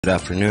Good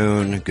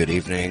afternoon, good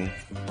evening,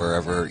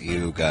 wherever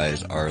you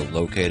guys are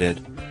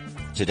located.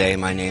 Today,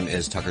 my name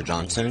is Tucker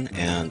Johnson,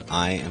 and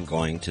I am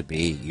going to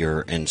be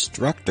your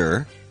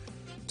instructor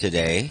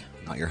today.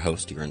 Not your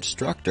host, your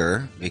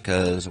instructor,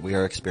 because we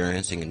are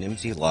experiencing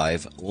Nimdzi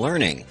Live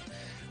Learning,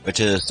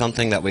 which is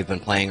something that we've been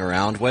playing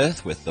around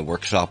with the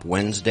Workshop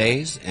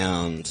Wednesdays,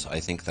 and I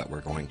think that we're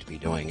going to be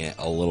doing it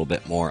a little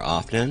bit more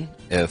often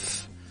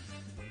if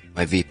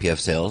my VP of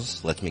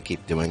Sales lets me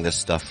keep doing this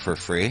stuff for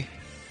free.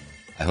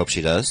 I hope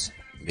she does,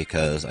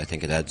 because I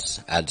think it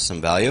adds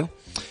some value.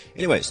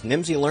 Anyways,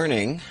 Nimdzi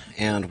Learning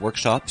and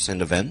workshops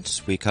and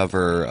events. We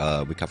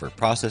cover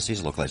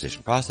processes,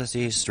 localization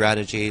processes,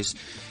 strategies,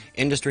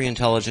 industry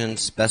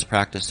intelligence, best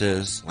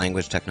practices,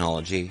 language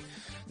technology.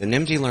 The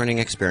Nimdzi Learning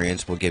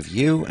experience will give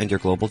you and your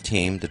global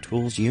team the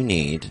tools you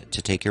need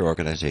to take your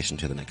organization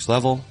to the next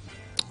level.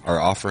 Our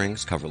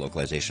offerings cover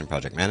localization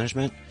project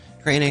management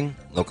training,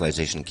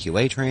 localization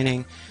QA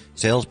training,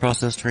 sales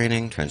process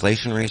training,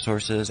 translation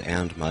resources,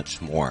 and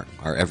much more.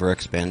 Our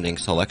ever-expanding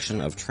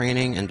selection of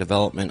training and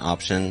development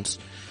options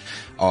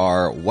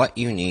are what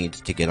you need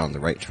to get on the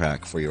right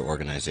track for your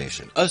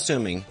organization,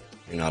 assuming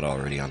you're not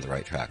already on the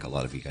right track. A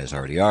lot of you guys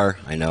already are.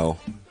 I know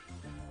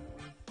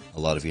a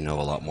lot of you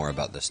know a lot more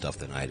about this stuff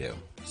than I do.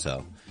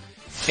 So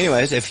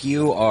anyways, if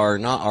you are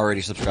not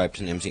already subscribed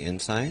to Nimdzi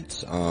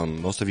Insights,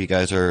 most of you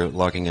guys are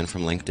logging in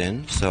from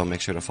LinkedIn, so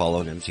make sure to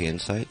follow Nimdzi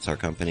Insights, our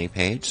company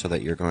page, so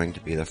that you're going to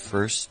be the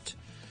first,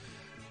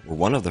 or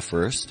one of the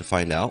first, to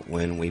find out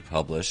when we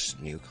publish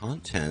new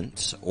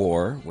content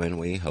or when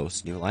we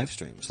host new live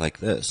streams like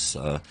this.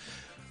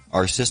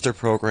 Our sister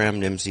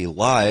program, Nimdzi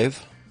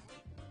Live,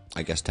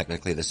 I guess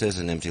technically this is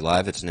a Nimdzi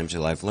Live. It's Nimdzi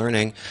Live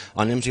Learning.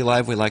 On Nimdzi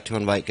Live, we like to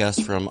invite guests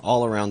from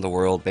all around the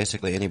world,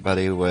 basically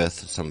anybody with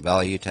some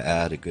value to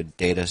add, a good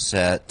data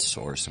set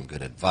or some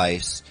good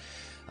advice.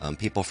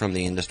 People from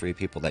the industry,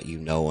 people that you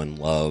know and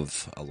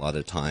love a lot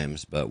of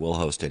times, but we'll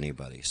host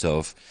anybody. So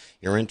if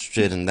you're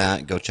interested in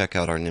that, go check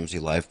out our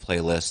Nimdzi Live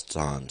playlists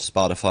on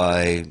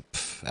Spotify,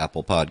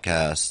 Apple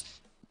Podcasts,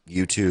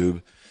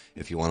 YouTube,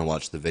 if you want to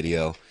watch the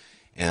video,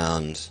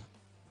 and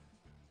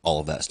all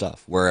of that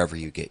stuff, wherever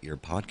you get your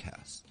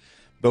podcasts.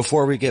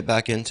 Before we get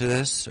back into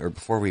this, or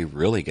before we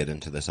really get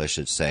into this, I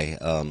should say,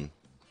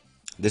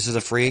 this is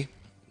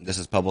this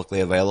is publicly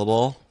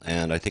available,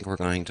 and I think we're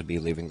going to be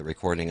leaving the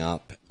recording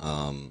up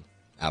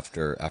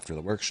after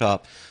the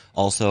workshop.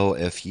 Also,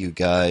 if you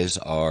guys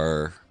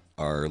are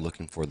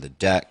looking for the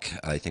deck,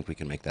 I think we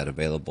can make that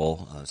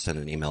available. Send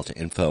an email to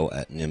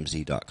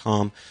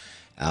info@nimdzi.com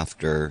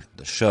after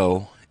the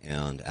show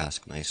and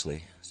ask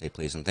nicely. Say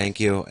please and thank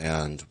you,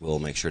 and we'll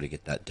make sure to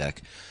get that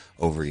deck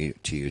over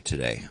to you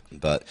today.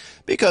 But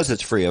because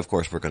it's free, of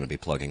course, we're going to be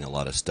plugging a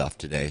lot of stuff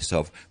today.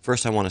 So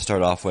first I want to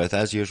start off with,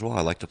 as usual,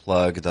 I like to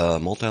plug the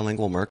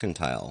Multilingual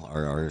Mercantile.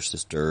 Our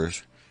sister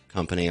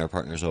company, our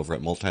partners over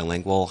at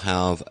Multilingual,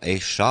 have a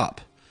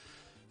shop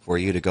for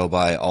you to go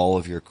buy all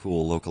of your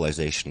cool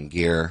localization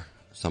gear,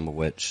 some of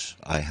which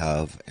I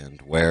have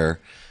and wear.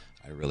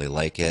 I really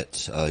like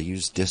it.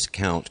 Use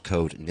discount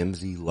code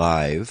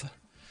NimdziLive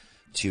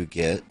to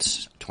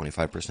get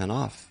 25%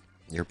 off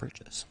your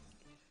purchase.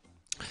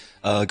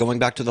 Going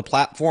back to the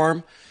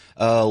platform,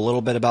 a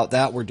little bit about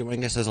that. We're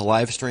doing this as a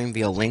live stream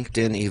via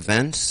LinkedIn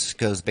events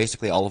because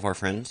basically all of our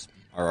friends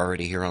are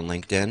already here on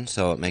LinkedIn,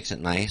 so it makes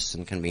it nice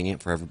and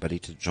convenient for everybody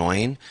to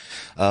join.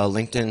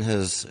 LinkedIn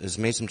has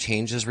made some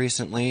changes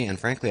recently, and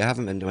frankly, I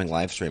haven't been doing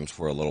live streams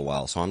for a little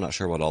while, so I'm not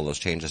sure what all those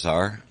changes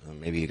are.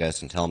 Maybe you guys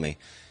can tell me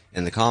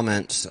in the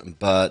comments,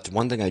 but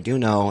one thing I do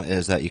know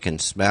is that you can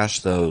smash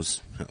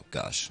those, oh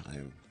gosh,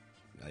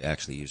 I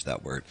actually used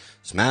that word,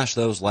 smash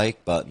those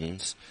like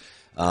buttons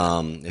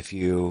if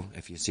you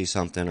see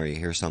something or you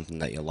hear something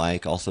that you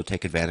like. Also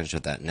take advantage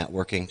of that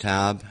networking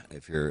tab,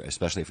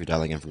 especially if you're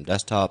dialing in from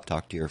desktop.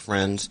 Talk to your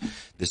friends.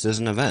 This is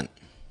an event.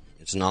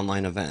 It's an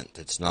online event.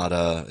 It's not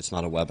a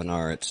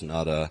webinar. It's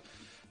not a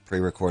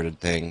pre-recorded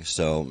thing,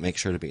 so make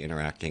sure to be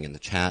interacting in the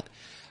chat.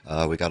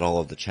 We got all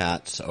of the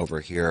chats over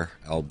here.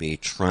 I'll be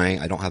trying.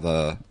 I don't have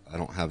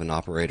an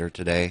operator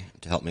today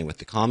to help me with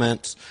the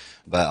comments,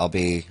 but I'll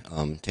be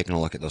taking a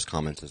look at those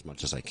comments as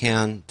much as I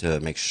can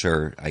to make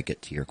sure I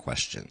get to your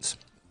questions.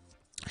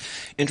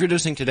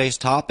 Introducing today's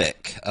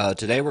topic.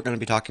 Today we're going to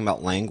be talking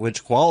about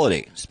language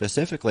quality.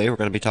 Specifically, we're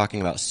going to be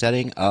talking about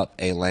setting up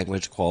a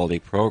language quality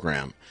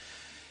program.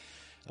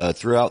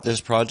 Throughout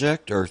this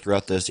project, or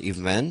throughout this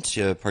event,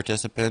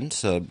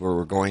 participants,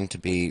 we're going to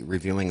be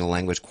reviewing the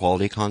language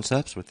quality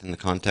concepts within the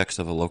context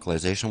of a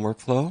localization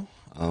workflow.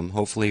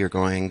 Hopefully you're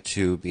going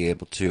to be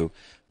able to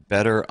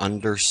better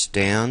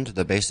understand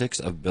the basics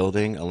of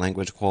building a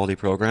language quality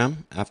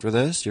program. After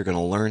this, you're going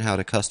to learn how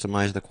to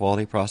customize the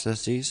quality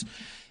processes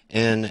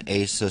in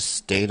a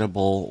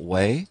sustainable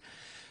way.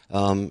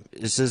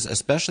 This is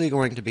especially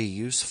going to be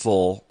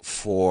useful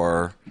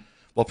for,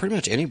 well, pretty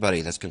much anybody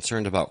that's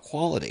concerned about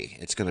quality.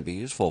 It's going to be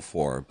useful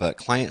for, but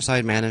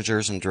client-side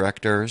managers and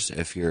directors,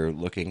 if you're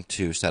looking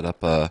to set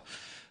up a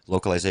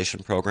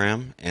localization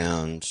program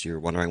and you're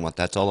wondering what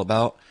that's all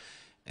about,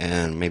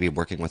 and maybe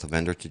working with a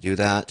vendor to do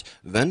that.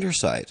 Vendor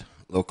side,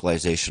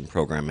 localization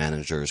program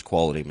managers,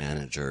 quality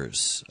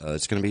managers,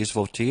 it's going to be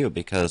useful to you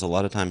because a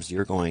lot of times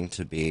you're going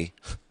to be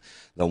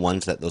the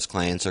ones that those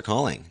clients are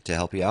calling to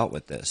help you out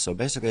with this. So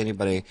basically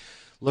anybody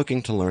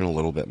looking to learn a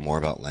little bit more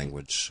about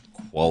language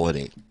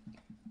quality.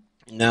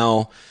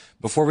 Now,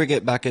 before we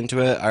get back into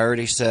it, I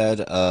already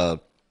said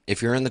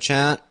if you're in the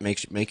chat,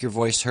 make your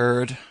voice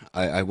heard.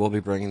 I will be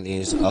bringing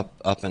these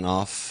up and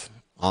off,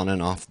 on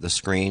and off the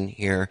screen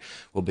here.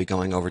 We'll be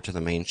going over to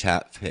the main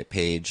chat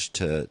page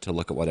to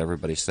look at what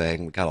everybody's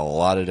saying. We've got a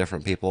lot of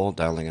different people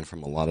dialing in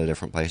from a lot of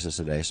different places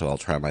today, so I'll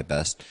try my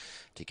best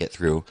to get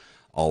through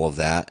all of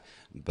that.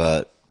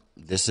 But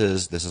this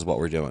is what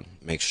we're doing.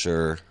 Make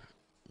sure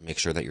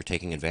that you're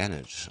taking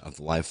advantage of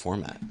the live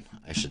format,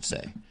 I should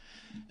say.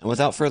 And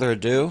without further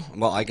ado,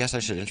 well, I guess I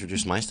should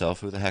introduce myself.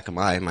 Who the heck am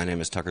I? My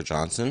name is Tucker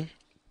Johnson,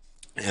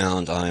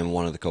 and I'm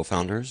one of the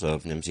co-founders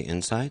of Nimdzi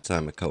Insights.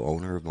 I'm a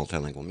co-owner of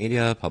Multilingual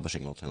Media,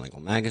 publishing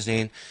Multilingual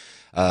Magazine.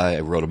 I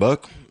wrote a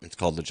book. It's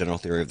called The General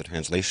Theory of the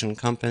Translation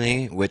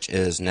Company, which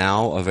is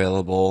now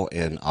available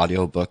in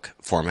audiobook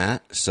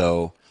format.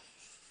 So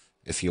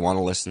if you want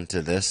to listen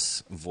to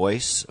this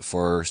voice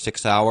for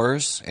 6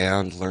 hours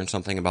and learn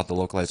something about the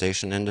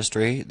localization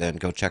industry, then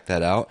go check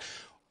that out.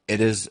 It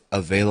is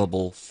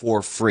available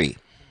for free.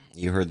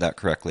 You heard that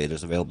correctly. It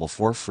is available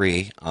for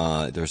free.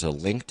 There's a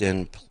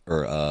LinkedIn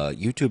or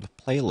YouTube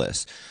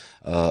playlist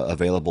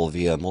available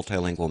via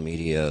Multilingual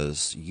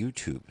Media's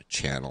YouTube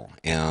channel.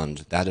 And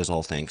that is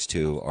all thanks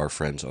to our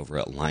friends over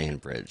at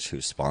Lionbridge who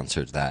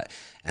sponsored that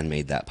and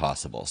made that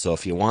possible. So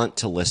if you want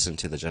to listen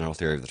to the General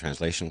Theory of the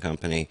Translation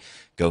Company,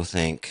 go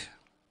thank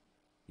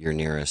your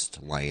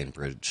nearest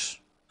Lionbridge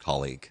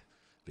colleague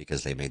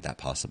because they made that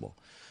possible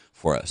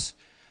for us.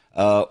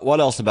 What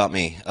else about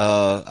me?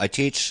 I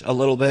teach a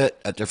little bit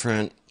at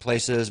different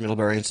places,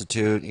 Middlebury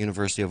Institute,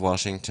 University of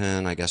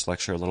Washington. I guest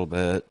lecture a little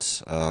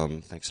bit,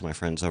 thanks to my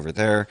friends over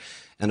there.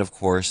 And of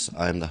course,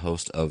 I'm the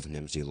host of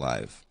Nimdzi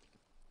Live.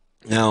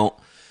 Now,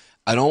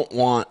 I don't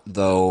want,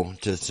 though,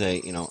 to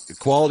say,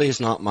 quality is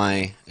not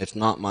it's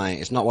not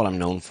what I'm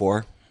known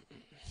for.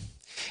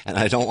 And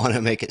I don't want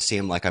to make it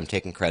seem like I'm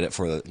taking credit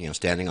for,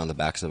 standing on the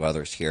backs of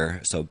others here.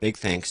 So big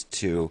thanks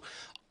to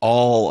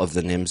all of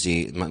the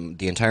Nimdzi,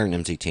 the entire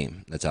Nimdzi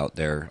team that's out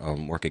there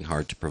working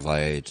hard to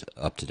provide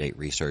up-to-date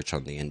research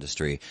on the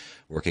industry,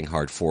 working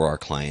hard for our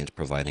clients,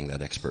 providing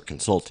that expert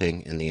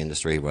consulting in the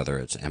industry, whether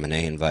it's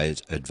M&A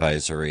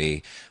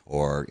advisory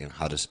or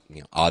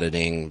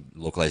auditing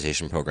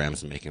localization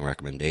programs and making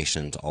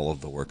recommendations, all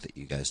of the work that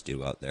you guys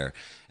do out there.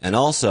 And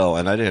also,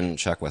 and I didn't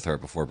check with her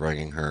before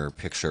bringing her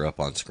picture up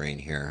on screen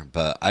here,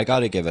 but I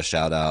got to give a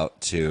shout out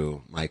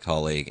to my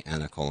colleague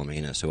Anna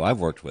Colominas, who I've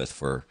worked with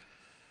for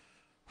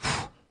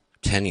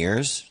 10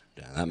 years.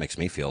 Yeah, that makes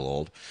me feel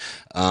old.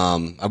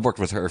 I've worked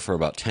with her for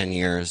about 10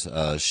 years.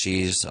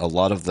 She's a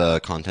lot of the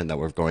content that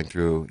we're going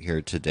through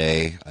here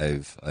today.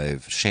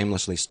 I've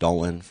shamelessly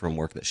stolen from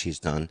work that she's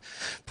done,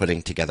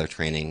 putting together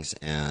trainings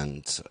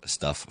and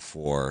stuff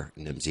for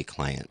Nimdzi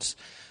clients.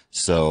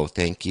 So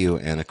thank you,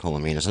 Anna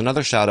Colominas.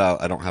 Another shout out,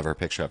 I don't have her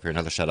picture up here,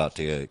 another shout out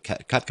to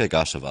Katka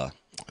Gasheva,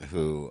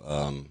 who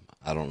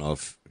I don't know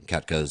if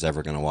Katka is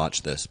ever going to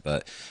watch this,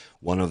 but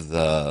one of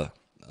the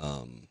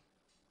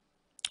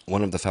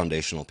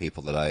foundational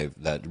people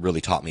that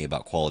really taught me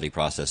about quality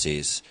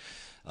processes,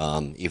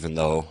 even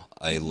though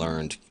I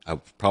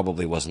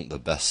probably wasn't the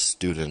best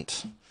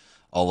student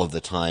all of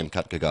the time.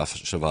 Katka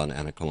Gasheva and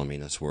Anna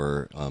Colominas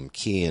were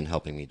key in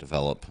helping me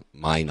develop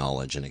my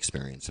knowledge and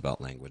experience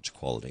about language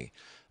quality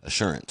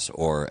assurance,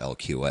 or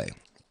LQA.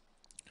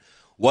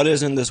 What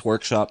is in this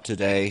workshop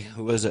today?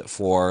 Who is it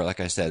for? Like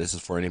I said, this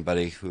is for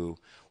anybody who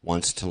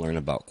wants to learn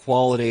about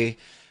quality,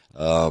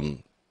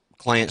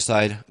 client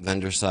side,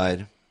 vendor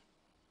side,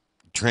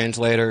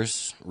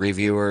 translators,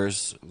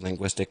 reviewers,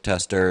 linguistic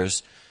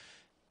testers,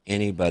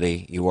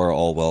 anybody. You are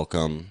all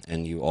welcome,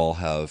 and you all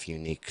have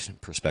unique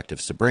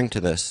perspectives to bring to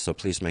this, so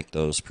please make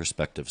those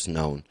perspectives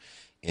known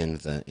in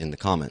the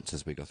comments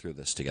as we go through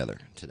this together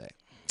today.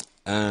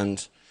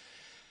 And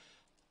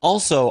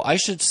also, I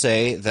should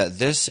say that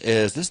this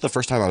is the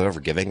first time I'm ever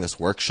giving this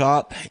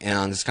workshop,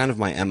 and it's kind of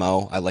my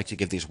MO. I like to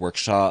give these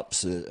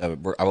workshops.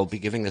 I will be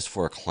giving this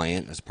for a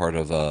client as part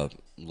of a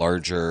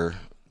larger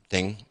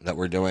thing that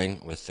we're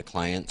doing with the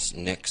clients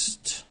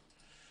next.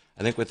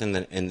 I think within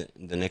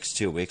the next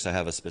 2 weeks, I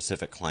have a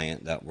specific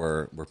client that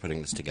we're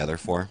putting this together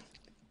for,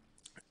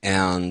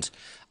 and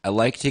I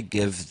like to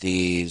give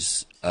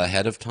these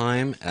ahead of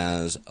time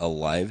as a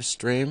live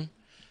stream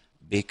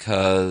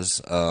because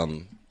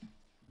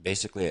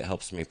basically it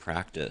helps me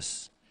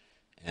practice,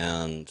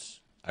 and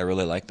I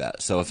really like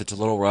that. So if it's a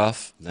little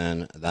rough,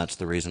 then that's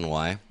the reason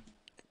why.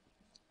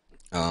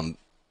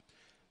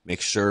 Make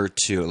sure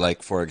to,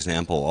 like, for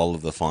example, all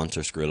of the fonts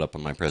are screwed up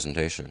on my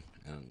presentation,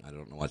 and I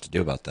don't know what to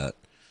do about that.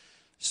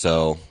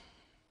 So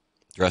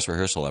dress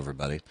rehearsal,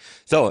 everybody.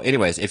 So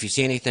anyways, if you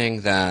see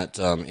anything that,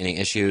 any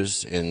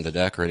issues in the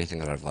deck or anything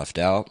that I've left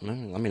out,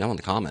 let me know in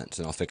the comments,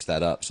 and I'll fix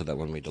that up so that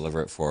when we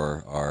deliver it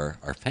for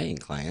our paying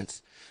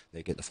clients,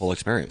 they get the full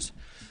experience.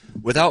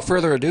 without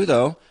further ado,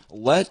 though,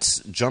 let's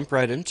jump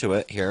right into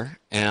it here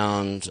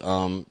and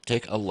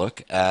take a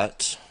look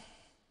at,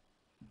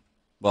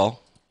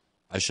 well,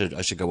 I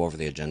should go over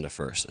the agenda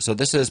first. So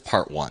this is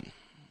part one.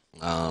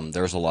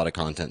 There's a lot of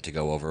content to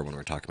go over when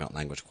we're talking about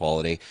language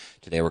quality.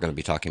 Today we're going to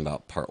be talking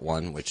about part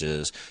one, which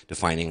is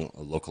defining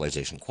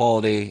localization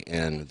quality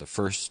in the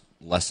first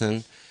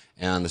lesson.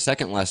 And the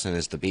second lesson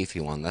is the beefy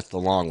one. That's the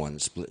long one,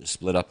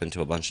 split up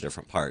into a bunch of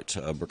different parts.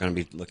 We're going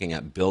to be looking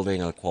at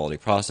building a quality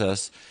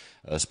process,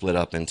 split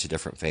up into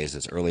different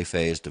phases: early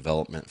phase,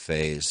 development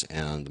phase,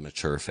 and the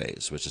mature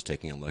phase, which is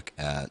taking a look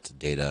at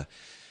data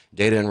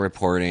and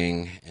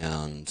reporting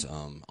and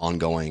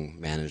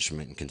ongoing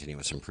management and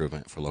continuous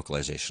improvement for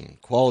localization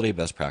quality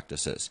best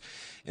practices.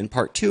 In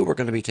part two, we're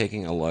going to be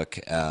taking a look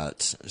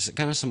at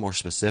kind of some more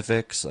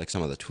specifics, like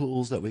some of the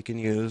tools that we can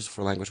use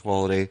for language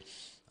quality.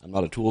 I'm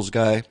not a tools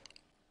guy.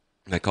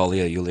 My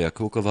colleague Yulia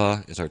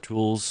Kukova is our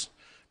tools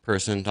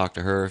person. Talk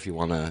to her if you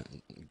want to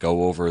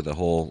go over the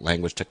whole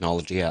language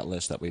technology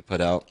atlas that we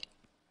put out.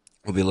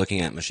 We'll be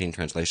looking at machine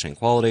translation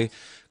quality,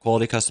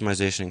 quality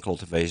customization,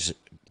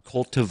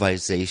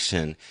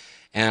 cultivation,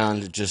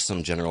 and just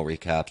some general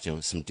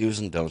recaps, some do's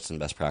and don'ts and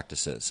best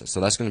practices. So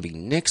that's going to be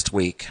next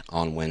week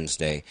on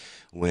Wednesday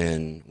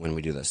when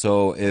we do this.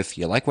 So if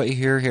you like what you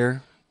hear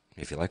here,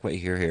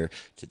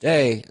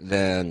 today,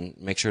 then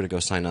make sure to go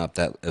sign up.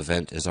 That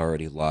event is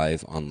already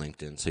live on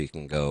LinkedIn, so you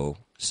can go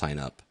sign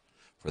up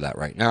for that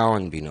right now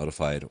and be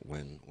notified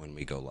when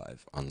we go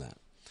live on that.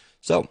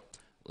 So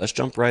let's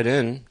jump right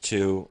in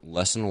to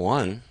lesson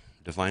one,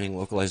 defining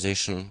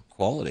localization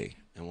quality,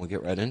 and we'll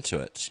get right into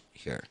it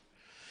here.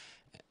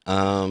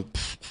 I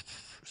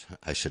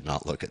should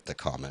not look at the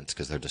comments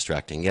because they're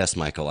distracting. Yes,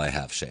 Michael, I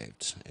have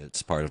shaved.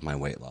 It's part of my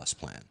weight loss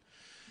plan.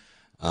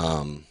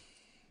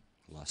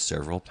 Lost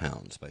several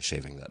pounds by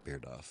shaving that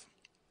beard off.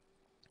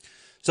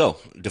 So,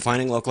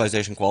 defining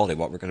localization quality.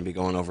 What we're going to be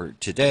going over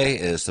today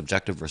is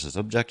subjective versus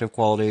objective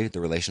quality, the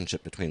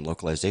relationship between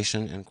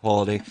localization and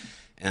quality.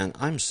 And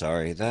I'm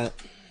sorry,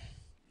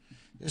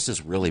 this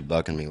is really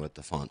bugging me with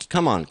the fonts.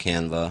 Come on,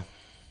 Canva.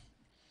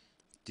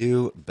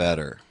 Do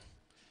better.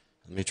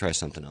 Let me try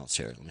something else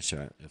here. Let me see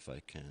if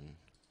I can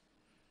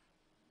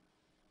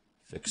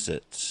fix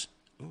it.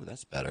 Ooh,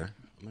 that's better.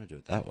 I'm going to do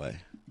it that way.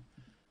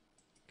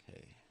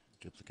 Okay,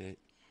 duplicate.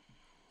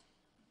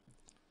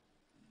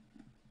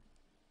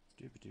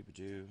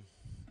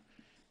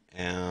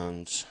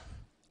 And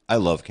I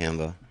love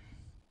Canva.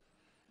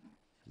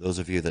 Those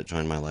of you that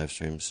join my live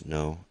streams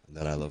know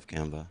that I love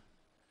Canva.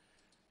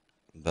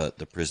 But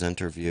the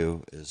presenter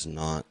view is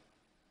not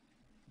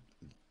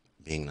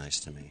being nice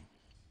to me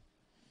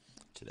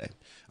today.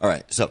 All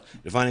right, so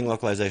defining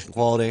localization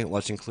quality,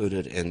 what's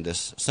included in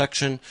this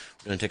section.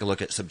 We're going to take a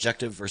look at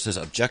subjective versus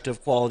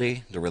objective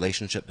quality, the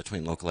relationship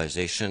between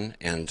localization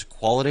and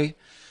quality,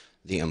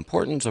 the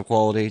importance of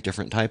quality,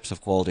 different types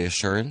of quality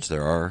assurance.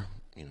 There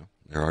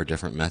are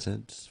different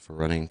methods for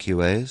running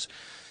QAs,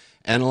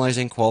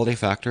 analyzing quality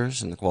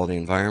factors in the quality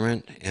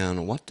environment,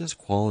 and what does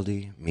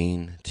quality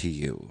mean to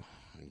you?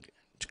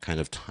 Kind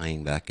of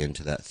tying back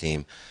into that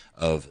theme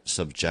of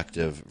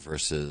subjective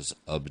versus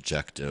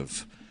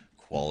objective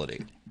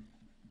quality.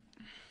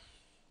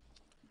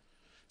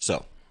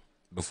 So,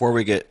 before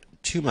we get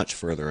too much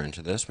further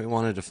into this, we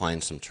want to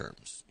define some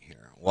terms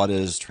here. What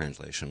is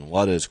translation?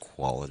 What is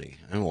quality?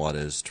 And what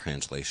is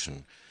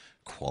translation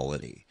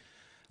quality?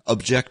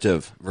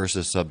 Objective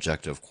versus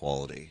subjective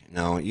quality.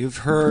 Now, you've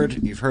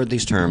heard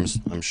these terms,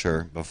 I'm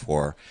sure,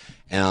 before,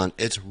 and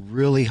it's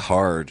really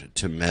hard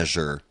to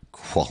measure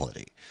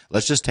quality.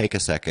 Let's just take a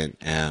second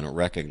and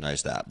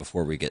recognize that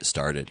before we get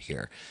started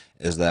here,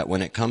 is that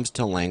when it comes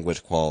to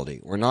language quality,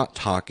 we're not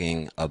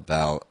talking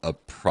about a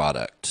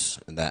product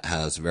that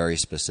has very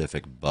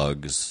specific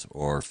bugs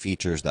or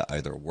features that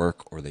either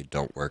work or they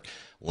don't work.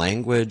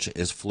 Language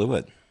is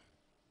fluid.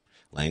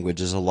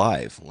 Language is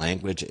alive.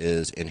 Language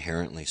is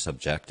inherently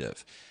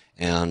subjective.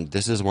 And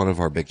this is one of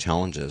our big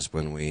challenges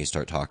when we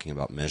start talking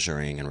about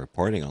measuring and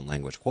reporting on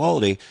language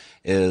quality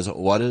is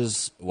what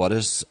is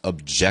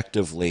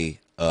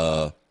objectively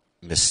a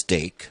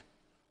mistake,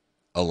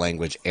 a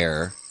language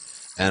error,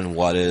 and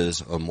what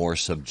is a more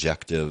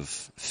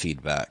subjective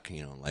feedback,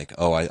 like,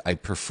 oh, I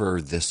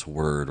prefer this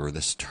word or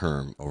this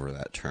term over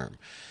that term.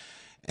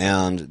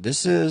 And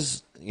this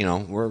is,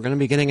 we're going to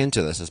be getting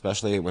into this,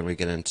 especially when we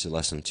get into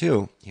lesson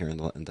 2 here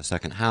in the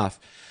second half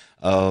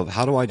of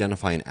how to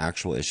identify an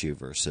actual issue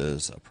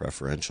versus a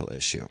preferential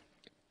issue.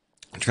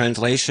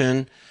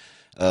 Translation,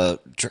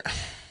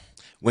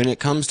 when it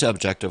comes to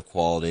objective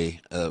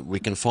quality, we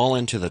can fall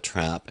into the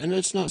trap, and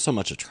it's not so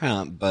much a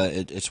trap, but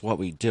it's what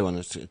we do, and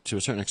it's, to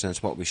a certain extent,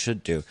 it's what we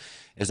should do,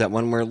 is that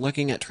when we're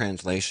looking at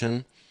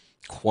translation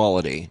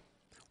quality,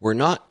 we're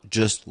not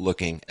just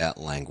looking at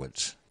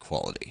language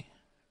quality,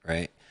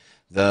 right?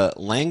 The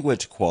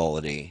language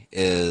quality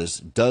is,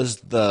 does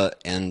the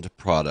end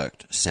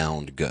product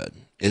sound good?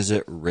 Is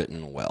it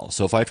written well?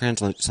 So if I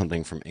translate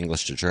something from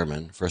English to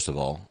German, first of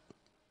all,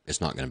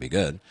 it's not going to be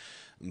good.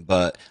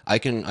 But I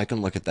can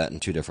look at that in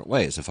two different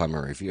ways. If I'm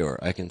a reviewer,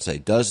 I can say,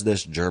 does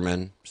this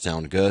German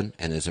sound good,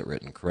 and is it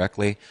written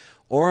correctly?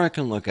 Or I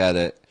can look at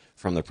it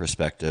from the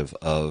perspective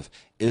of,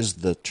 is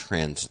the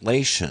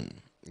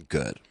translation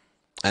good?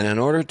 And in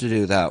order to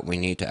do that, we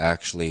need to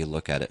actually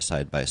look at it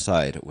side by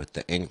side with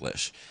the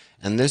English.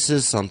 And this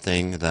is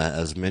something that,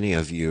 as many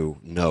of you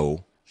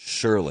know,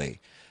 surely,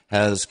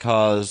 has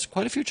caused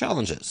quite a few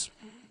challenges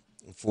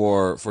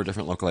for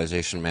different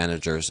localization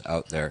managers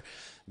out there.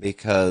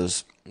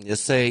 Because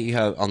let's say you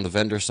have, on the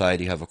vendor side,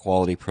 you have a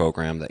quality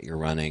program that you're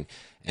running,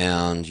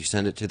 and you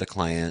send it to the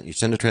client, you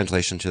send a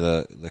translation to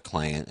the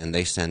client, and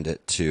they send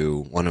it to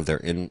one of their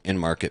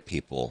in-market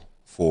people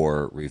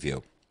for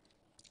review.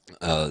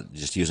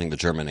 Just using the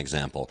German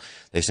example,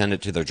 they send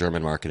it to their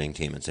German marketing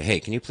team and say, hey,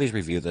 can you please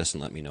review this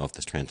and let me know if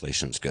this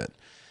translation's good?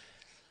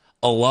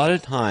 A lot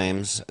of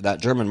times,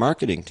 that German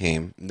marketing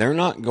team, they're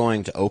not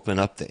going to open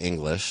up the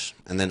English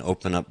and then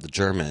open up the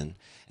German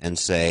and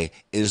say,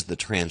 is the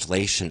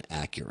translation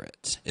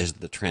accurate? Is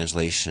the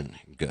translation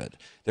good?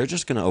 They're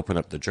just going to open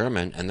up the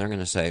German and they're going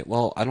to say,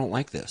 well, I don't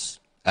like this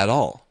at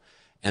all.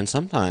 And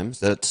sometimes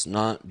that's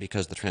not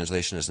because the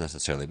translation is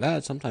necessarily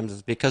bad. Sometimes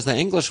it's because the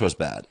English was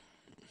bad.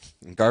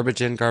 Garbage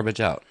in, garbage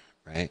out,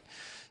 right?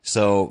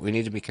 So we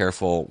need to be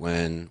careful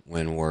when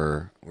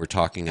we're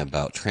talking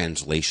about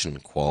translation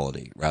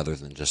quality rather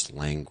than just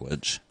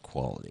language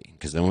quality.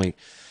 Because then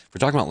if we're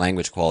talking about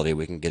language quality,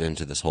 we can get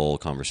into this whole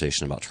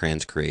conversation about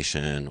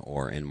transcreation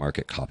or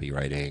in-market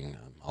copywriting,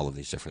 all of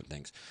these different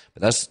things.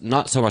 But that's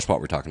not so much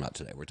what we're talking about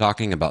today. We're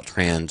talking about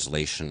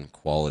translation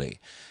quality.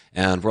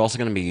 And we're also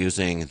going to be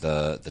using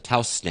the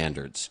Taos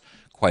standards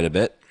quite a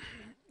bit.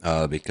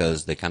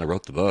 Because they kind of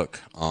wrote the book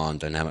on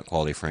dynamic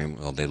quality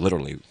well, they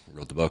literally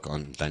wrote the book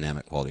on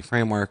dynamic quality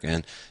framework,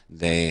 and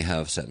they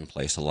have set in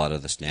place a lot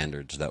of the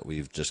standards that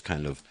we've just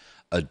kind of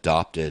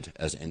adopted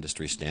as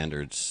industry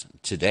standards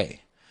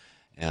today.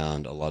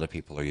 And a lot of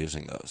people are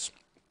using those.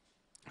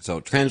 So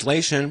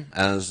translation,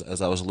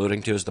 as I was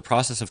alluding to, is the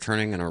process of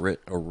turning an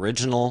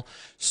original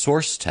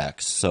source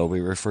text. So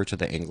we refer to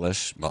the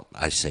English. Well,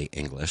 I say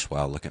English.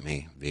 Wow, look at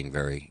me being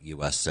very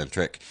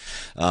U.S.-centric.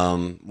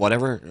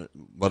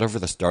 Whatever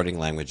the starting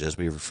language is,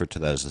 we refer to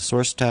that as the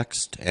source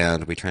text,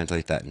 and we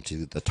translate that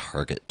into the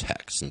target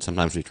text. And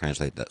sometimes we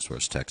translate that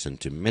source text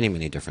into many,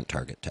 many different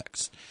target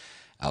texts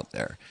out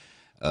there.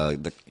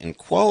 In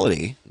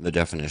quality, the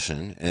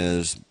definition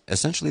is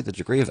essentially the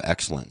degree of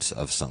excellence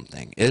of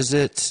something. Does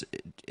it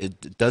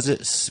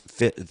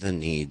fit the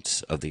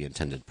needs of the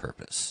intended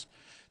purpose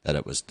that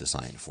it was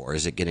designed for?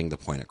 Is it getting the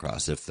point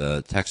across? If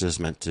the text is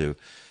meant to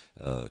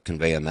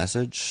convey a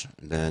message,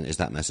 then is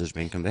that message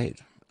being conveyed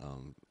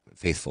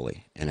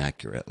faithfully and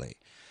accurately?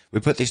 We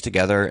put these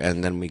together,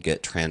 and then we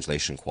get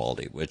translation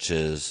quality, which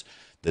is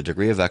the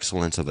degree of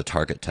excellence of a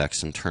target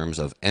text in terms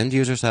of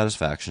end-user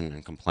satisfaction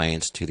and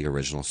compliance to the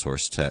original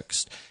source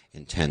text,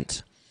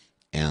 intent,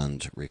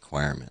 and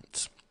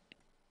requirements.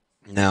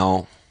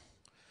 Now,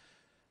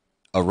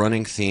 a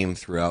running theme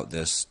throughout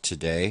this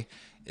today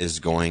is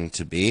going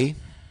to be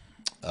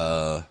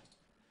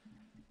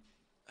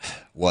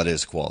what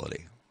is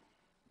quality,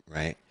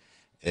 right?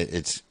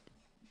 A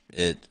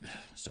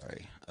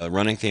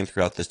running theme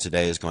throughout this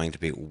today is going to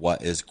be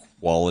what is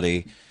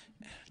quality.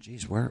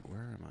 Geez, where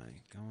am I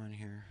going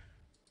here?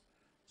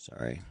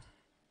 Sorry.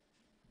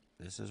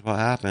 This is what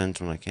happens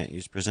when I can't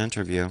use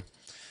presenter view.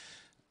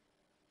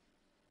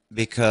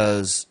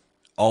 Because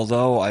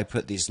although I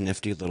put these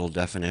nifty little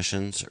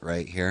definitions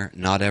right here,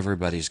 not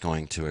everybody's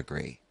going to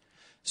agree.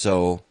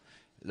 So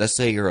let's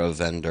say you're a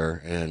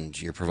vendor and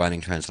you're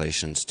providing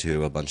translations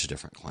to a bunch of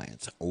different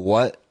clients.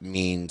 What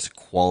means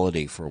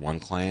quality for one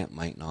client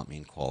might not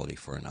mean quality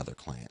for another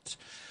client.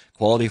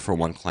 Quality for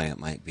one client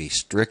might be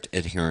strict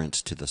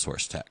adherence to the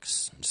source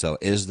text. So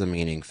is the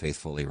meaning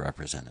faithfully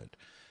represented?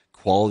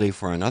 Quality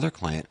for another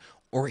client,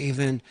 or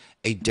even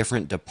a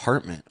different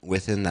department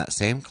within that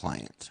same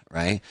client,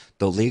 right?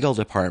 The legal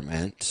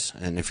department,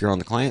 and if you're on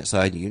the client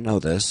side, you know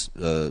this,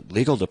 the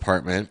legal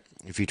department,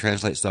 if you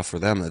translate stuff for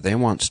them, they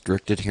want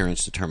strict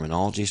adherence to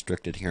terminology,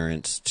 strict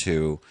adherence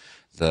to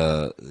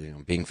the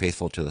being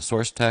faithful to the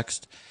source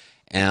text.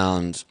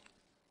 And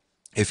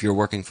if you're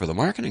working for the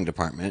marketing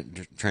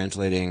department,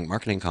 translating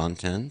marketing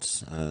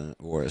content,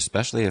 or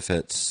especially if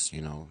it's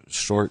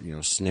short,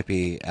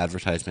 snippy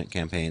advertisement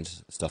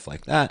campaigns, stuff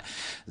like that,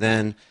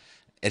 then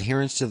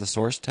adherence to the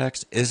source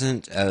text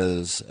isn't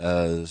as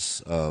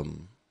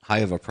high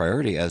of a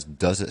priority as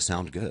does it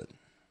sound good?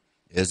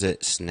 Is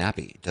it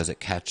snappy? Does it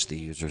catch the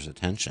user's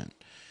attention?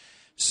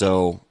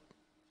 So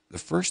the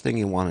first thing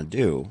you want to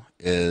do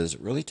is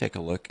really take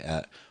a look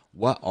at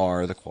what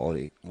are the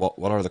quality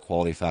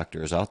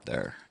factors out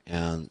there,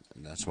 and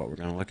that's what we're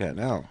going to look at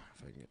now.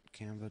 If I can get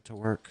Canva to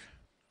work.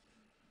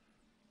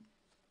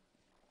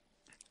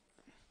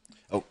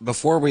 Oh,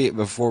 before we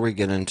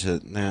get into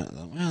that,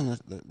 well,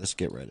 let's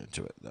get right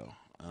into it though.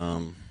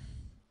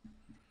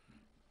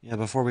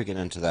 Before we get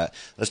into that,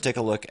 let's take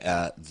a look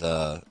at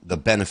the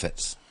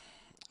benefits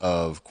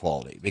of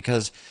quality,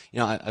 because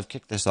I've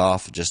kicked this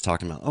off just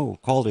talking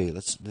about quality.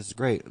 This is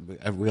great.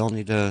 We all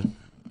need to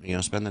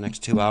spend the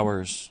next 2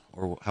 hours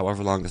or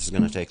however long this is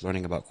going to take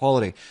learning about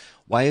quality.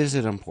 Why is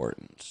it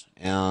important?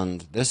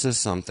 And this is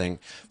something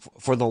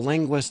for the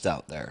linguists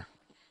out there.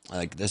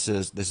 Like this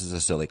is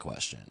a silly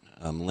question.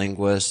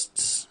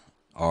 Linguists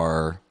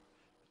are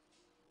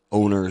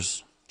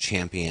owners,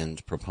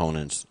 championed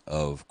proponents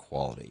of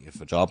quality.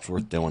 If a job's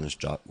worth doing, it's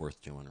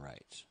worth doing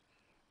right.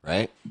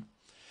 Right?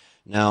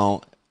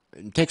 Now,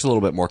 it takes a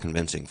little bit more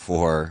convincing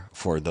for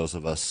those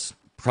of us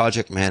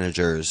project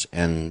managers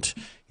and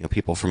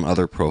people from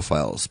other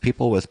profiles,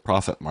 people with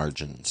profit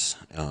margins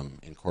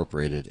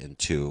incorporated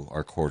into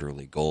our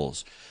quarterly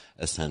goals,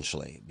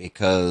 essentially.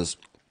 Because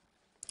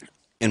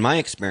in my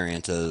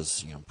experience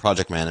as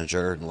project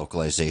manager and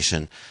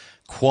localization,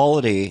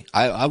 quality,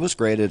 I was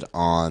graded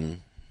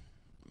on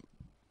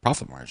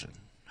profit margin.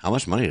 How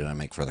much money did I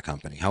make for the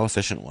company? How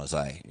efficient was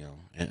I?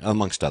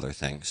 Amongst other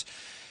things.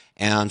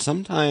 And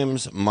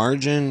sometimes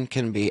margin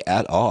can be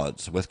at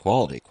odds with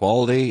quality.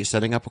 Quality,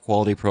 setting up a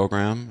quality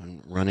program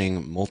and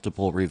running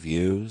multiple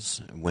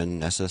reviews when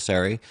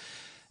necessary,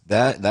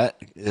 that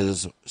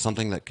is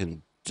something that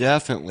can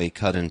definitely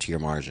cut into your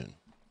margin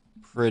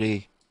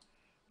pretty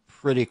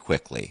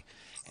quickly.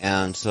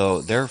 And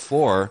so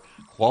therefore,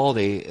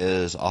 quality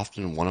is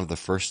often one of the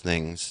first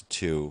things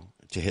to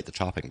hit the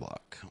chopping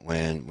block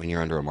when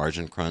you're under a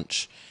margin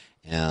crunch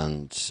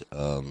and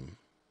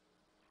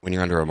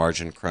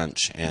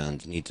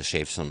need to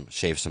shave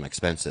some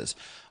expenses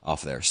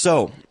off there.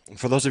 So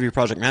for those of you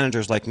project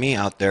managers like me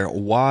out there,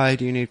 why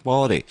do you need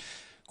quality?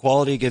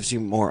 Quality gives you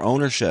more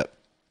ownership,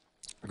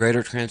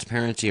 greater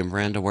transparency and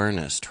brand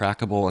awareness,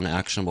 trackable and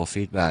actionable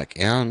feedback,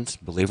 and,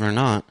 believe it or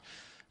not,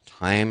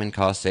 time and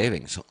cost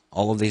savings.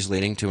 All of these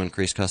leading to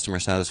increased customer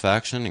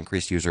satisfaction,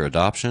 increased user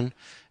adoption,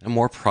 and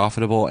more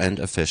profitable and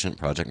efficient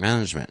project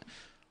management.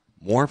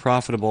 More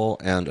profitable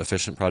and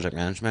efficient project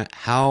management.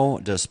 How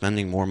does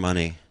spending more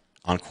money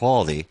on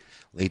quality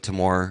lead to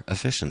more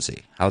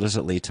efficiency? How does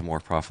it lead to more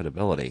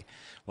profitability?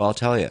 Well, I'll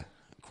tell you,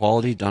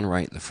 quality done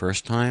right the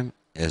first time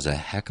is a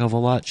heck of a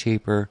lot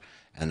cheaper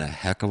and a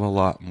heck of a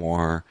lot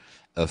more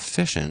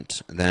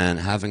efficient than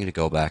having to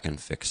go back and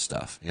fix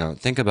stuff.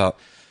 Think about,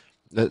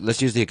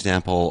 let's use the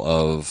example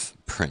of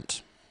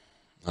print.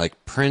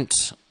 Like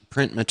print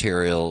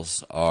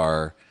materials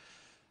are,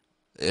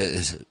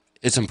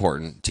 it's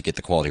important to get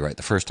the quality right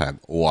the first time.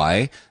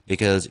 Why?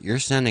 Because you're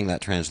sending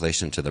that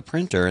translation to the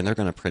printer and they're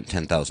going to print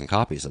 10,000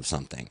 copies of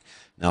something.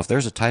 Now, if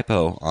there's a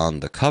typo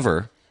on the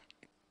cover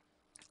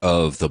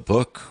of the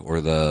book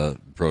or the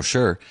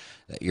brochure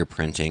that you're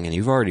printing and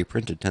you've already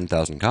printed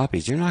 10,000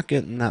 copies, you're not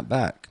getting that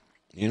back.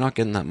 You're not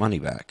getting that money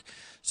back.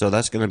 So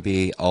that's going to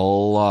be a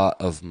lot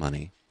of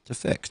money to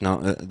fix. Now,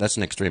 that's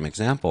an extreme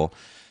example.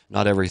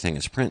 Not everything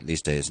is print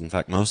these days. In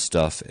fact, most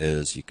stuff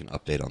is you can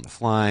update on the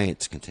fly.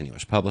 It's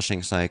continuous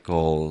publishing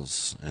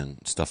cycles and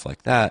stuff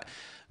like that.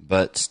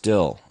 But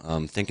still,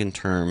 think in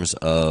terms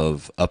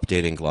of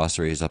updating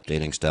glossaries,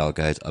 updating style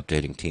guides,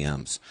 updating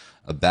TMs.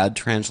 A bad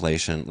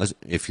translation,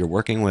 if you're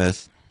working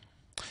with,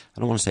 I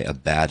don't want to say a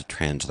bad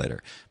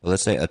translator, but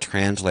let's say a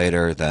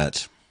translator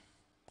that's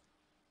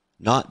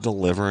not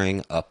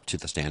delivering up to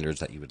the standards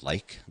that you would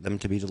like them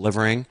to be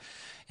delivering,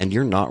 and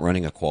you're not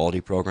running a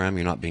quality program,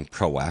 you're not being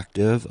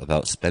proactive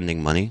about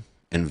spending money,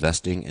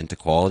 investing into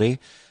quality,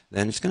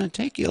 then it's going to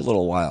take you a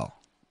little while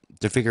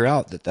to figure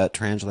out that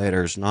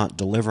translator is not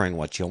delivering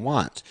what you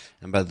want.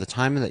 And by the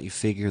time that you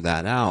figure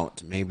that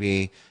out,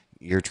 maybe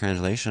your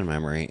translation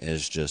memory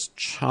is just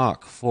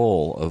chock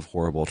full of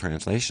horrible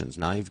translations.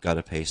 Now you've got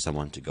to pay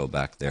someone to go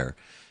back there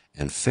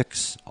and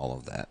fix all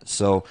of that.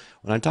 So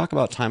when I talk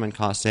about time and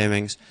cost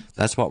savings,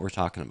 that's what we're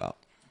talking about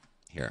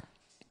here.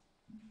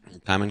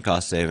 Time and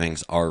cost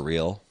savings are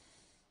real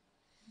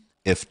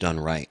if done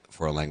right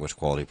for a language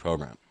quality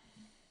program.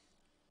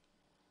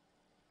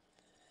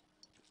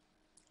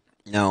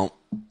 Now,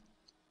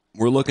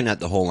 we're looking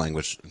at the whole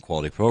language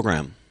quality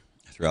program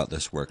throughout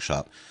this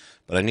workshop,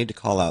 but I need to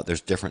call out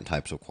there's different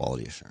types of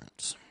quality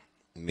assurance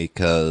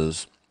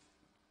because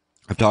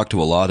I've talked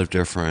to a lot of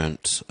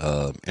different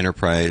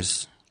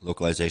enterprise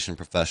localization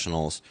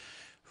professionals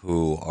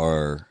who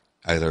are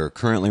either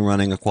currently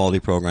running a quality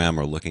program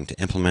or looking to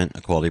implement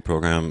a quality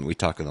program. We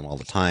talk to them all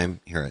the time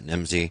here at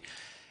Nimdzi,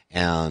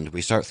 and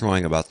we start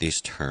throwing about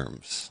these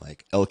terms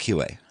like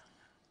LQA.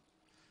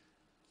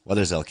 What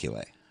is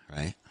LQA,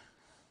 right?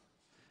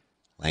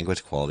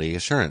 Language quality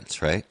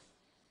assurance, right?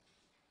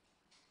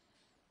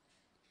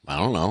 I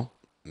don't know.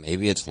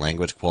 Maybe it's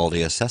language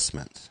quality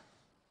assessment,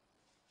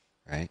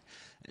 right?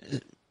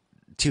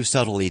 Two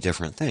subtly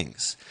different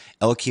things.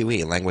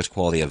 LQE, language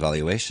quality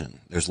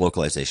evaluation. There's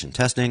localization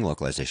testing,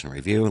 localization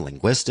review, and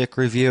linguistic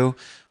review.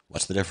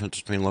 What's the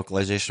difference between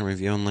localization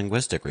review and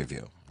linguistic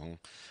review? Well,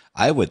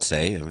 I would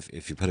say,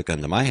 if you put a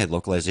gun to my head,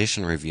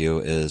 localization review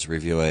is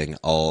reviewing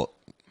all...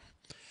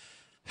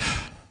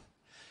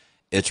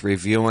 It's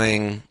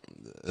reviewing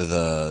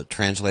the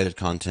translated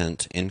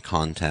content in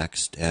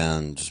context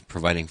and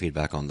providing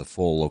feedback on the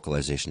full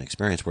localization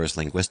experience, whereas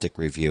linguistic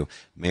review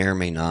may or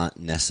may not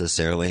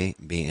necessarily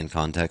be in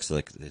context.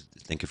 Like,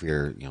 think if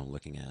you're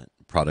looking at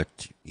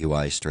product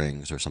UI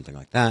strings or something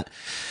like that.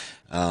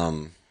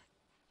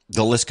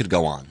 The list could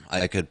go on.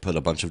 I could put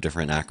a bunch of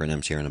different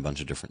acronyms here and a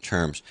bunch of different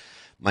terms.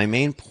 My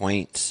main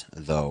point,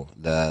 though,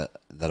 that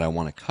I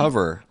want to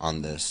cover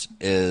on this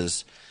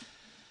is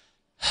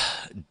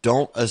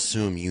don't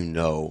assume you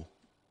know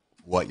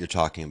what you're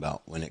talking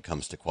about when it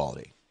comes to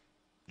quality.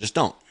 Just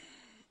don't.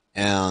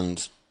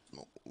 And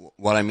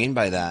what I mean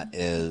by that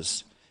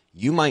is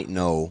you might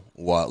know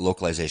what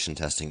localization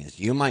testing is.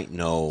 You might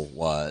know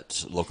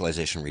what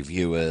localization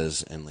review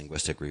is and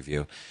linguistic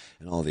review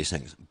and all of these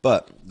things.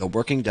 But the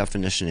working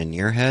definition in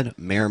your head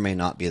may or may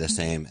not be the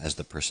same as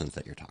the person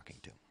that you're talking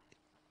to.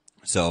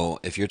 So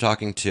if you're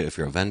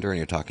a vendor and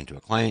you're talking to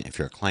a client, if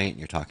you're a client and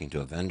you're talking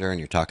to a vendor and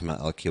you're talking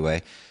about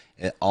LQA,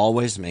 it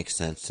always makes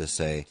sense to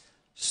say,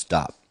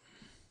 stop.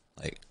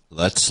 Like,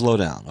 let's slow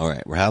down. All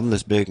right, we're having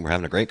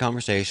a great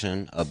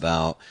conversation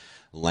about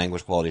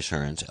language quality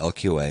assurance,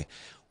 LQA.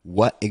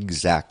 What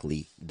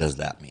exactly does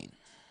that mean?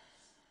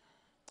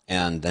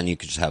 And then you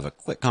could just have a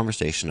quick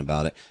conversation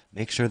about it.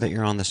 Make sure that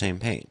you're on the same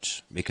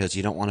page, because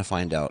you don't want to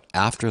find out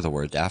after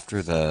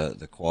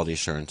the quality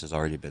assurance has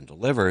already been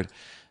delivered,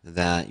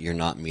 that you're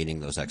not meeting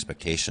those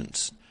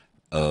expectations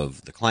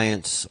of the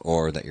clients,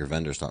 or that your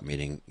vendor's not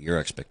meeting your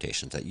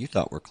expectations that you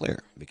thought were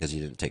clear because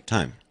you didn't take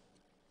time.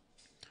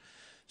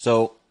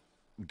 So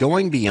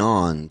going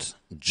beyond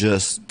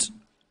just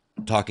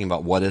talking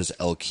about what is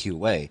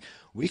LQA,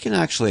 we can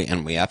actually,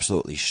 and we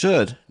absolutely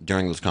should,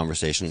 during those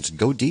conversations,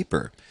 go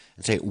deeper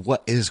and say,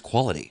 what is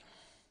quality?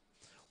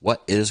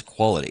 What is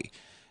quality?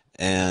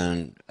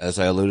 And as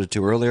I alluded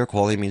to earlier,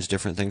 quality means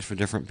different things for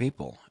different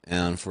people.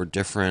 And for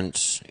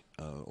different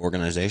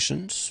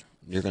organizations,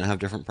 you're going to have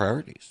different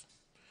priorities.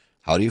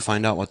 How do you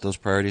find out what those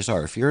priorities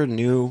are? If you're a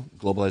new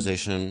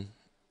globalization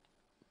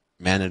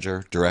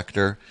manager,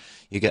 director,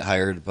 you get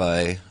hired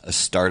by a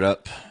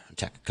startup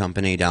tech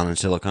company down in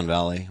Silicon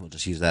Valley. We'll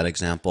just use that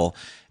example.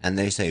 And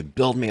they say,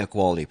 build me a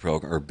quality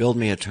program, or build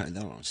me they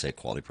don't want to say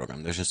quality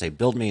program. They're just say,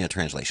 build me a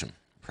translation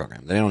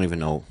program. They don't even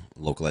know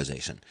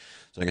localization.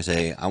 So they're going to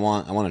say, I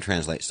want to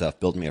translate stuff,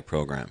 build me a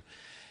program.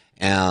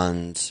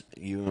 And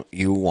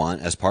you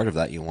want, as part of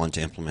that, you want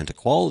to implement a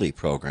quality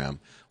program.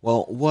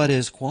 Well, what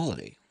is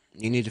quality?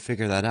 You need to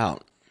figure that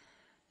out.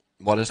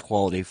 What is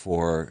quality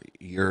for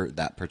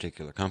that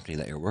particular company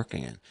that you're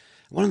working in?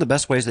 One of the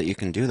best ways that you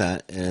can do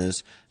that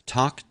is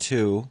talk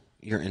to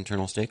your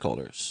internal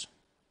stakeholders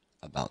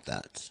about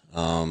that.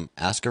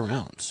 Ask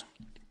around.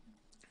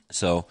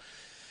 So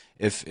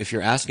if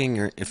you're asking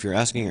your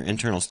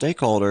internal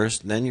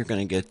stakeholders, then you're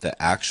going to get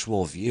the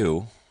actual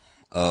view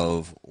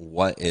of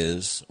what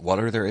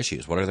are their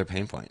issues, what are their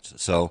pain points.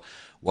 So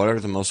what are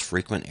the most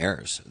frequent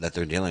errors that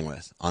they're dealing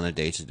with on a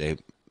day-to-day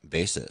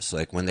basis?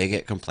 Like when they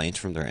get complaints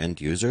from their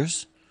end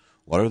users,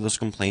 what are those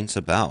complaints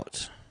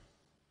about?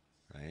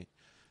 Right?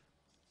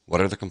 What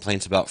are the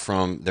complaints about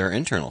from their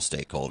internal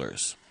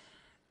stakeholders?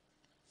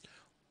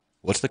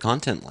 What's the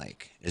content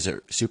like? Is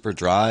it super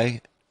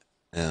dry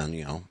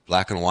and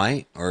black and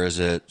white, or is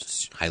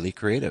it highly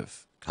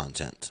creative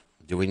content?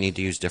 Do we need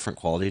to use different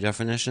quality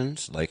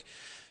definitions? Like,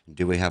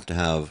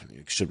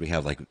 should we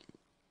have like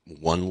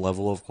one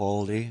level of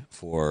quality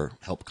for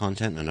help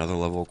content and another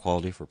level of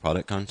quality for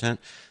product content?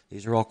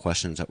 These are all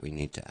questions that we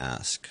need to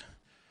ask.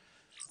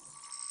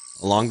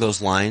 Along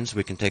those lines,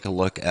 we can take a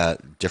look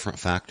at different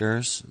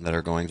factors that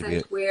are going to be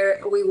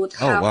where we would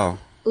have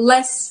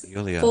less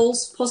Julia,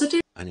 false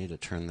positive. I need to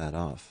turn that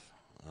off.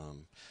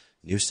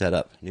 New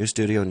setup, new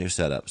studio, new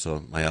setup.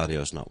 So my audio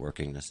is not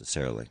working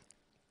necessarily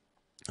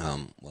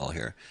well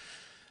here.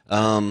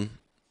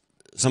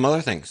 Some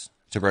other things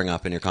to bring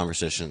up in your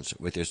conversations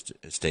with your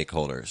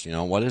stakeholders.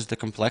 What is the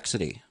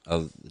complexity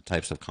of the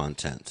types of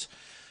content?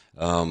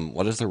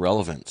 What is the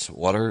relevance?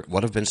 What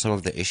have been some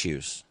of the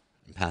issues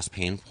and past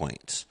pain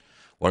points?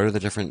 What are the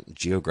different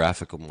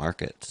geographical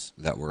markets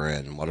that we're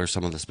in? What are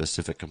some of the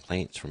specific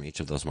complaints from each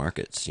of those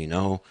markets?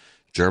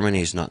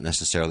 Germany is not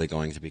necessarily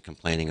going to be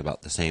complaining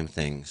about the same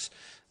things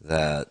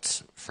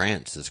that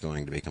France is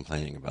going to be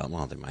complaining about.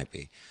 Well, they might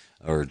be.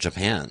 Or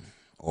Japan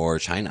or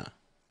China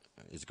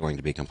is going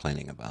to be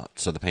complaining about.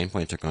 So the pain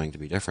points are going to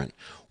be different.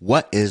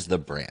 What is the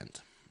brand?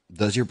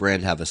 Does your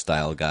brand have a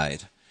style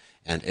guide?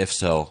 And if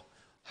so,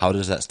 how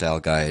does that style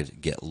guide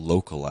get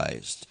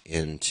localized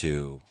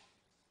into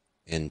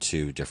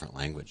different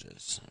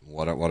languages?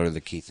 What are the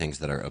key things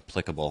that are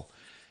applicable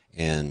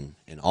in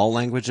all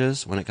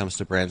languages when it comes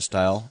to brand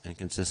style and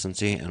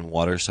consistency, and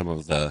what are some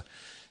of the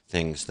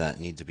things that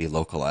need to be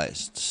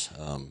localized?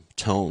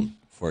 Tone,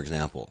 for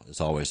example,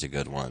 is always a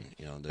good one.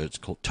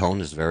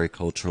 Tone is very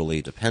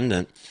culturally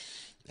dependent,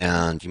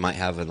 and you might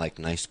have a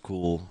nice,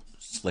 cool,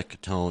 slick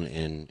tone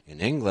in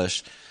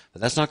English,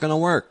 but that's not going to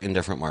work in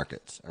different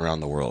markets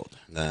around the world.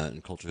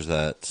 In cultures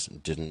that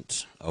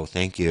didn't,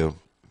 thank you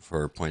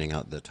for pointing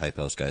out the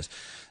typos, guys.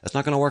 That's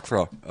not going to work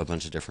for a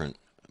bunch of different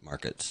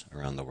markets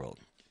around the world.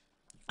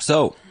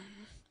 So,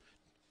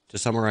 to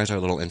summarize our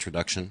little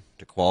introduction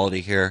to quality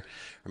here,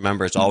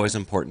 remember it's always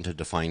important to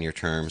define your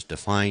terms.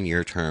 Define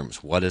your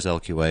terms. What is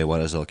LQA?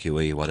 What is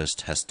LQE? What is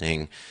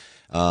testing?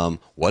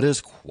 What is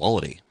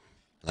quality?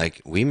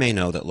 Like, we may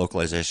know that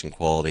localization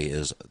quality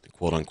is,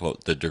 quote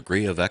unquote, the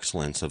degree of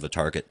excellence of a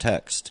target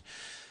text.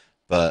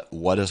 But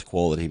what does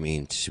quality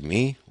mean to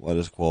me? What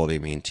does quality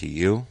mean to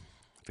you?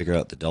 Figure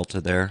out the delta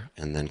there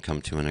and then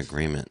come to an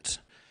agreement.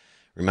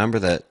 Remember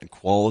that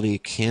quality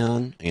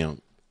can,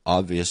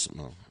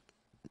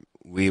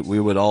 we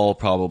would all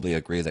probably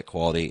agree that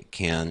quality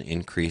can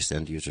increase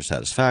end user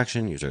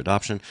satisfaction, user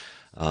adoption,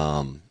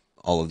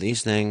 all of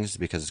these things,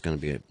 because it's going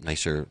to be a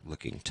nicer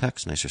looking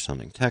text, nicer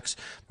sounding text.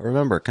 But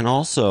remember, it can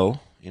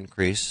also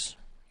increase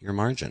your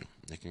margin.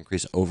 It can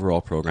increase overall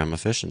program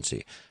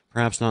efficiency.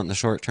 Perhaps not in the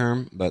short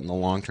term, but in the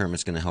long term,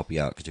 it's going to help you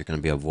out because you're going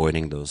to be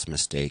avoiding those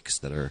mistakes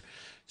that are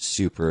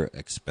super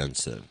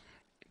expensive.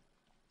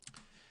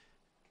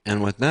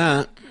 And with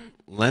that,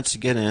 let's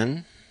get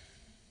in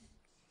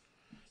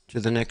to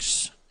the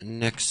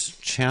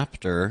next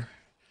chapter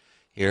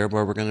here,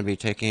 where we're going to be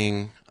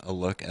taking a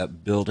look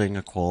at building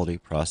a quality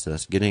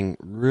process, getting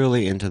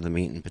really into the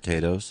meat and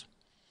potatoes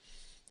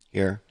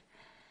here.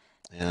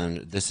 And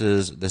this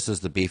is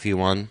the beefy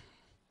one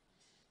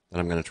that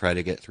I'm going to try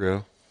to get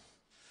through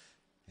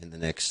in the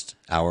next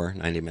hour,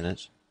 90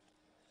 minutes.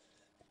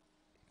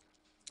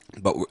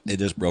 But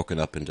it is broken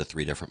up into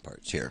 3 different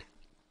parts here.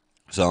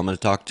 So I'm going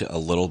to talk a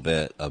little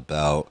bit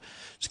about,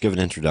 just give an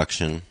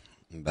introduction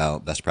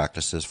about best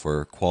practices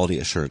for quality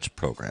assurance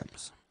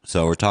programs.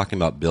 So we're talking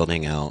about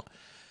building out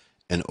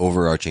an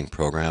overarching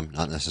program,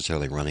 not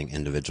necessarily running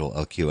individual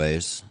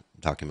LQAs.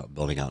 I'm talking about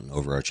building out an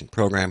overarching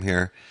program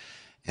here.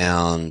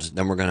 And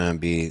then we're going to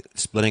be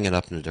splitting it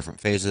up into different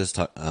phases,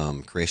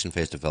 creation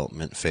phase,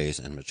 development phase,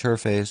 and mature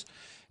phase.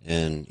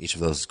 And each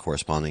of those is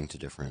corresponding to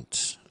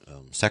different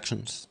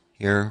sections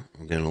here.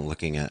 We're going to be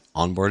looking at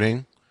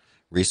onboarding,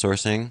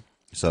 resourcing.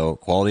 So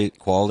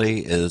quality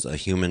is a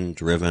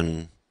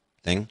human-driven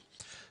thing.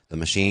 The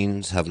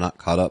machines have not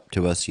caught up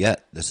to us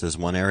yet. This is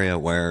one area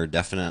where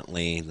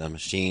definitely the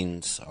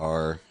machines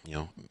are,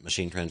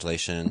 machine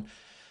translation.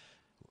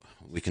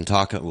 We'll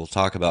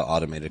talk about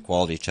automated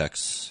quality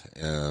checks,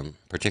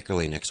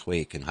 particularly next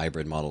week, and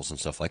hybrid models and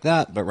stuff like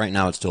that. But right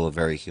now it's still a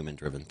very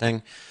human-driven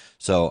thing.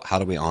 So how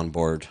do we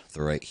onboard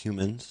the right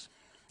humans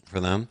for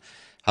them?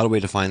 How do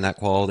we define that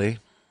quality,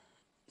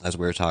 as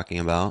we were talking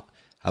about?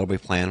 How do we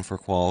plan for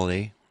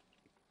quality?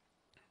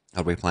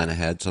 How do we plan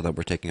ahead so that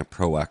we're taking a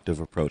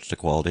proactive approach to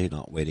quality,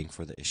 not waiting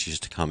for the issues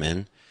to come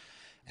in?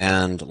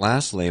 And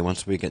lastly,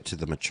 once we get to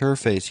the mature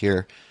phase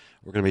here,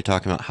 we're going to be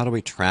talking about how do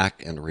we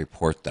track and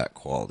report that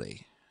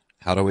quality?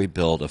 How do we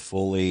build a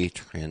fully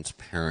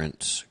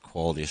transparent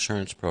quality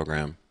assurance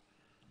program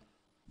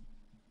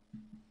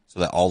so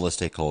that all the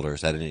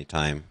stakeholders at any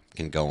time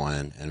can go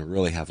on and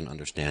really have an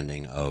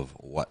understanding of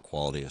what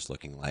quality is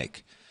looking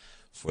like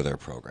for their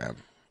program?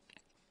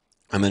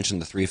 I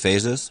mentioned the 3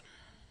 phases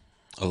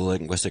of the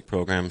linguistic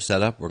program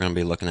setup. We're going to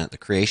be looking at the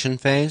creation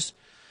phase,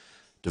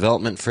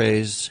 development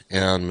phase,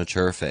 and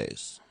mature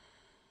phase.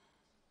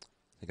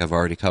 I think I've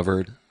already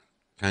covered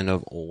kind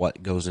of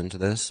what goes into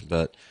this,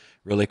 but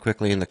really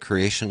quickly in the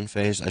creation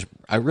phase,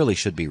 I really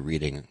should be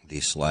reading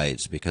these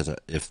slides, because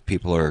if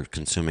people are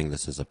consuming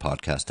this as a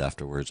podcast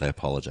afterwards, I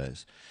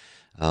apologize.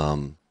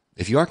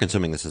 If you are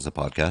consuming this as a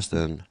podcast,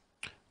 then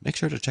make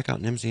sure to check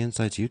out Nimdzi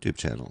Insights YouTube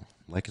channel.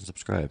 Like and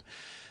subscribe.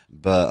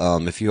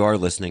 But if you are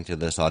listening to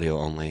this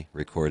audio-only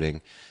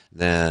recording,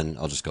 then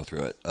I'll just go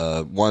through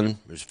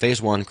it.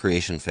 Phase 1,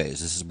 creation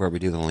phase. This is where we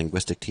do the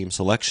linguistic team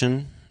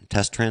selection,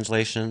 test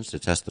translations to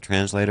test the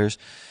translators.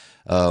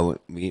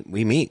 We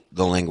meet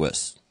the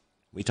linguists.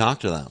 We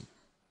talk to them.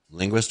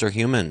 Linguists are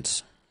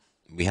humans.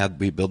 We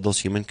build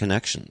those human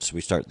connections.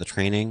 We start the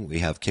training. We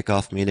have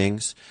kickoff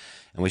meetings,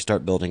 and we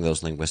start building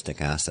those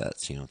linguistic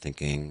assets.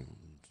 Thinking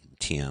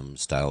TM,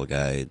 style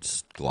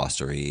guides,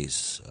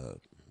 glossaries,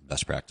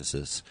 best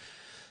practices,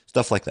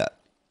 stuff like that.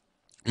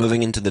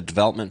 Moving into the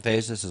development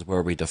phase, this is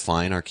where we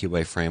define our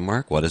QA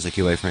framework. What is a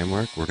QA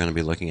framework? We're going to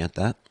be looking at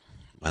that.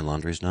 My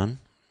laundry's done.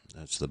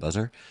 That's the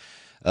buzzer.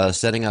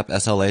 Setting up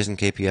SLAs and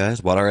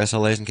KPIs. What are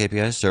SLAs and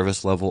KPIs?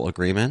 Service level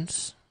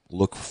agreements.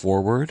 Look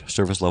forward.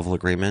 Service level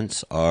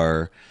agreements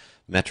are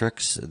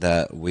metrics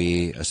that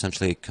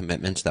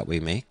commitments that we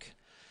make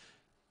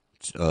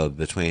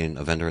between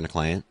a vendor and a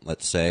client.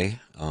 Let's say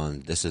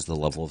this is the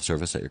level of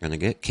service that you're going to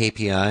get.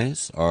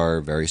 KPIs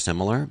are very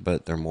similar,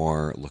 but they're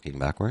more looking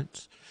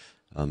backwards,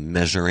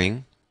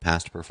 measuring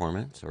past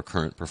performance or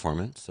current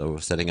performance. So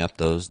setting up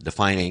those,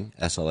 defining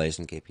SLAs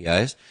and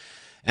KPIs,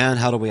 and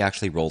how do we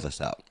actually roll this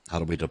out? How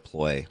do we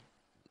deploy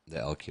the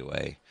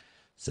LQA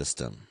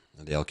system,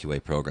 the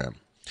LQA program?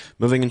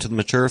 Moving into the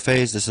mature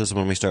phase, this is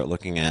when we start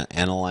looking at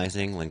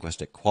analyzing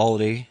linguistic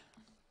quality.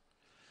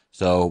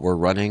 So we're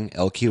running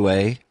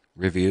LQA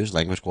reviews,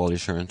 language quality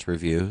assurance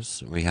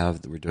reviews.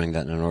 We're doing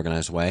that in an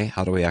organized way.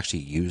 How do we actually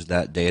use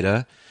that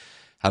data?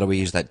 How do we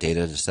use that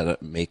data to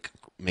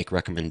make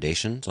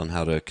recommendations on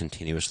how to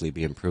continuously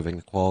be improving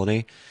the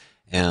quality?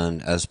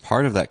 And as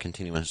part of that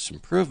continuous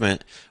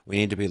improvement, we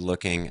need to be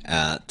looking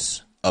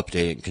at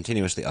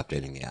continuously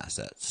updating the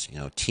assets.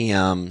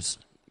 TMs,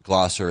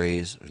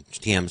 glossaries.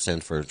 TM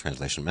stands for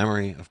translation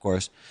memory, of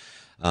course.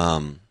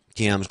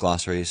 TMs,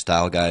 glossaries,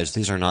 style guides,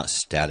 these are not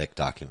static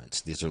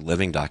documents. These are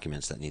living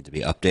documents that need to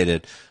be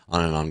updated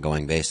on an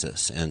ongoing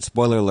basis. And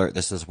spoiler alert,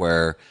 this is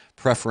where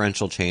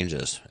preferential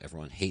changes,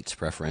 everyone hates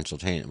preferential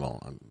change.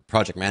 Well,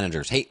 project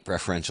managers hate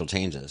preferential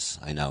changes,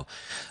 I know.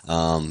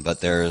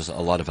 But there's a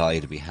lot of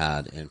value to be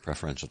had in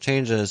preferential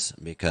changes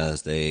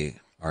because they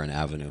are an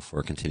avenue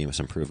for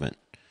continuous improvement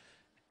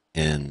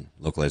in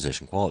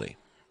localization quality.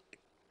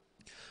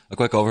 A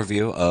quick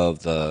overview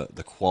of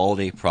the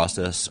quality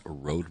process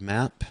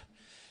roadmap.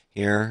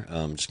 Here,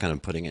 just kind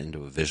of putting it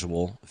into a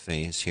visual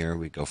phase here.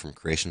 We go from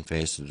creation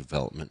phase to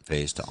development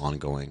phase to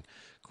ongoing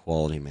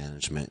quality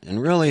management.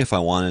 And really, if I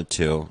wanted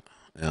to,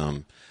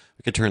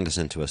 we could turn this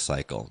into a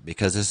cycle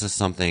because this is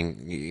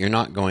something you're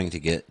not going to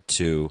get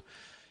to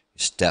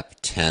step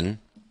 10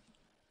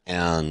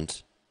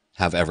 and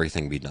have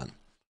everything be done.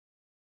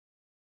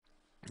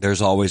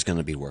 There's always going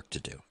to be work to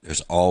do.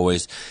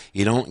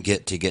 You don't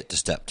get to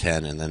step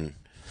 10 and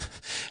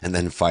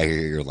then fire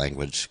your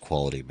language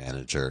quality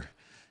manager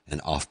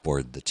and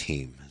offboard the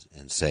team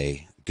and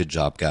say, good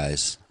job,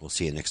 guys. We'll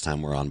see you next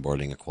time we're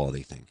onboarding a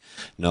quality thing.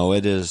 No,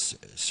 it is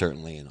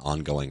certainly an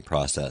ongoing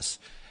process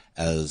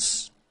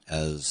as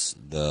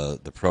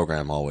the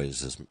program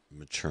always is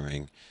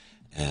maturing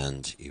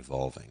and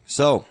evolving.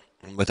 So,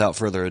 without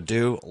further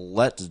ado,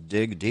 let's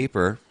dig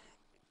deeper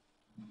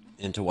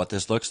into what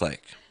this looks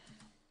like.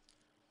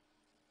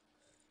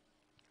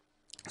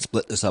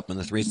 Split this up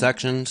into 3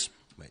 sections.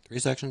 Wait, 3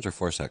 sections or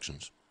 4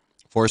 sections?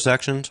 4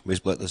 sections. We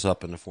split this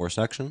up into 4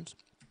 sections.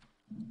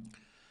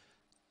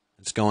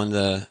 Let's go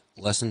into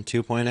lesson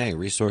 2.A,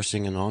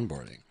 resourcing and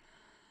onboarding.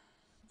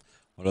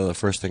 What are the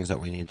first things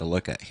that we need to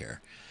look at here?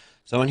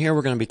 So in here,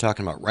 we're going to be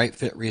talking about right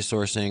fit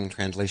resourcing,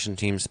 translation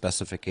team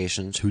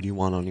specifications. Who do you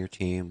want on your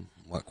team?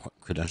 What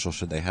credentials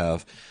should they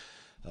have?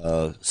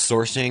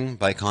 Sourcing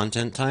by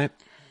content type.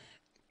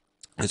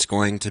 It's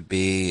going to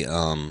be,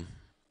 well,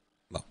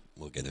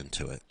 we'll get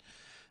into it.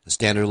 The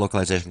standard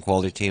localization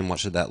quality team, what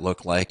should that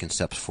look like? And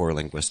steps for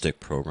linguistic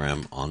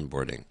program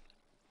onboarding.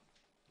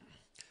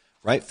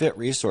 Right fit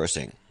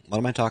resourcing. What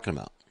am I talking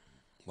about?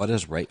 What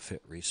is right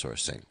fit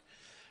resourcing?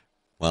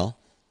 Well,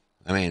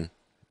 I mean,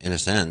 in a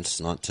sense,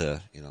 not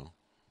to,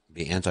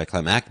 be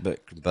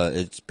anticlimactic, but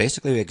it's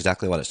basically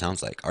exactly what it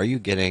sounds like. Are you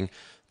getting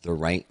the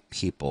right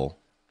people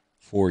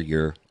for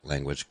your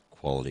language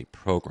quality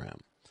program?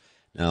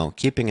 Now,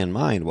 keeping in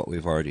mind what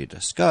we've already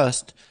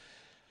discussed,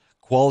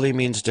 quality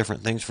means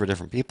different things for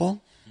different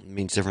people. It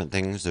means different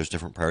things. There's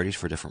different priorities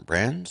for different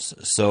brands.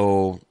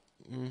 So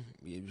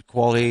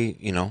quality,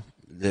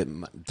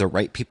 the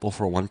right people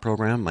for one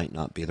program might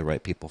not be the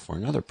right people for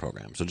another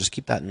program. So just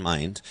keep that in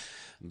mind.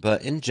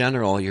 But in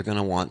general, you're going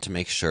to want to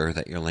make sure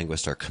that your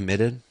linguists are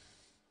committed.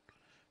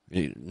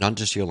 Not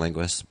just your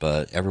linguists,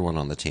 but everyone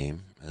on the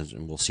team.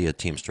 And we'll see a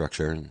team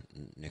structure in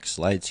next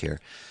slides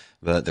here.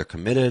 But they're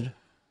committed,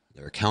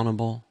 they're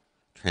accountable,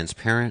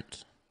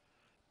 transparent,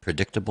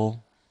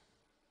 predictable,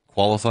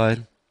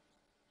 qualified,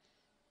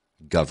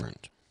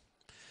 governed.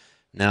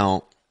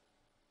 Now,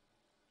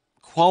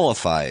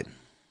 qualified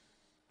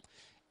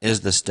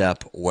is the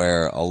step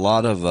where a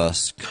lot of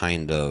us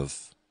kind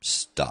of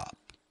stop.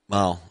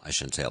 Well, I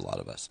shouldn't say a lot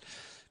of us.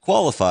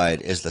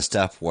 Qualified is the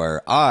step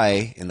where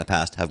I, in the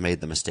past, have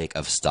made the mistake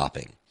of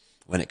stopping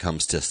when it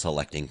comes to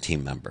selecting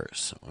team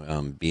members,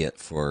 be it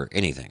for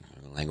anything,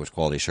 language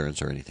quality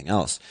assurance or anything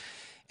else.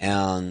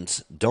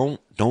 And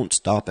don't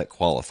stop at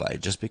qualified.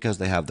 Just because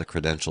they have the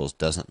credentials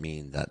doesn't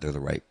mean that they're the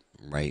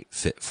right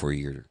fit for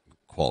your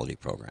quality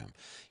program.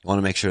 You want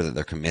to make sure that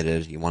they're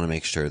committed. You want to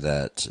make sure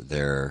that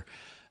they're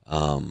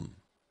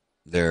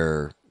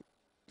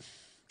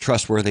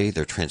trustworthy.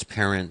 They're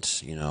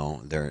transparent.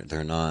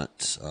 They're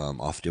not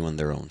off doing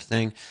their own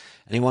thing.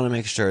 And you want to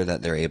make sure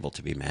that they're able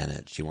to be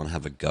managed. You want to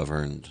have a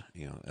governed,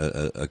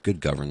 a good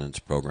governance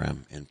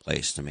program in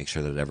place to make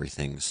sure that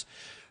everything's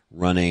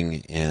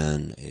running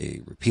in a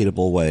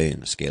repeatable way,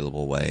 in a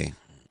scalable way,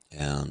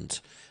 and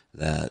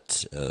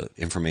that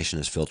information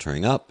is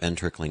filtering up and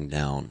trickling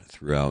down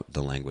throughout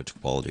the language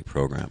quality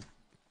program.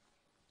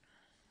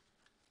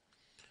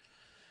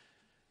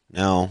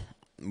 Now,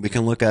 we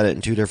can look at it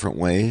in 2 different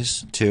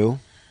ways, too.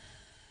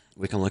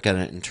 We can look at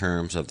it in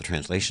terms of the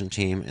translation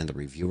team and the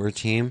reviewer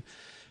team.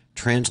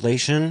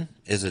 Translation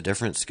is a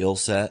different skill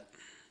set,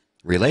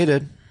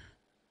 related,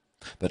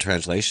 but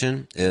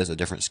translation is a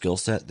different skill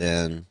set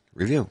than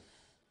review.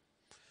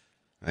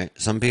 Right?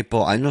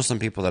 I know some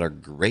people that are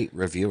great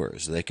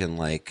reviewers. They can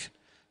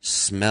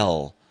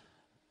smell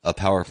a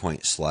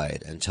PowerPoint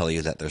slide and tell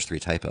you that there's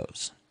 3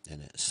 typos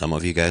in it. Some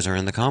of you guys are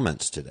in the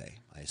comments today.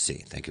 I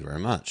see. Thank you very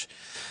much.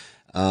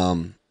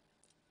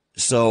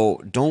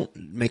 So don't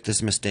make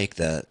this mistake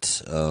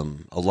that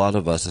a lot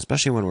of us,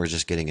 especially when we're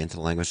just getting into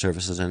the language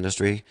services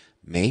industry,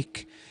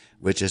 make,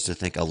 which is to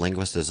think a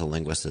linguist is a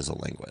linguist is a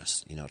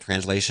linguist.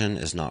 Translation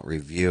is not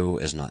review,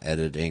 is not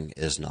editing,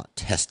 is not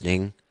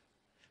testing,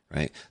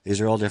 right?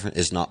 These are all different,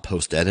 is not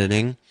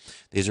post-editing.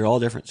 These are all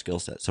different skill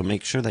sets. So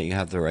make sure that you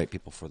have the right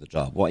people for the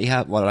job. What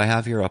I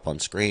have here up on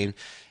screen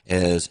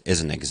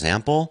is an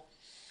example.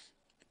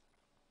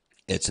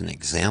 It's an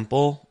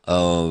example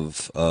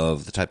of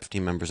the type of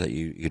team members that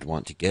you'd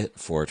want to get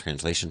for a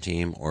translation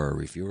team or a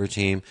reviewer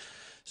team.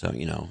 So,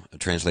 a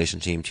translation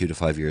team, 2 to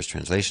 5 years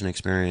translation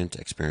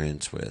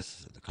experience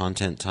with the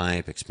content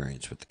type,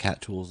 experience with the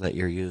CAT tools that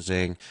you're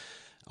using,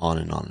 on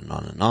and on and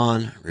on and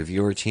on.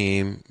 Reviewer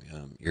team,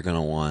 you're going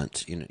to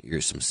want,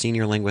 you're some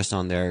senior linguists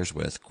on there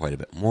with quite a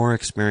bit more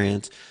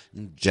experience.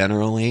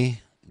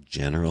 Generally,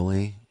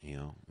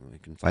 we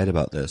can fight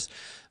about this,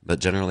 but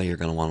generally you're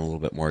going to want a little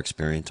bit more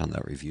experience on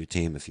that review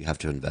team. If you have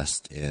to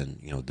invest in,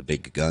 the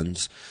big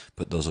guns,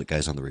 put those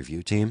guys on the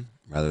review team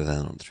rather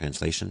than on the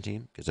translation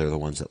team, because they're the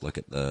ones that look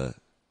at the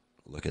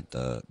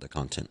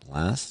content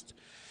last.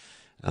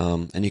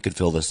 And you could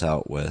fill this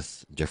out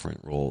with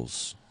different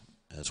roles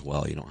as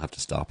well. You don't have to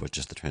stop with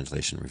just the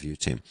translation review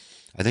team.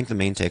 I think the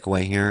main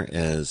takeaway here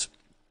is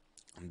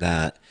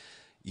that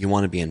you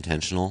want to be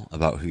intentional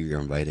about who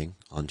you're inviting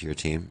onto your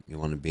team. You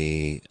want to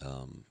be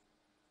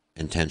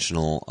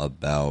intentional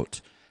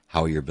about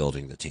how you're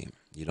building the team.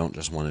 You don't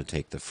just want to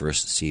take the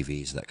first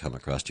CVs that come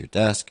across your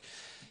desk.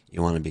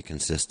 You want to be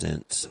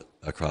consistent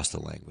across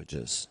the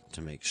languages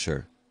to make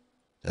sure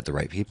that the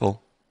right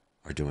people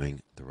are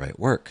doing the right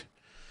work.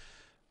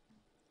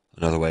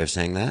 Another way of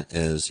saying that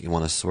is you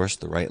want to source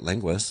the right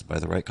linguists by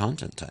the right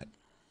content type.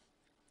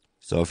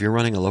 So if you're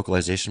running a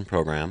localization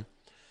program,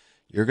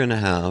 you're going to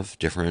have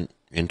different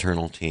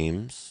internal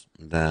teams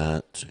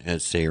that,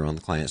 say you're on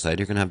the client side,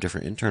 you're going to have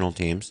different internal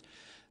teams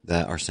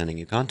that are sending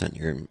you content.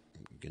 You're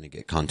going to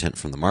get content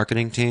from the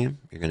marketing team.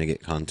 You're going to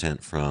get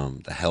content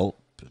from the help,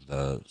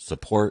 the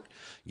support,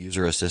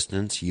 user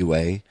assistance,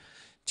 UA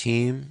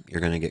team.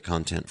 You're going to get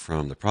content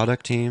from the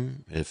product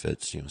team. If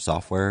it's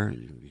software,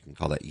 you can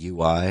call that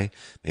UI.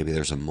 Maybe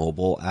there's a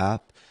mobile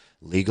app.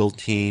 Legal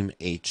team,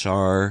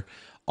 HR,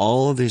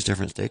 all of these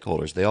different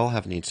stakeholders, they all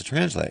have needs to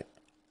translate.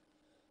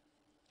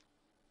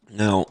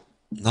 Now,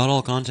 not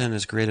all content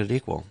is created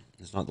equal.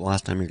 It's not the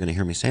last time you're going to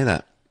hear me say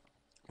that,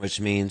 which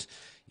means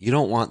you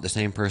don't want the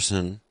same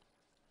person,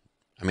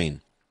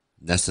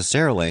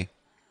 necessarily,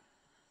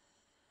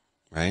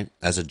 right?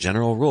 As a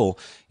general rule,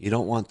 you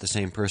don't want the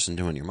same person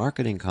doing your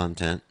marketing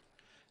content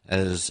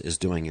as is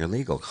doing your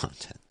legal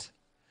content.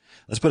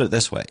 Let's put it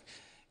this way.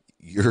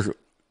 Your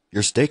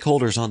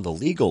stakeholders on the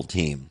legal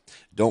team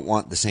don't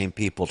want the same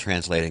people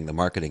translating the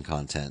marketing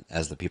content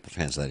as the people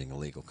translating the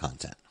legal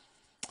content.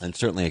 And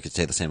certainly I could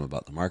say the same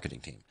about the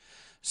marketing team.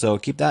 So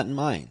keep that in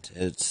mind.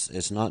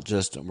 It's not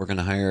just we're going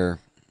to hire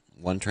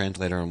one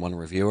translator and one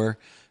reviewer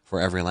for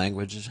every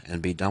language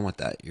and be done with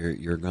that.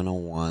 You're going to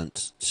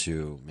want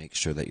to make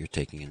sure that you're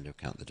taking into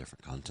account the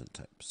different content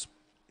types.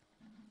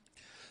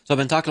 So I've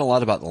been talking a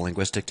lot about the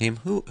linguistic team.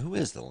 Who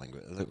is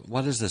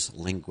what is this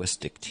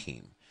linguistic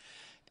team?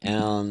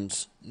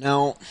 And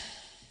now,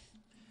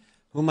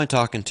 who am I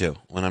talking to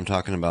when I'm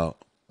talking about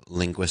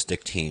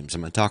linguistic teams?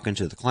 Am I talking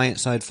to the client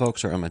side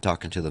folks or am I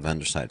talking to the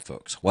vendor side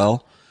folks?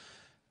 Well,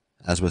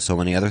 as with so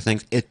many other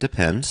things, it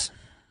depends.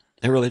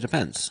 It really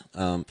depends.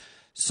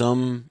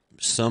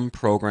 Some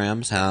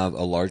programs have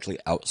a largely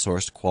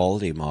outsourced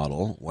quality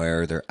model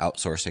where they're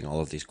outsourcing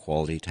all of these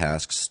quality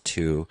tasks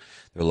to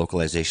their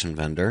localization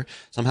vendor.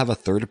 Some have a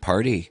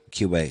third-party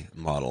QA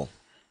model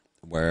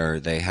where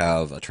they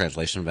have a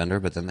translation vendor,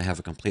 but then they have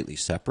a completely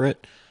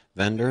separate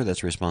vendor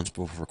that's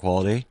responsible for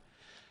quality.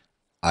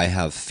 I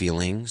have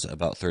feelings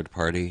about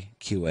third-party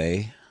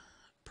QA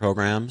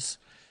programs.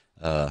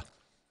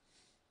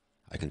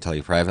 I can tell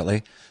you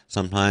privately,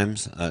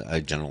 sometimes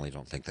I generally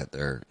don't think that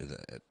they're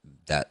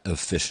that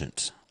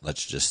efficient,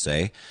 let's just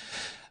say.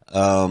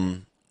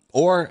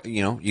 Or,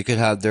 you could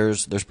have,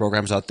 there's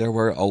programs out there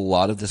where a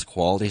lot of this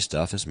quality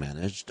stuff is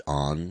managed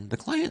on the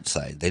client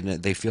side.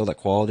 They feel that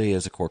quality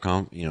is a core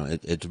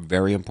it's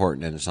very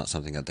important and it's not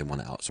something that they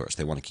want to outsource.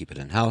 They want to keep it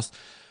in-house.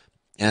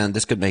 And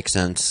this could make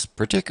sense,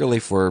 particularly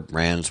for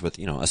brands with,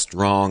 a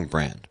strong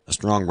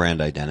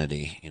brand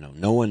identity.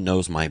 No one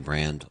knows my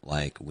brand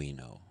like we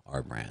know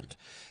our brand.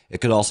 It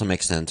could also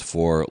make sense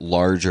for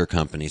larger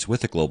companies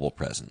with a global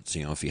presence.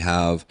 If you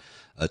have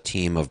a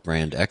team of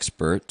brand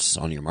experts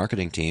on your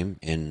marketing team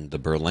in the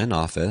Berlin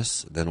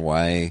office, then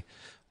why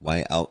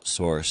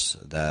outsource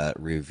that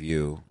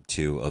review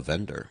to a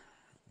vendor?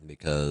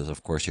 Because,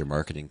 of course, your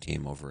marketing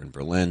team over in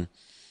Berlin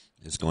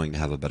is going to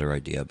have a better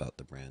idea about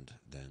the brand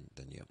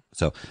than you.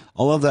 So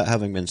all of that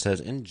having been said,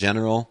 in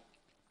general,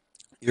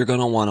 you're going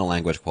to want a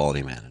language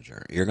quality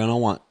manager. You're going to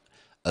want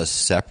a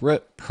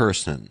separate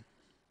person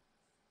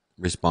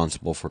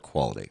responsible for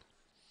quality.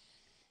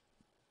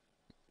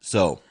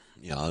 So,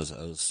 I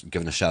was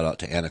giving a shout out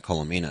to Anna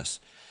Colominas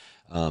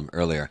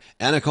earlier.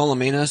 Anna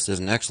Colominas is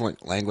an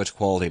excellent language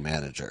quality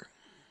manager.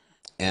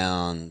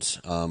 And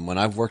when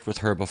I've worked with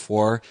her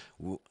before,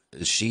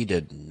 she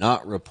did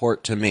not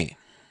report to me.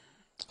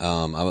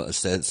 I would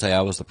say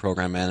I was the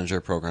program manager,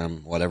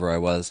 whatever I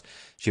was.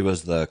 She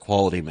was the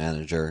quality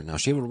manager. Now,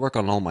 she would work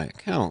on all my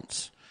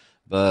accounts,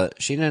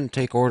 but she didn't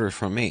take orders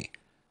from me.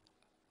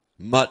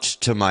 Much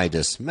to my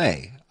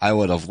dismay. I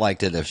would have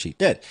liked it if she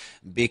did,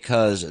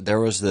 because there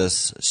was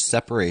this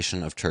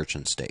separation of church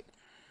and state,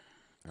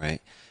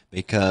 right?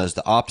 because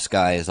the ops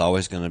guy is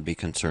always going to be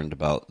concerned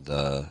about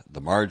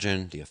the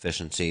margin, the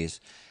efficiencies,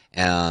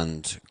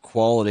 and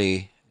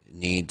quality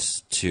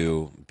needs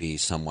to be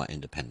somewhat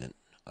independent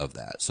of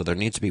that. So there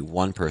needs to be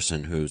one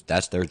person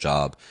that's their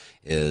job,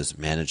 is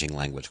managing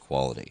language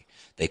quality.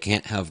 They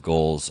can't have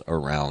goals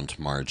around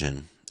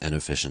margin and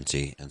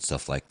efficiency and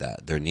stuff like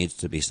that. There needs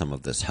to be some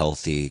of this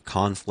healthy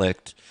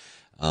conflict,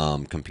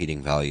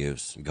 competing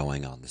values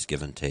going on, this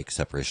give and take,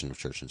 separation of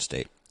church and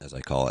state, as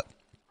I call it.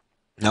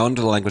 Now,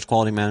 under the language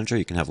quality manager,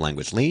 you can have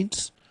language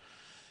leads.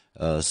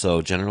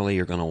 So generally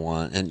you're going to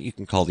want, and you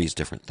can call these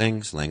different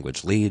things,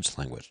 language leads,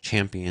 language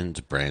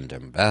champions, brand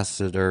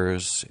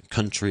ambassadors,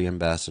 country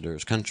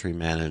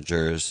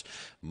managers,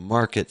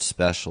 market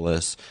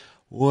specialists,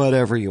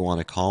 whatever you want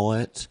to call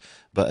it.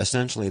 But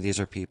essentially these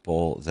are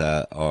people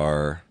that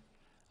are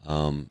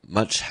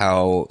much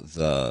how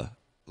the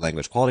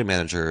language quality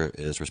manager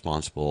is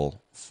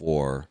responsible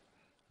for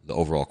the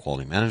overall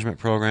quality management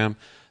program.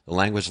 The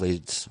language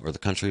leads, or the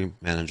country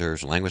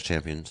managers, or language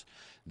champions,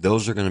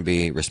 those are going to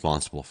be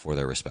responsible for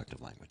their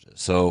respective languages.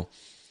 So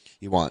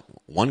you want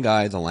one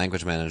guy, the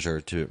language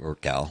manager, or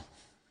gal,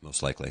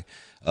 most likely,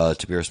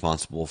 to be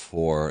responsible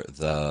for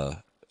the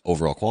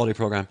overall quality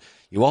program.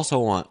 You also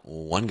want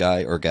one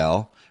guy or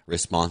gal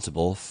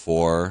responsible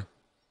for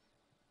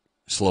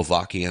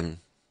Slovakian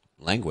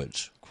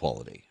language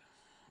quality,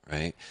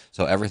 right?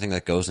 So everything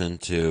that goes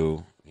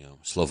into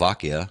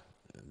Slovakia,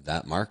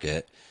 that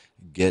market,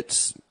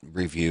 gets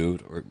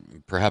reviewed, or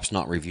perhaps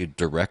not reviewed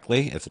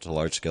directly if it's a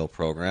large-scale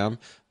program,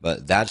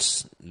 but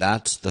that's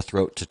the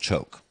throat to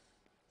choke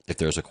if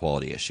there's a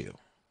quality issue,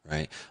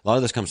 right? A lot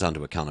of this comes down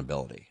to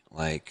accountability,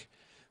 like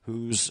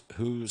whose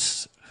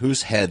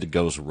head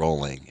goes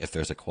rolling if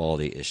there's a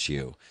quality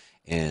issue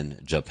in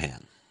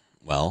Japan.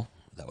 Well,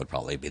 that would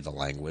probably be the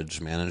language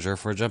manager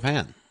for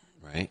Japan,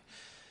 right?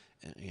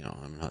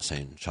 I'm not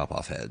saying chop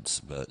off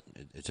heads, but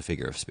it's a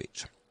figure of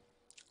speech.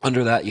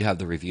 Under that, you have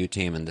the review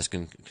team, and this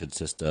can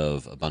consist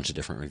of a bunch of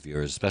different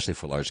reviewers, especially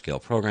for large-scale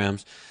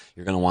programs.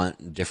 You're going to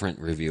want different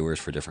reviewers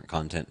for different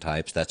content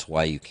types. That's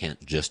why you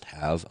can't just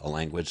have a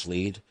language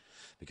lead,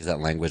 because that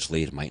language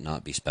lead might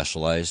not be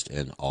specialized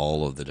in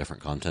all of the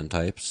different content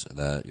types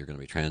that you're going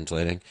to be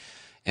translating.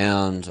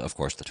 And, of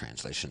course, the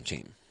translation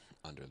team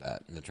under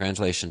that. And the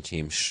translation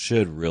team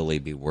should really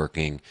be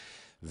working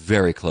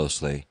very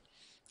closely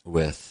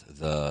with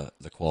the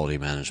quality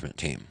management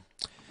team.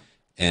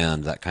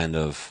 And that kind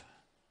of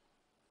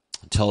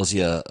tells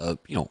you,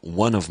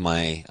 one of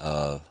my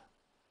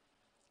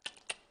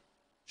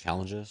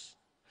challenges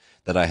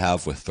that I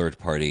have with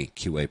third-party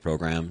QA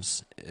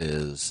programs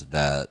is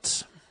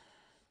that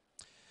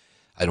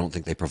I don't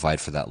think they provide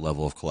for that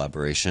level of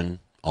collaboration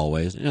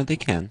always. They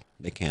can,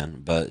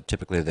 but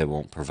typically they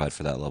won't provide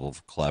for that level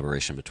of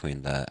collaboration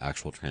between the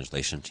actual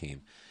translation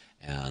team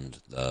and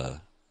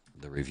the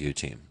review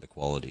team, the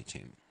quality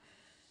team.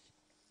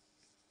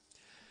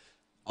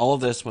 All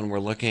of this, when we're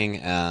looking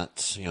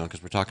at,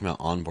 because we're talking about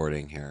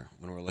onboarding here,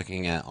 when we're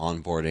looking at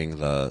onboarding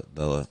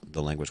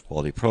the language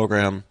quality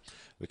program,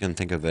 we can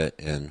think of it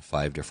in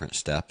 5 different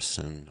steps,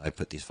 and I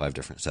put these 5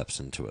 different steps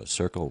into a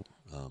circle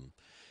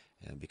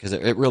because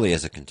it really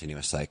is a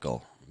continuous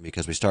cycle.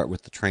 Because we start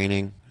with the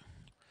training,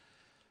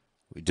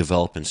 we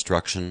develop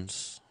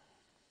instructions.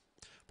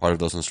 Part of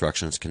those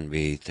instructions can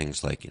be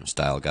things like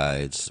style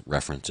guides,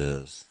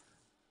 references.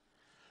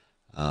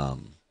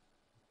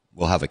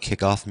 We'll have a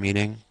kickoff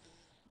meeting.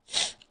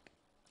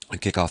 A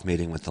kickoff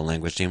meeting with the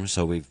language team.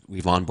 So we've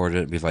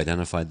onboarded, we've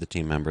identified the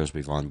team members,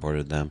 we've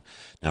onboarded them.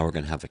 Now we're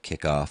going to have a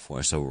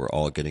kickoff so we're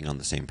all getting on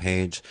the same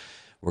page.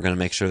 We're going to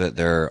make sure that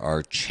there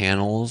are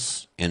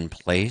channels in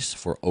place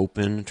for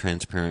open,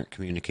 transparent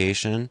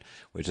communication,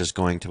 which is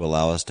going to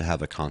allow us to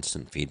have a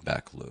constant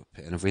feedback loop.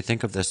 And if we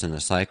think of this in a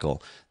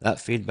cycle, that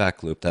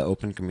feedback loop, that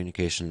open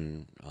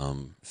communication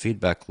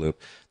feedback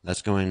loop,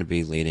 that's going to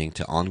be leading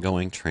to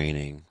ongoing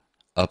training,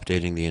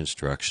 updating the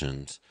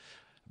instructions,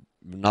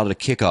 not a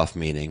kickoff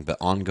meeting, but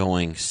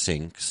ongoing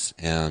syncs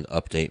and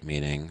update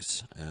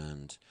meetings.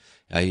 And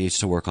I used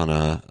to work on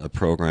a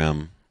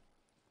program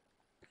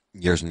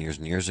years and years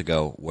and years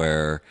ago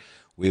where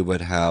we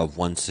would have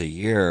once a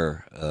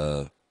year,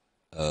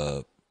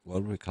 what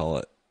do we call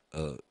it?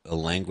 A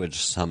language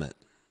summit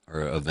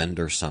or a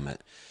vendor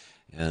summit.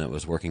 And it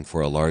was working for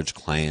a large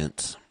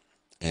client.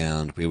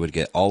 And we would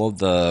get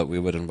we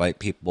would invite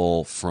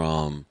people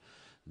from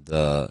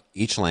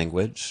each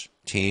language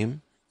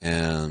team,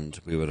 and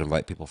we would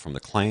invite people from the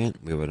client.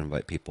 We would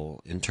invite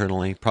people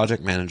internally,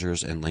 project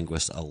managers and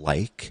linguists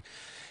alike.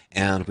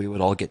 And we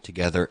would all get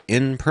together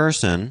in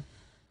person,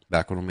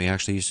 back when we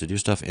actually used to do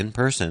stuff in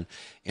person.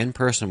 In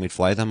person, we'd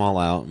fly them all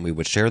out, and we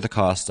would share the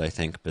costs, I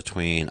think,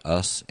 between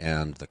us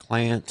and the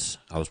client.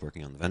 I was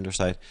working on the vendor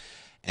side.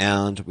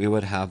 And we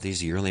would have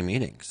these yearly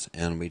meetings,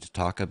 and we'd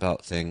talk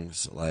about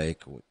things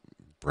like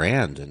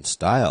brand and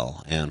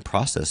style and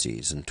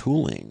processes and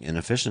tooling and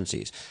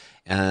efficiencies.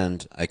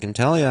 And I can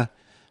tell you,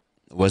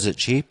 was it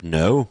cheap?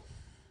 No,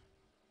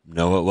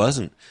 it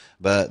wasn't.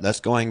 But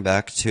that's going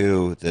back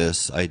to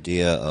this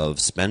idea of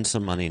spend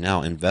some money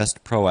now,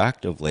 invest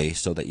proactively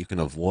so that you can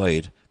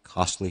avoid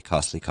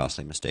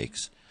costly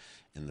mistakes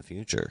in the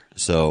future.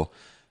 So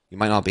you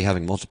might not be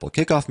having multiple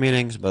kickoff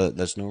meetings, but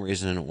that's no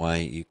reason why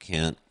you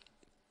can't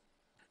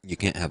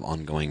have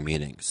ongoing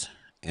meetings,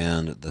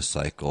 and the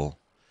cycle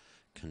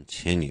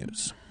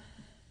continues.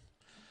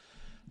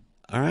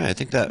 All right, I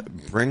think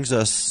that brings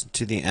us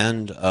to the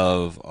end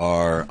of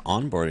our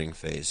onboarding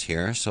phase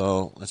here.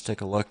 So let's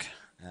take a look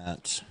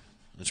at,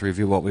 let's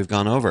review what we've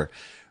gone over.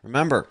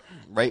 Remember,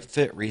 right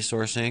fit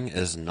resourcing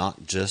is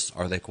not just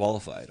are they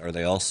qualified, are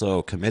they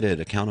also committed,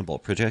 accountable,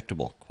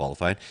 predictable,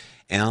 qualified,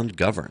 and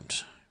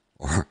governed,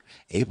 or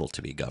able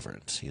to be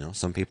governed. You know,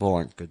 some people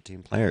aren't good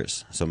team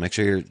players, so make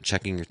sure you're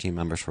checking your team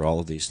members for all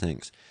of these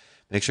things.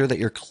 Make sure that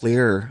you're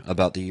clear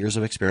about the years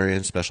of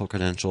experience, special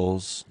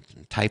credentials,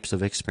 types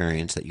of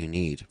experience that you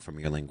need from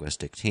your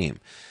linguistic team.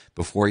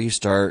 Before you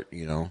start,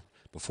 you know,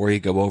 before you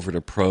go over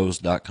to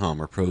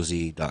pros.com or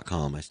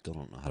proz.com, I still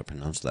don't know how to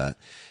pronounce that,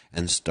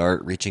 and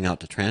start reaching out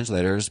to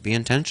translators, be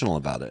intentional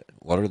about it.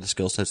 What are the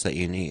skill sets that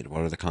you need?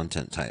 What are the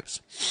content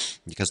types?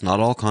 Because not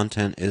all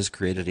content is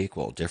created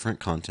equal. Different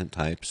content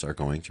types are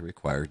going to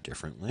require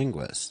different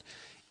linguists,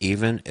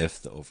 even if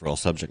the overall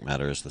subject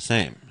matter is the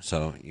same.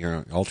 So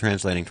you're all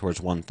translating towards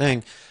one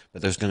thing,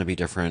 but there's going to be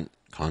different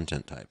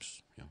content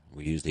types. You know,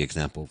 we use the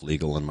example of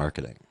legal and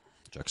marketing,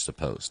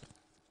 juxtaposed.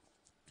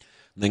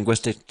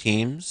 Linguistic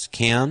teams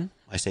can,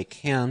 I say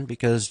can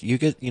because you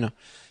get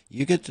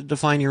to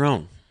define your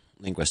own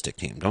linguistic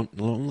team. Don't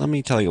let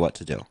me tell you what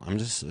to do. I'm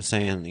just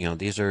saying, you know,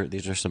 these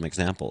are some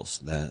examples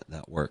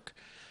that work,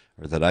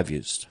 or that I've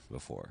used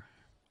before.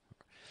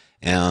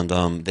 And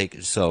they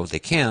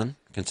can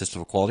consist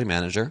of a quality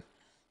manager,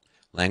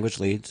 language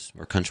leads,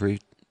 or country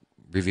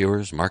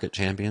reviewers, market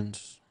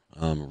champions,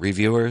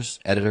 reviewers,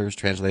 editors,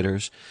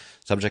 translators,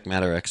 subject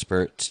matter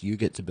experts. You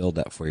get to build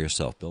that for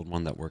yourself. Build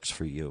one that works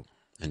for you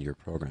and your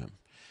program.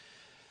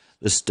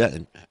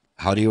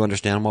 How do you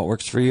understand what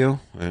works for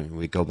you? And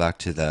we go back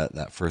to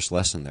that first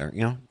lesson there.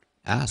 You know,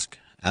 ask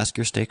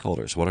your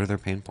stakeholders, what are their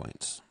pain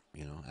points?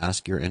 You know,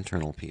 ask your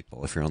internal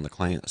people if you're on the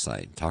client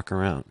side. Talk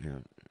around, you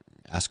know,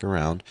 ask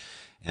around,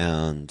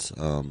 and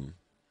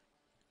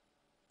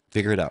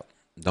figure it out.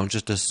 Don't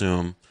just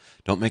assume.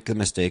 Don't make the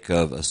mistake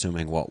of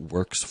assuming what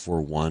works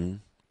for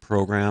one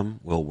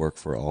program will work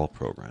for all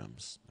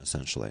programs,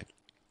 essentially.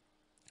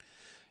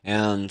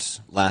 And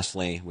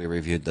lastly, we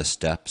reviewed the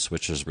steps,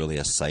 which is really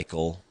a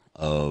cycle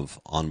of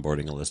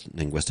onboarding a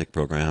linguistic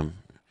program,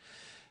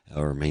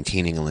 or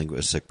maintaining a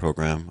linguistic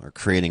program, or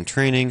creating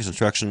trainings,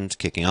 instructions,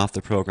 kicking off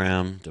the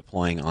program,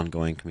 deploying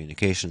ongoing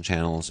communication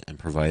channels, and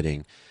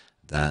providing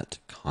that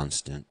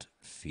constant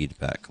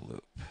feedback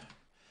loop.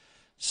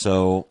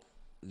 So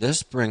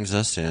this brings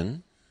us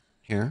in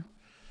here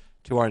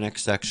to our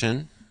next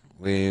section.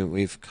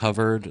 We've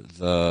covered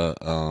the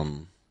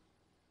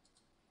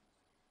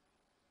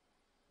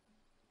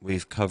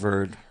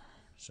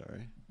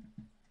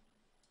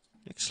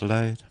next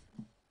slide.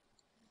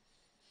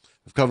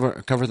 We've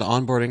covered the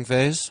onboarding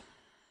phase.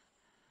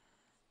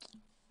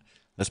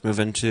 Let's move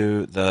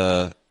into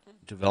the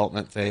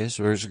development phase.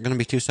 There's going to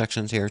be two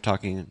sections here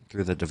talking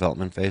through the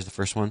development phase. The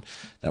first one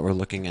that we're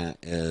looking at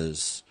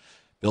is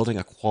building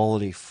a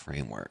quality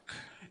framework.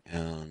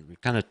 And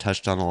we've kind of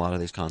touched on a lot of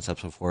these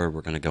concepts before.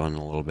 We're going to go in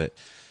a little bit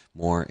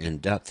more in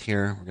depth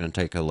here. We're going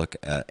to take a look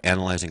at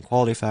analyzing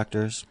quality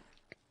factors.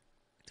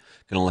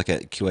 Going to look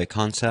at QA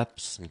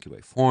concepts and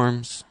QA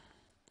forms.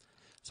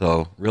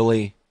 So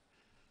really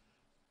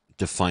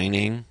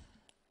defining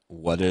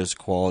what is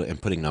quality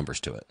and putting numbers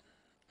to it,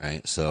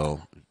 right?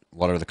 So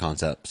what are the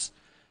concepts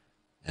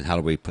and how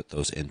do we put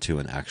those into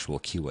an actual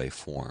QA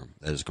form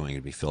that is going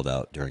to be filled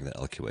out during the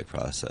LQA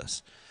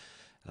process?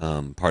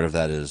 Part of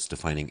that is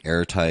defining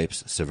error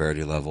types,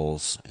 severity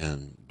levels,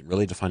 and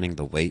really defining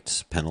the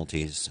weights,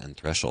 penalties, and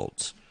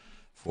thresholds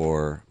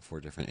for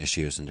different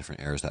issues and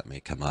different errors that may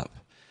come up.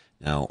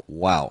 Now,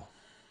 wow.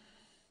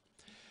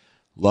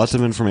 Lots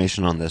of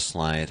information on this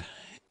slide,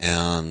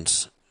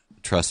 and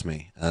trust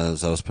me,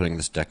 as I was putting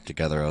this deck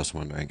together, I was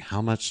wondering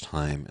how much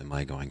time am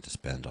I going to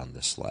spend on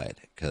this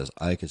slide, because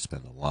I could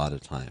spend a lot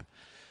of time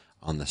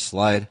on this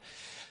slide.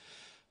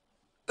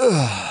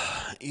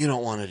 You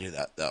don't want to do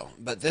that, though.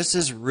 But this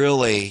is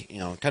really, you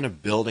know, kind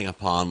of building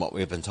upon what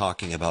we've been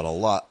talking about a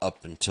lot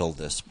up until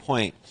this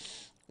point,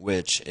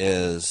 which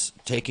is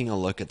taking a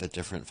look at the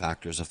different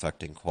factors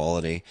affecting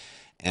quality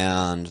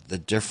and the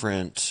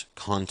different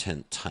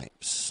content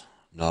types.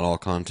 Not all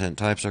content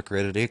types are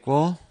created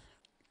equal,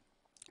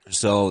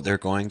 so they're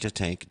going to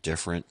take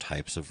different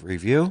types of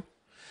review,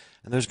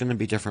 and there's going to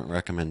be different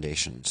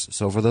recommendations.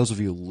 So for those of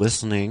you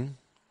listening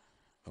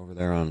over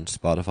there on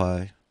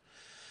Spotify,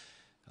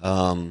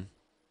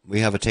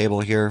 we have a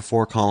table here,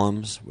 4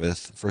 columns.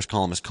 With first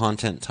column is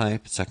content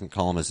type, second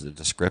column is the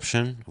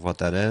description of what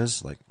that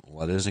is, like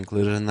what is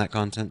included in that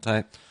content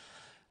type.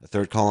 The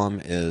third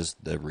column is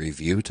the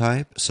review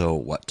type, so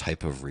what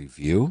type of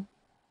review,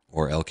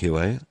 or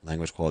LQA,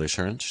 language quality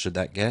assurance, should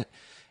that get?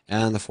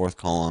 And the fourth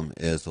column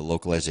is the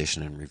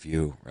localization and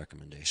review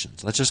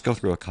recommendations. Let's just go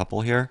through a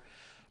couple here,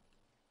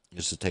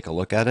 just to take a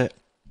look at it.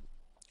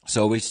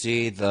 So we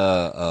see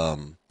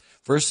the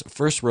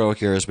first row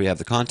here is we have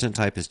the content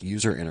type is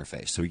user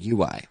interface, so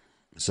UI.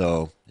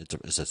 So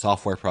it's a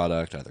software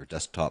product, either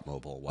desktop,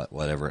 mobile,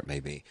 whatever it may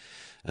be.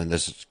 And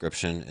this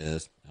description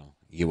is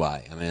UI.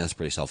 I mean, that's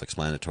pretty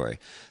self-explanatory.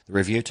 The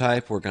review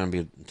type, we're going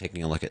to be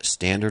taking a look at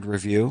standard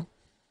review.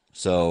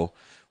 So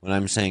when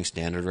I'm saying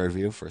standard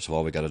review, first of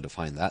all, we got to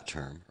define that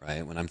term,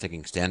 right? When I'm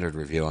thinking standard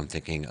review, I'm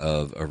thinking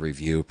of a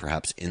review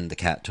perhaps in the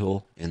CAT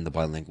tool, in the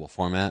bilingual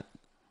format,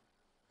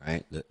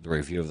 right? The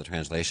review of the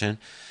translation.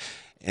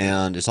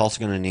 And it's also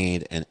going to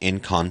need an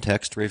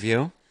in-context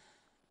review.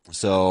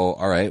 So,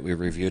 all right, we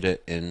reviewed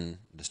it in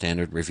the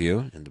standard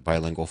review, in the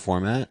bilingual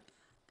format,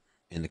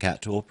 in the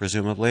CAT tool,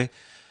 presumably.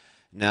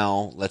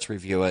 Now, let's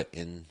review it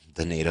in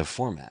the native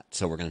format.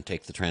 So we're going to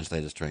take the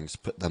translated strings,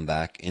 put them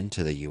back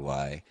into the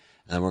UI,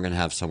 and then we're going to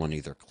have someone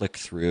either click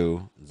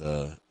through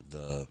the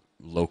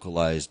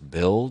localized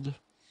build,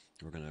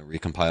 we're going to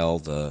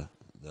recompile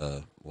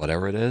the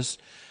whatever it is,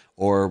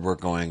 or we're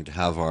going to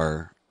have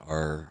our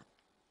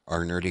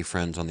nerdy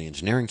friends on the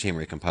engineering team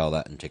recompile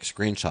that and take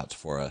screenshots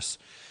for us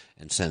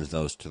and send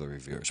those to the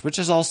reviewers, which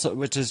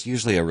is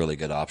usually a really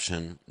good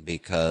option,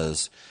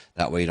 because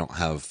that way you don't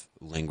have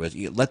language.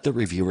 Let the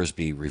reviewers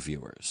be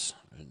reviewers,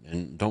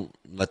 and don't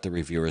let the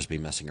reviewers be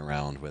messing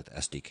around with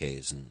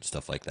SDKs and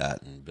stuff like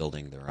that and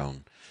building their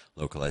own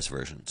localized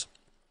versions.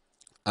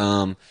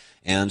 And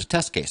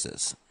test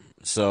cases.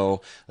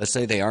 So let's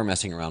say they are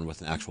messing around with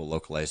an actual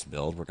localized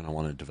build. We're going to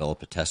want to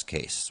develop a test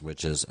case,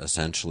 which is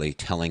essentially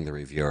telling the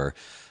reviewer,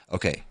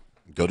 okay,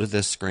 go to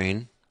this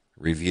screen,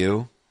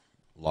 review,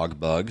 log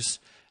bugs,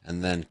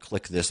 and then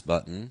click this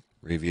button,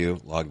 review,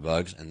 log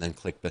bugs, and then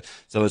click.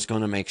 So it's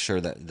going to make sure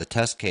that the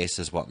test case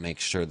is what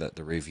makes sure that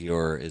the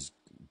reviewer is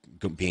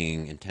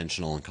being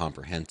intentional and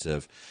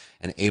comprehensive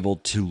and able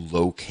to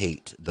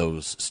locate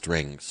those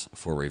strings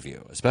for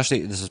review. This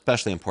is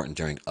especially important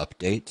during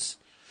updates,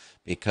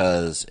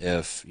 because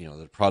if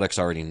the product's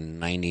already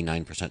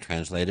 99%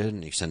 translated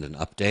and you send an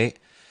update,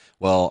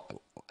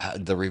 well,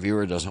 the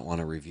reviewer doesn't want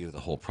to review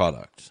the whole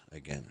product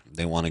again.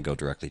 They want to go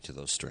directly to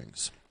those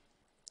strings.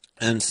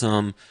 And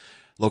some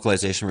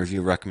localization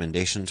review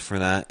recommendations for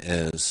that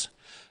is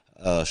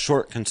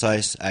short,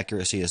 concise,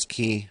 accuracy is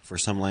key. For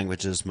some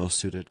languages, most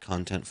suited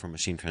content for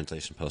machine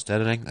translation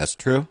post-editing. That's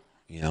true.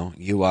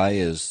 UI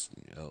is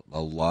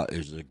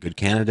a good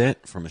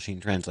candidate for machine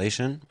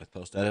translation with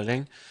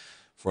post-editing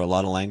for a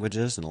lot of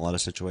languages and a lot of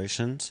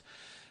situations.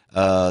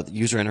 The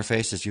user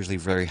interface is usually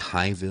very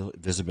high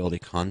visibility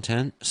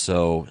content,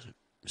 so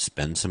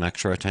spend some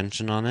extra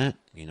attention on it.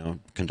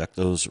 Conduct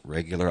those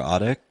regular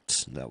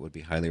audits. That would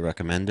be highly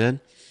recommended.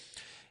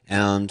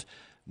 And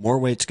more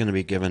weight's going to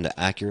be given to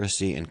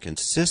accuracy and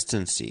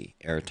consistency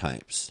error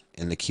types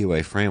in the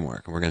QA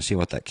framework. And we're going to see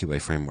what that QA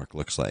framework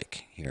looks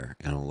like here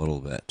in a little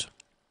bit.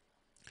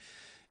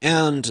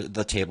 And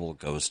the table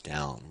goes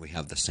down. We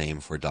have the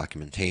same for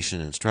documentation,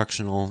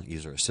 instructional,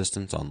 user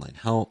assistance, online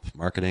help,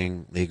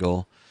 marketing,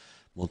 legal,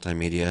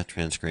 multimedia,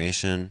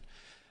 transcreation.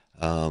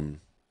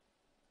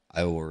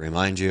 I will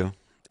remind you,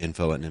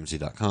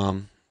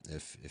 info@nimdzi.com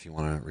if you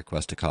want to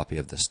request a copy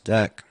of this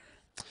deck,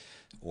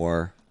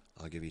 or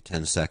I'll give you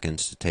 10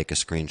 seconds to take a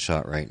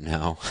screenshot right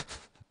now.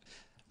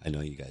 I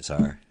know you guys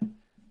are.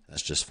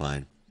 That's just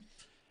fine.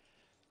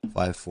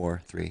 5,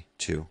 4, 3,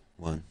 2,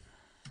 1.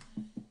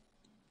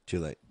 Too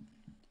late.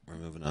 We're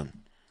moving on.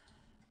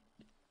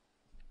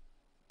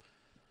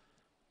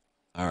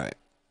 All right.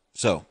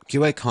 So,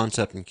 QA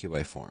concept and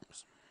QA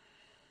forms.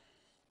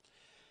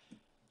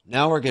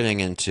 Now we're getting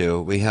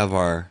into, we have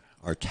our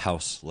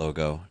Taos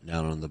logo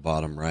down on the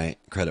bottom right.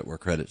 Credit where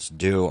credit's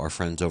due. Our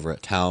friends over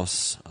at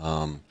Taos,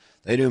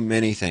 they do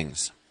many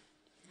things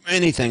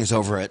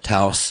over at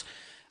Taos.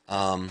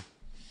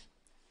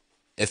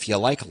 If you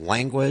like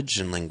language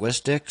and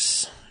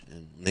linguistics,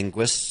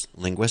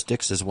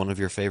 linguistics is one of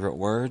your favorite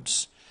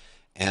words,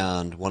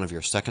 and one of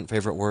your second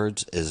favorite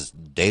words is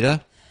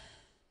data,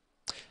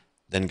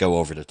 then go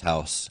over to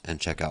Taos and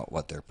check out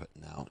what they're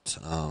putting out.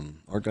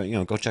 Or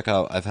go check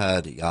out, I've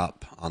had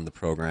Yop on the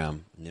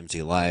program,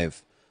 Nimdzi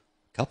Live,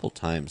 a couple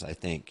times, I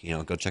think.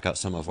 Go check out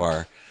some of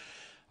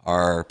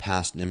our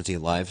past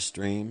Nimdzi Live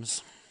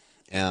streams.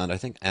 And I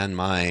think Ann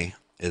Mai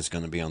is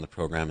going to be on the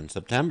program in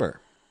September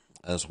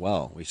as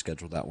well. We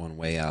scheduled that one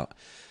way out.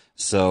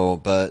 So,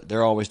 but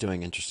they're always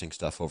doing interesting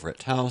stuff over at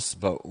Taos.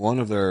 But one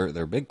of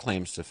their big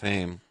claims to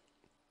fame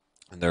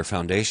and their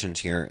foundations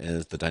here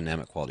is the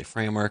dynamic quality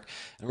framework,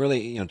 and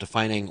really,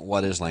 defining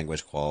what is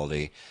language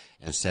quality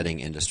and setting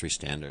industry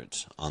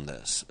standards on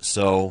this.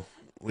 So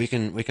we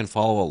can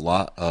follow a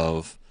lot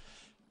of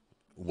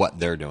what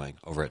they're doing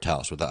over at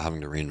Taos without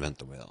having to reinvent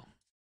the wheel.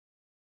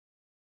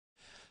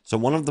 So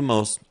one of the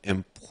most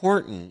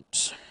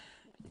important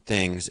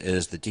things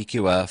is the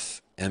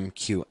DQF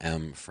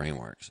MQM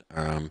frameworks.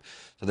 So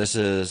this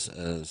is,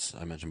 as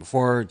I mentioned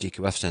before,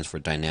 DQF stands for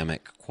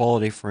Dynamic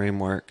Quality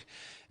Framework,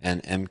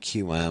 and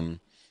MQM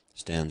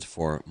stands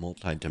for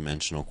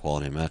Multidimensional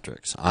Quality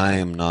Metrics. I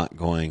am not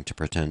going to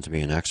pretend to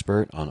be an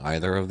expert on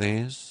either of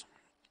these,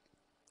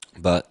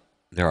 but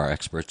there are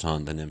experts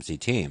on the Nimdzi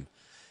team,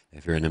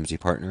 If you're a Nimdzi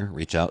partner,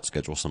 reach out,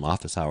 schedule some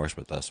office hours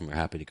with us, and we're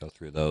happy to go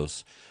through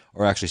those,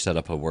 or actually set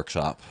up a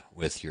workshop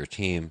with your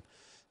team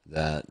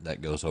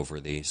that goes over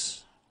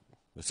these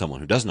with someone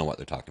who doesn't know what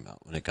they're talking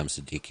about when it comes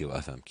to DQ,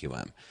 FM,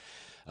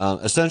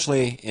 QM.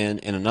 Essentially, in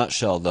a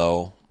nutshell,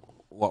 though,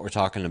 what we're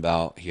talking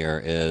about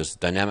here is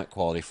dynamic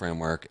quality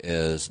framework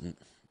is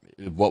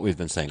what we've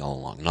been saying all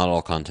along. Not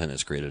all content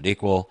is created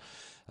equal.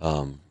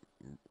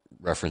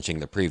 Referencing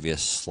the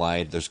previous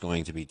slide, there's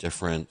going to be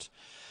different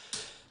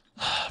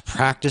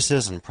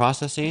practices and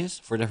processes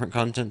for different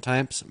content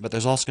types, but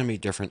there's also going to be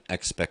different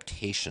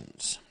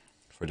expectations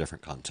for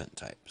different content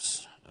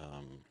types.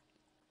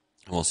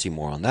 And we'll see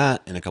more on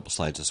that in a couple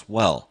slides as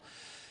well.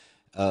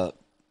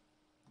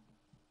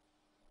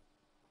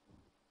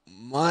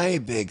 My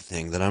big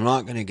thing that I'm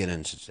not going to get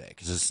into today,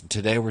 because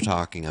today we're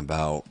talking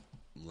about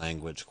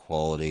language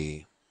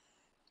quality,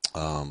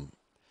 kind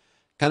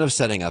of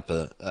setting up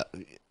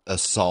a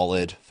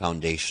solid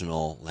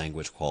foundational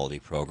language quality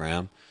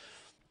program.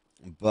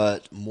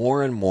 But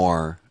more and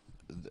more,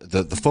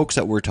 the folks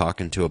that we're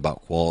talking to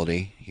about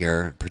quality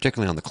here,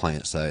 particularly on the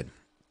client side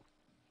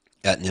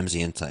at Nimdzi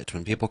Insights,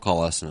 when people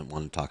call us and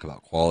want to talk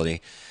about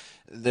quality,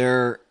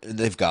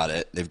 they've got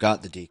it. They've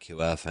got the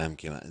DQF,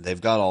 MQ, they've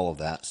got all of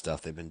that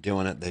stuff. They've been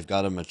doing it. They've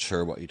got a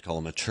mature, what you'd call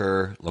a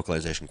mature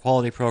localization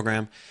quality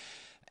program.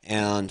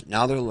 And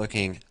now they're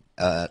looking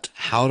at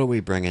how do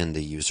we bring in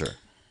the user?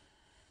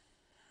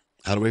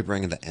 How do we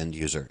bring the end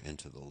user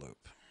into the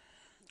loop?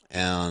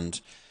 And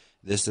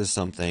this is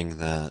something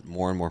that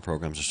more and more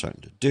programs are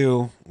starting to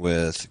do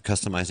with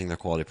customizing their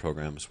quality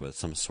programs with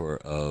some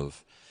sort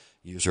of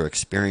user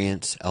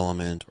experience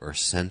element or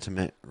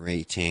sentiment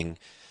rating.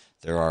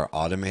 There are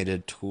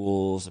automated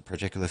tools,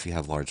 particularly if you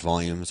have large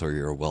volumes or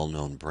you're a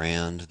well-known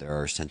brand. There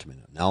are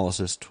sentiment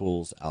analysis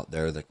tools out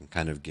there that can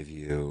kind of give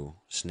you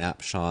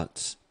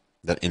snapshots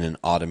that in an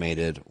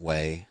automated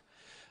way,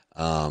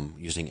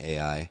 using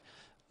AI,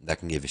 that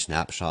can give you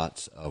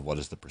snapshots of what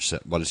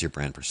is your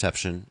brand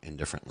perception in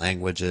different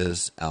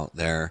languages out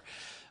there.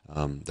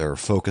 There are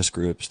focus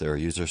groups, there are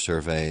user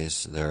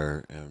surveys.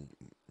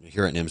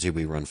 Here at Nimdzi,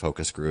 we run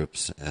focus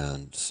groups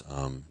and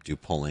do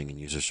polling and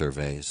user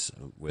surveys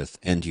with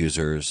end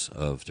users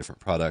of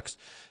different products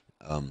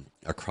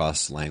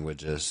across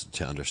languages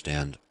to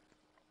understand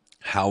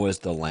how is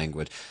the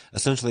language.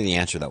 Essentially, the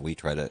answer that we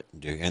try to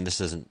do, and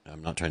this isn't,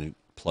 I'm not trying to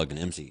plug an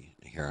Nimdzi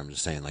here, I'm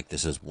just saying, like,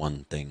 this is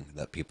one thing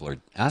that people are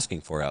asking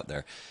for out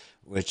there,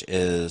 which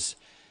is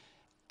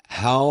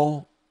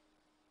so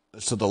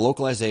the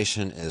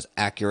localization is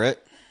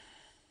accurate,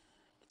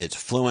 it's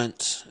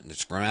fluent,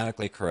 it's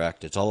grammatically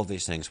correct, it's all of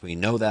these things. We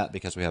know that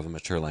because we have a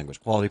mature language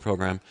quality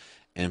program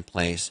in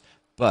place,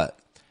 but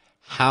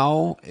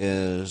how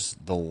is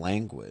the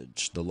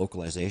language, the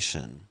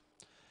localization,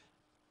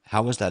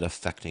 how is that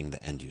affecting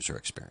the end user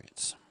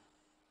experience,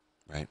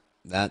 right?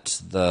 That's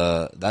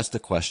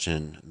the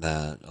question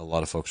that a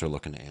lot of folks are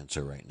looking to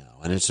answer right now.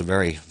 And it's a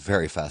very,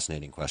 very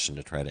fascinating question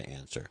to try to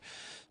answer.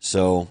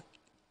 So,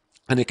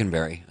 and it can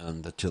vary.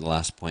 To the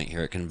last point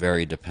here, it can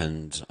vary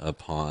depend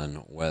upon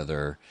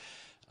whether,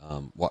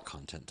 what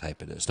content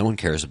type it is. No one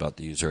cares about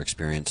the user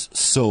experience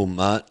so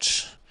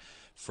much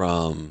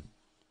from,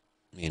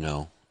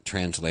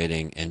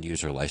 translating end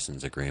user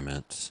license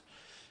agreements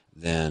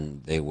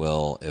than they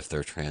will if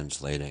they're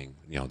translating,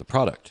 the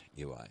product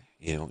UI.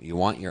 You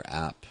want your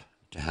app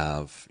to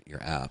have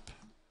your app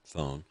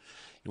phone.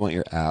 You want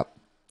your app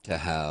to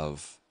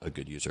have a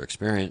good user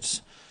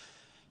experience.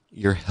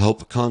 Your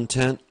help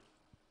content,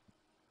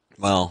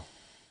 well,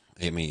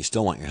 you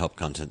still want your help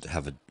content to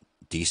have a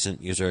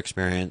decent user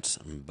experience,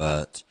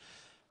 but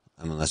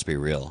let's be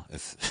real.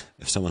 If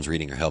someone's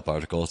reading your help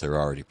articles,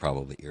 they're already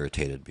probably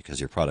irritated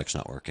because your product's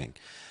not working.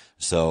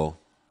 So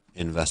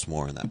invest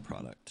more in that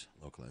product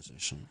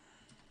localization.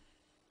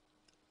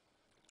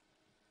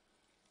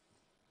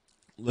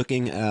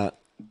 Looking at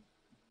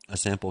a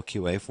sample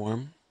QA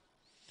form.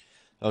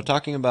 So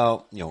talking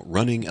about,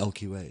 running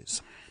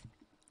LQAs.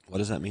 What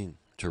does that mean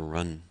to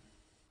run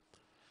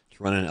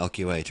an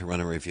LQA, to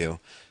run a review?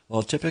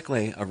 Well,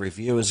 typically a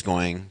review is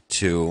going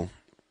to,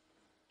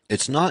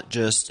 it's not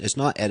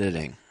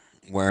editing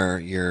where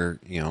you're,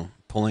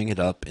 pulling it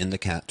up in the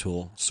cat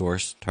tool,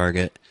 source,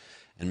 target,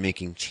 and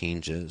making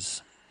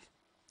changes.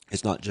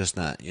 It's not just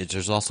that.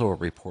 There's also a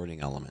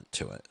reporting element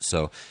to it.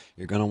 So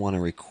you're going to want to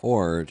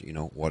record,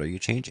 what are you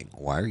changing?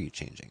 Why are you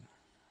changing?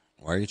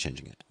 Why are you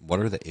changing it? What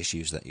are the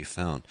issues that you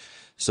found?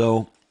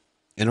 So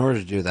in order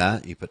to do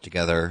that, you put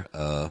together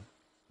a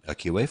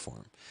QA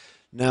form.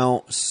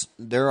 Now,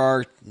 there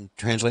are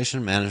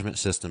translation management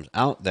systems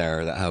out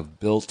there that have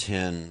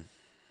built-in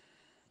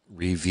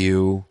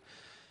review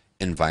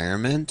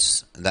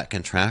environments that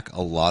can track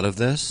a lot of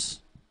this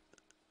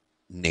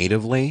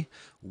natively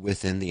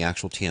within the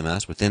actual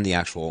TMS, within the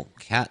actual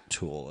CAT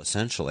tool,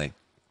 essentially.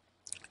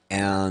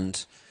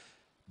 And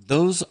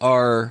those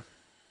are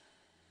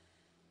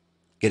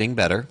getting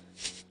better,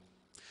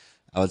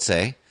 I would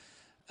say.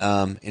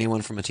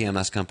 Anyone from a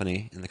TMS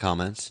company in the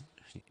comments,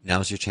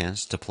 now's your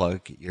chance to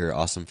plug your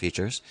awesome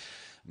features.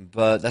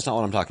 But that's not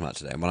what I'm talking about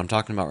today. What I'm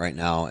talking about right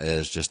now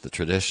is just the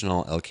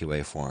traditional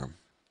LQA form.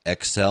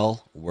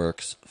 Excel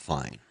works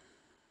fine,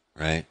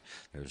 right?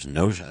 There's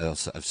no,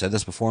 I've said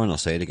this before and I'll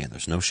say it again.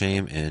 There's no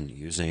shame in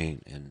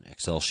using an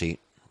Excel sheet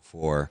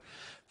for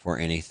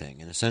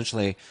anything. And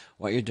essentially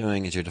what you're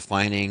doing is you're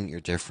defining your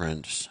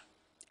different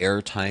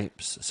error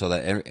types so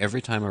that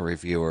every time a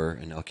reviewer,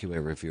 an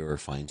LQA reviewer,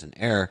 finds an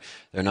error,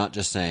 they're not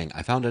just saying,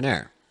 I found an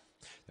error.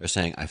 They're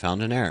saying, I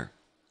found an error.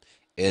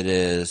 It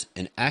is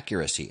an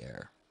accuracy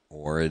error,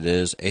 or it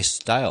is a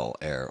style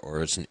error,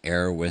 or it's an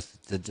error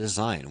with the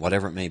design,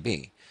 whatever it may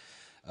be.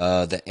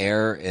 The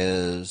error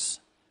is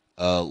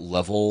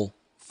level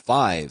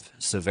 5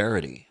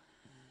 severity.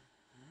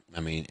 I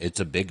mean, it's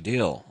a big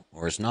deal,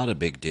 or it's not a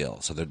big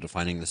deal. So they're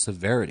defining the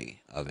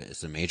severity of it.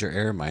 It's a major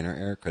error, minor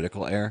error,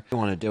 critical error. You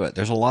want to do it.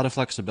 There's a lot of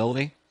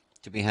flexibility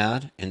to be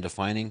had in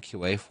defining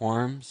QA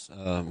forms.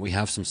 We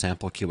have some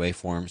sample QA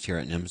forms here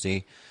at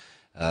Nimdzi.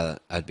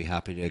 I'd be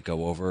happy to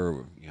go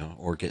over,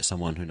 or get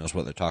someone who knows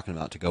what they're talking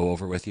about to go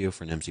over with you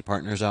for Nimdzi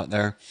partners out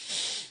there.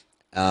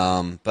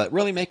 But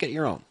really make it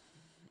your own.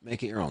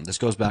 Make it your own. This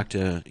goes back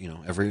to,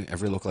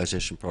 every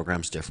localization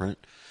program is different.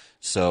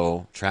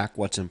 So track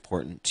what's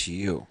important to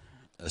you,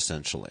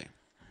 essentially.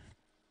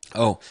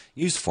 Oh,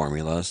 use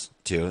formulas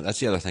too. That's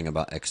the other thing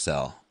about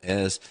Excel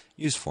is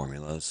use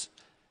formulas.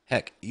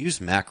 Heck, use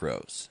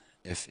macros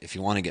if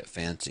you want to get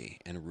fancy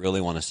and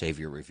really want to save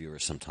your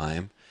reviewers some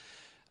time.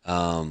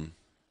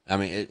 I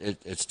mean,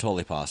 it's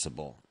totally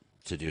possible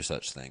to do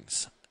such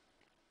things.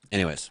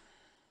 Anyways,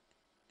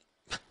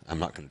 I'm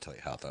not going to tell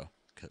you how, though,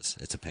 because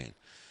it's a pain.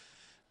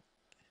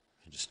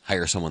 Just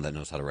hire someone that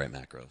knows how to write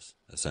macros,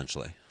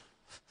 essentially.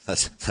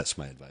 That's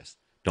my advice.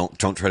 Don't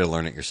try to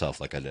learn it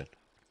yourself like I did.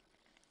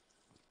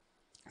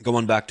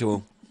 Going back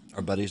to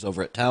our buddies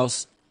over at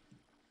Taos,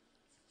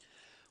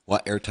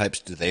 what error types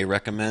do they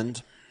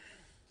recommend?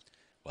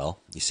 Well,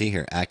 you see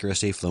here,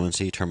 accuracy,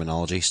 fluency,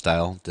 terminology,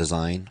 style,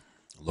 design,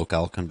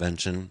 locale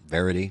convention,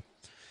 verity,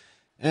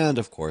 and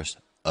of course,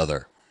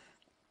 other.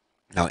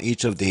 Now,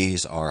 each of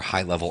these are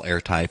high-level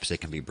error types. They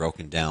can be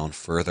broken down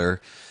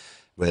further.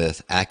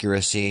 With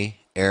accuracy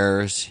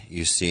errors,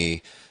 you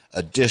see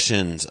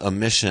additions,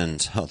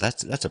 omissions. Oh,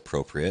 that's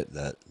appropriate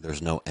that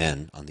there's no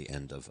N on the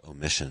end of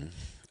omission.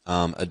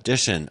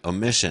 Addition,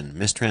 omission,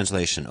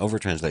 mistranslation,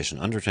 overtranslation,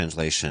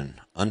 undertranslation,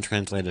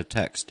 untranslated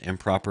text,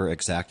 improper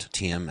exact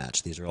TM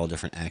match. These are all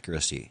different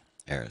accuracy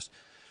errors.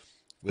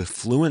 With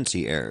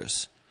fluency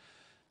errors,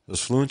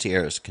 those fluency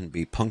errors can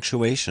be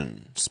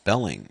punctuation,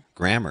 spelling,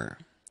 grammar,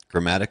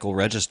 grammatical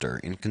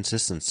register,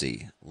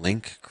 inconsistency,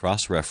 link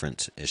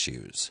cross-reference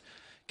issues,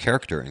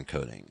 character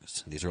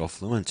encodings. These are all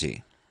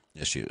fluency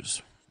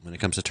issues. When it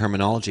comes to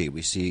terminology,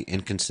 we see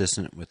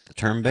inconsistent with the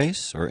term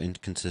base or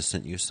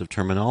inconsistent use of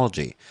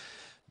terminology.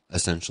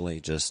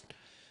 Essentially just,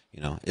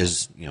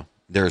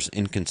 there's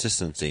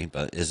inconsistency,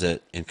 but is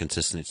it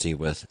inconsistency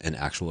with an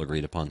actual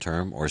agreed upon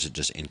term, or is it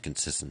just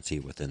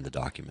inconsistency within the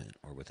document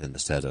or within the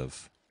set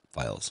of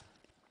files?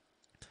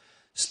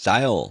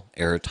 Style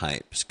error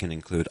types can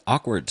include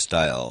awkward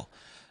style,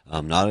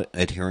 not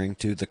adhering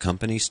to the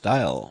company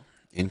style,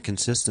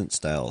 inconsistent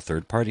style,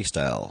 third-party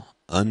style,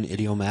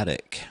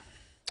 unidiomatic.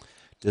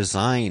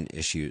 Design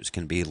issues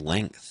can be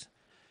length.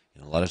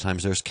 A lot of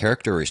times there's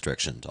character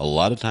restrictions. A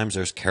lot of times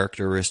there's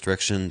character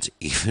restrictions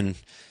even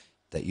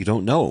that you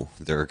don't know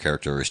there are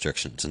character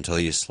restrictions until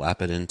you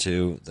slap it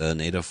into the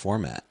native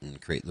format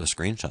and create those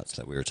screenshots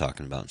that we were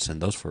talking about and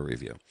send those for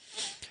review.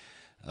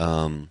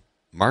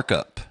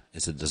 Markup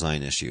is a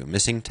design issue.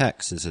 Missing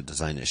text is a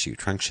design issue.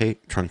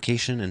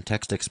 Truncation and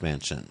text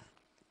expansion.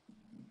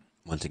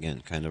 Once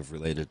again, kind of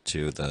related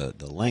to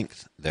the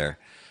length there.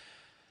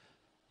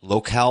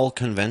 Locale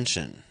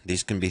convention.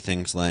 These can be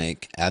things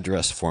like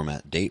address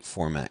format, date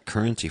format,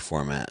 currency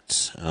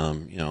formats.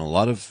 A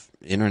lot of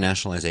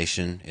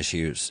internationalization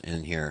issues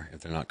in here if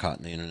they're not caught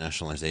in the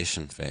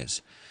internationalization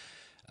phase.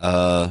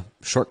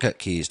 Shortcut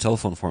keys,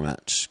 telephone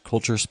formats,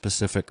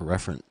 culture-specific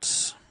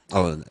reference.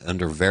 Oh,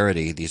 under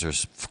verity, these are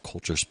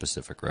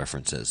culture-specific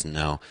references.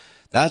 Now,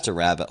 that's a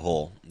rabbit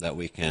hole that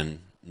we can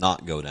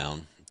not go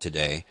down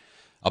today.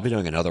 I'll be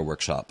doing another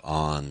workshop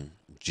on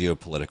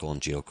geopolitical and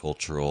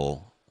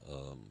geocultural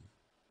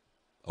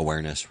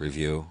awareness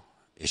review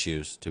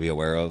issues to be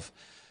aware of.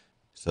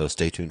 So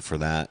stay tuned for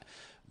that.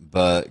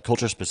 But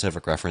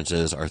culture-specific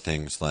references are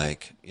things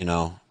like,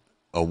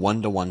 a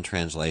one-to-one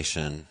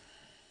translation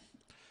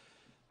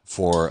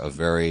for a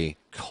very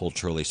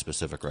culturally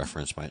specific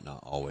reference might not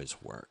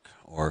always work.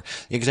 Or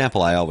the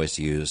example I always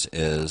use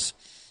is,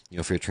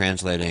 if you're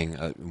translating,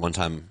 one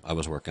time I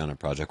was working on a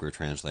project, we were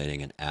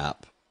translating an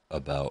app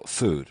about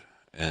food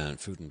and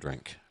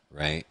drink,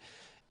 right?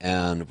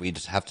 And we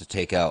just have to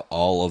take out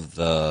all of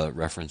the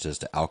references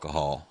to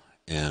alcohol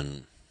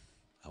in,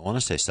 I want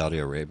to say Saudi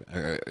Arabia,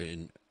 or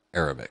in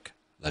Arabic,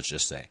 let's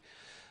just say,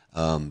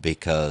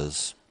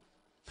 because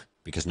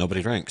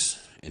nobody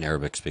drinks in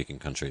Arabic-speaking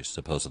countries,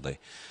 supposedly.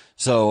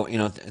 So,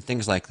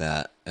 things like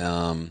that.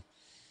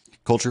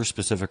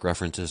 Culture-specific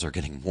references are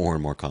getting more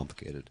and more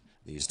complicated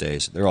these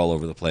days. They're all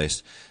over the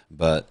place,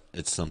 but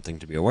it's something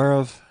to be aware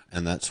of,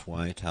 and that's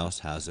why Taos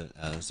has it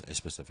as a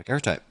specific error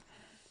type.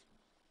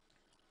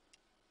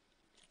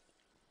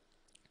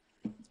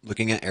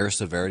 Looking at error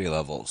severity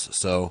levels.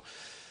 So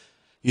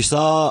you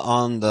saw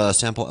on the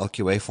sample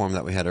LQA form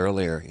that we had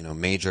earlier,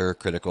 major,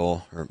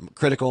 critical, or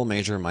critical,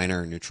 major,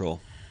 minor,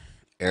 neutral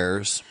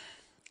errors.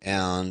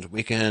 And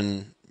we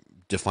can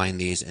define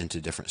these into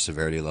different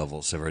severity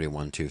levels, severity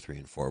 1, 2, 3,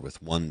 and 4,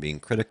 with 1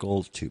 being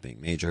critical, 2 being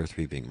major,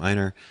 3 being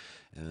minor,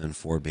 and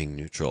 4 being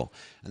neutral.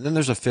 And then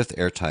there's a fifth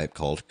error type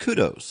called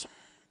kudos,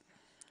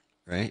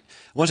 right?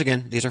 Once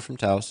again, these are from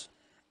Taos.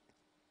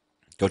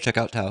 Go check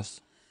out Taos,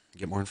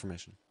 get more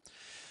information.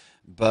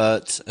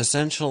 But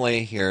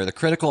essentially here, the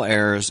critical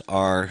errors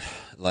are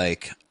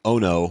like, oh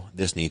no,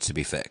 this needs to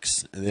be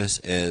fixed. This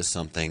is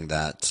something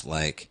that,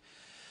 like,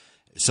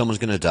 someone's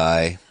going to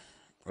die,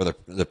 or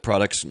the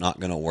product's not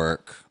going to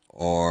work,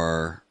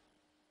 or,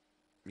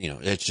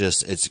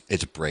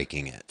 it's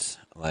breaking it.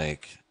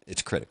 Like,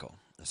 it's critical,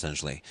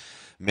 essentially.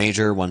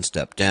 Major, one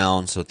step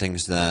down, so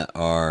things that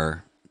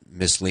are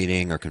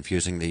misleading or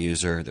confusing the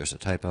user. There's a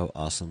typo,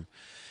 awesome.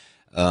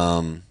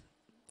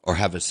 Or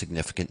have a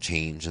significant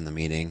change in the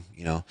meaning.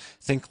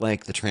 Think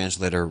like the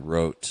translator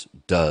wrote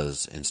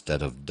does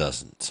instead of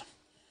doesn't.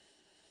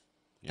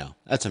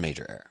 That's a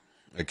major error,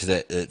 because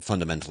it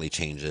fundamentally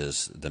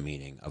changes the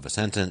meaning of a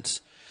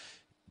sentence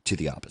to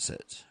the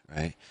opposite,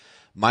 right?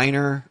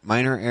 Minor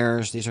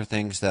errors, these are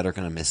things that are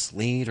going to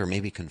mislead or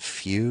maybe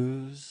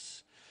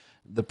confuse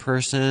the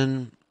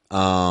person.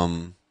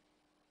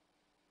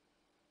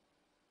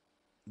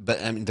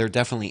 But I mean, they're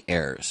definitely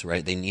errors,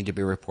 right? They need to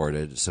be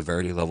reported.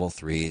 Severity level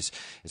 3s.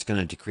 It's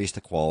going to decrease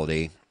the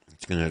quality.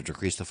 It's going to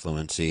decrease the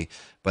fluency,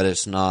 but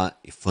it's not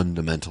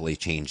fundamentally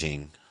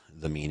changing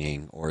the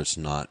meaning, or it's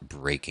not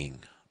breaking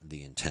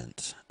the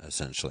intent,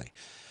 essentially.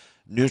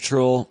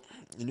 Neutral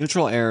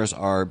errors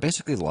are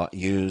basically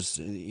used.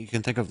 You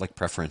can think of like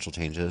preferential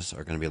changes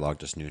are going to be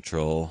logged as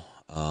neutral.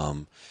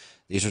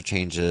 These are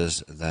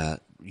changes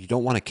that you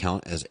don't want to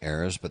count as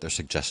errors, but they're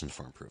suggestions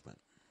for improvement.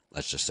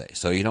 Let's just say.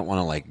 So you don't want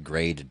to like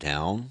grade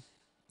down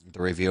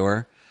the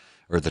reviewer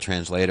or the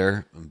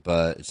translator,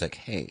 but it's like,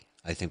 hey,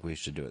 I think we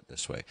should do it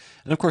this way.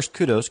 And of course,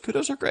 kudos.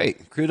 Kudos are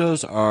great.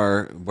 Kudos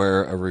are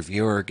where a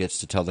reviewer gets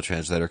to tell the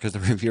translator, because the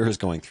reviewer is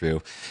going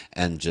through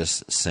and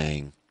just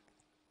saying,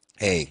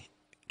 hey,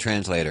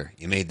 translator,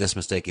 you made this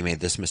mistake, you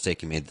made this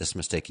mistake, you made this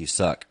mistake, you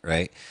suck,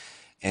 right?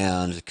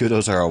 And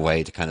kudos are a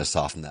way to kind of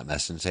soften that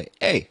message and say,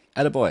 hey,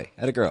 attaboy,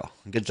 attagirl,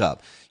 good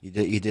job.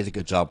 You did a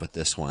good job with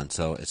this one,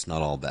 so it's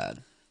not all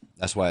bad.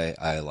 That's why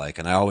I like,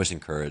 and I always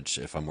encourage,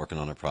 if I'm working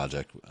on a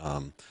project,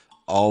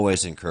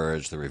 always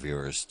encourage the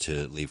reviewers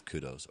to leave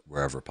kudos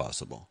wherever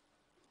possible.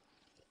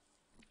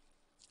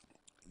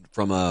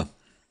 From a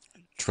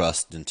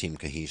trust and team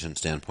cohesion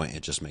standpoint,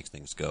 it just makes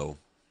things go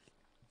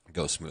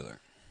smoother.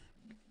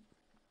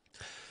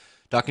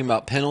 Talking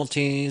about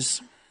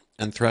penalties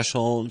and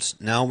thresholds,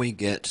 now we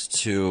get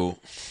to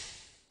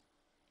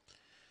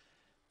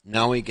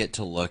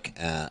look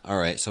at, all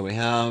right, so we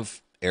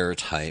have error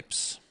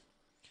types.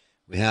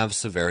 We have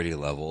severity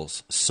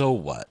levels. So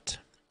what,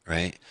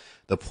 right?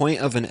 The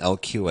point of an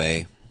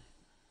LQA,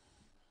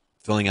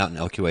 filling out an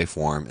LQA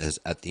form, is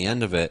at the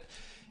end of it,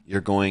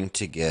 you're going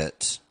to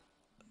get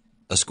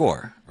a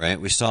score,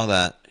 right? We saw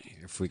that,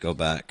 if we go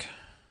back,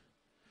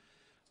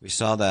 we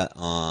saw that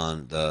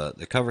on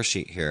the cover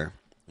sheet here,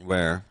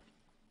 where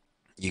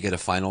you get a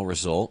final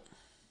result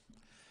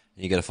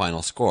and you get a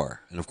final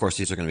score. And of course,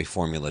 these are going to be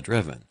formula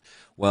driven.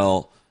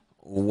 Well,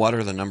 what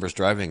are the numbers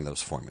driving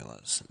those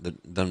formulas?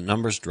 The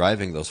numbers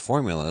driving those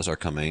formulas are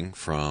coming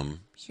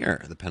from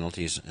here, the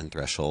penalties and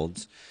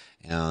thresholds,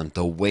 and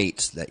the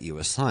weights that you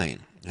assign.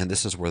 And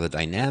this is where the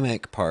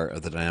dynamic part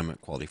of the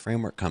dynamic quality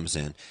framework comes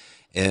in,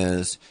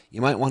 is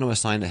you might want to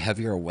assign a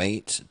heavier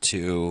weight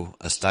to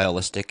a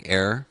stylistic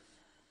error,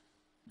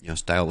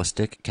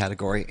 stylistic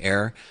category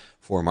error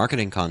for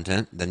marketing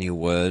content than you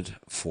would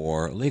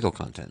for legal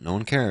content. No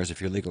one cares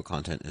if your legal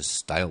content is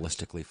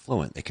stylistically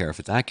fluent. They care if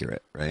it's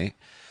accurate, right?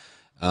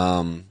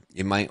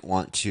 You might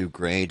want to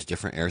grade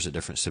different errors at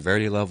different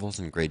severity levels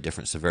and grade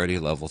different severity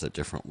levels at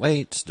different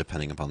weights,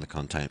 depending upon the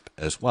content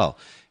as well.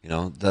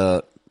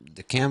 The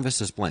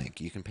canvas is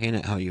blank. You can paint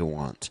it how you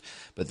want.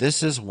 But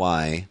this is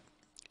why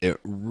it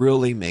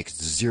really makes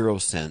zero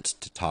sense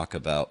to talk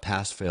about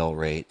pass-fail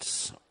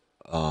rates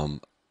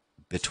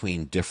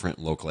between different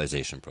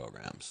localization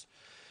programs.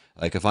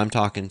 Like if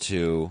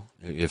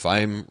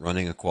I'm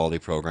running a quality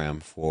program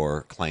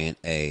for client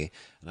A,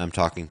 and I'm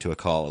talking to a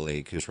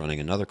colleague who's running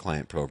another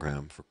client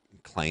program for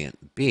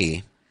client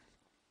B,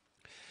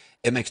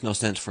 it makes no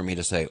sense for me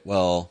to say,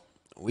 well,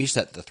 we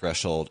set the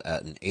threshold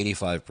at an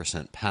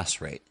 85%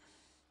 pass rate.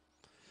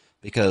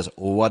 Because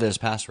what is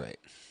pass rate?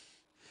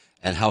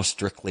 And how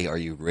strictly are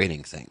you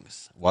grading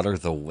things? What are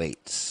the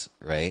weights,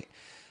 right?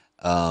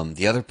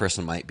 The other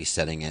person might be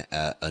setting it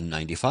at a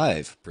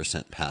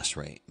 95% pass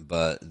rate,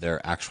 but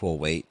their actual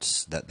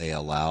weights that they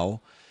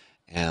allow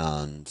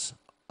and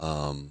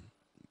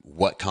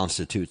what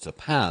constitutes a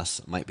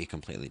pass might be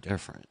completely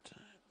different.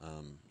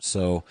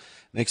 So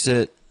makes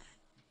it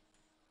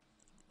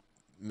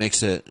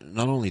makes it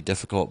not only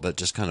difficult, but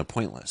just kind of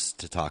pointless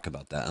to talk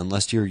about that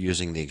unless you're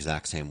using the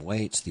exact same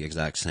weights, the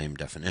exact same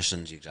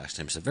definitions, the exact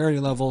same severity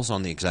levels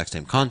on the exact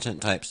same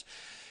content types.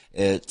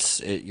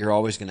 You're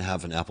always going to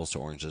have an apples to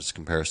oranges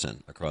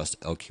comparison across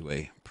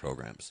LQA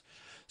programs.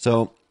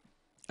 So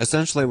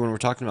essentially, when we're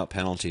talking about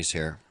penalties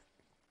here,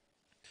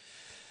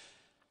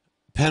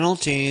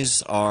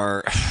 penalties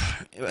are,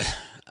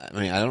 I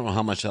mean, I don't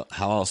know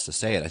how else to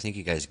say it. I think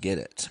you guys get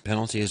it.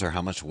 Penalties are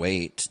how much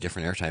weight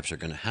different air types are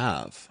going to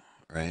have,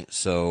 right?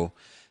 So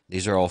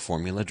these are all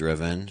formula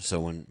driven. So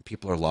when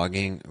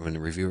when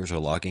reviewers are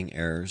logging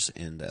errors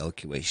in the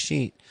LQA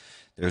sheet,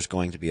 there's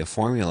going to be a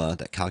formula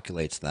that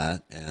calculates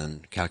that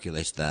and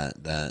calculates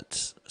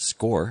that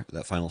score,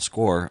 that final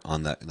score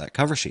on that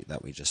cover sheet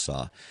that we just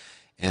saw.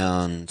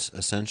 And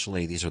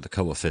essentially, these are the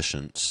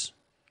coefficients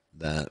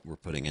that we're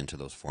putting into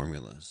those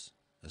formulas,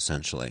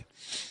 essentially.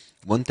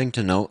 One thing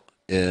to note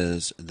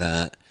is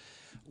that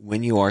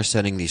when you are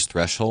setting these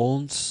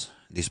thresholds,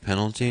 these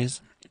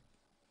penalties,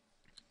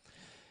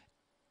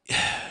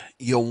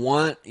 you'll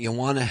want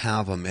to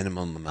have a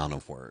minimum amount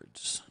of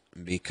words,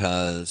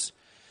 because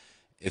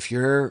if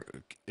you're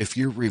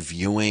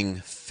reviewing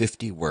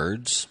 50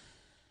 words,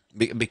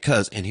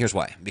 and here's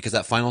why. Because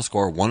that final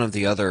score, one of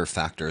the other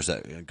factors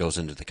that goes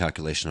into the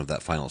calculation of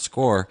that final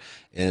score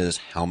is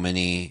how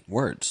many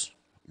words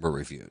were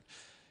reviewed.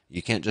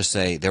 You can't just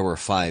say there were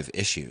 5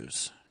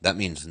 issues. That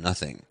means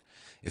nothing.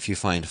 If you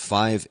find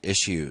 5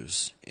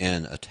 issues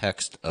in a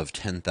text of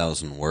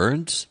 10,000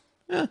 words,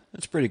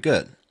 that's pretty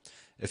good.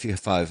 If you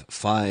have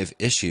 5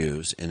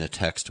 issues in a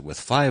text with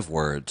 5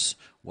 words,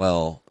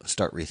 well,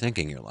 start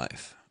rethinking your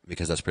life,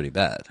 because that's pretty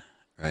bad,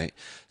 right?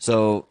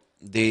 So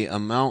the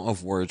amount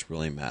of words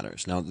really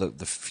matters. Now,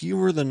 the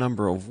fewer the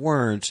number of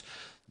words,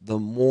 the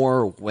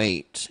more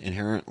weight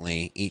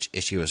inherently each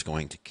issue is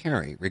going to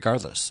carry,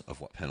 regardless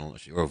of what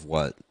penalty or of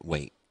what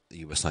weight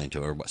you assign to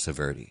it or what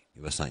severity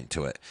you assign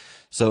to it.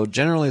 So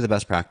generally, the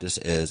best practice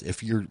is,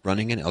 if you're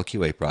running an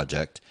LQA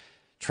project,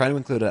 try to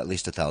include at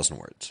least 1,000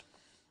 words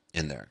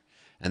in there.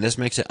 And this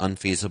makes it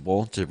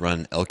unfeasible to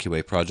run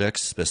LQA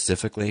projects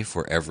specifically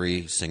for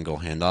every single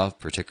handoff,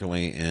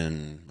 particularly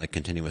in like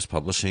continuous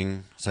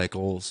publishing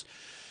cycles,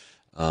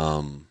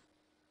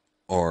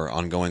 or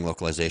ongoing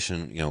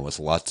localization, with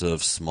lots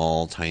of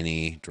small,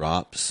 tiny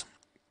drops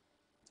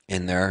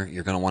in there.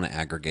 You're going to want to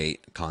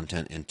aggregate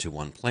content into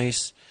one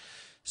place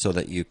so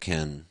that you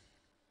can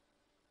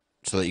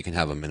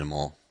have a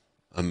minimal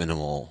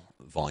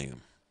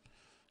volume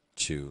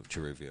to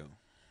review.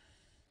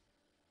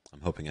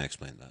 I'm hoping I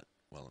explained that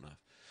well enough.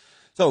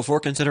 So, for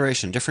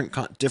consideration,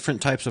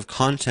 different types of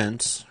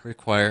contents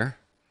require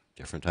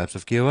different types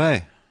of QA.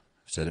 I've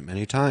said it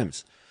many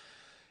times.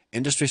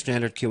 Industry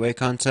standard QA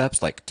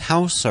concepts like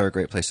TAUS are a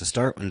great place to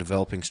start when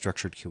developing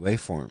structured QA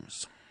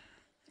forms.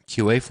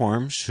 QA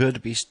forms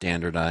should be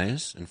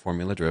standardized and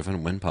formula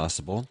driven when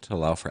possible to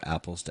allow for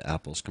apples to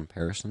apples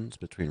comparisons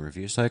between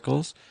review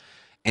cycles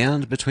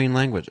and between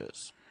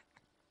languages.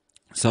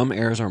 Some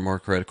errors are more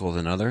critical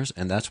than others,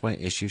 and that's why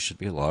issues should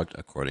be logged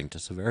according to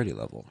severity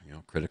level.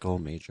 Critical,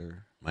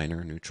 major,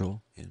 minor,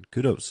 neutral, and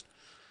kudos.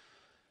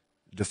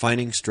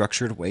 Defining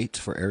structured weight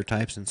for error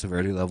types and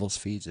severity levels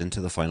feeds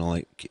into the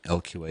final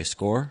LQA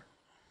score.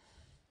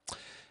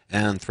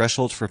 And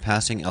thresholds for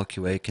passing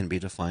LQA can be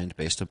defined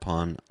based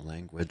upon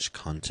language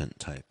content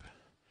type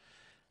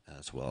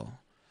as well.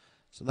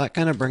 So that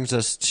kind of brings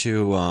us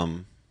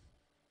to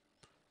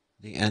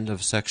the end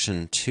of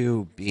section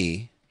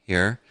 2B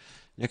here.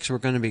 Next, we're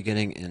going to be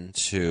getting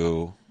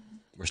into,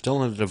 we're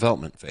still in the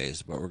development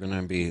phase, but we're going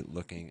to be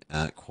looking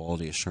at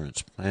quality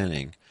assurance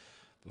planning.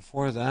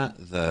 Before that,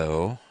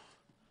 though,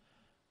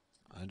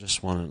 I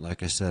just want to,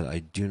 like I said, I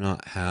do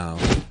not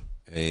have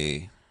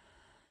an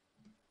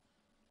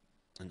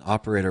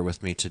operator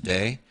with me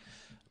today,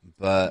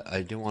 but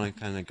I do want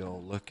to kind of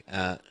go look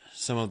at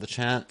some of the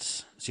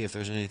chats, see if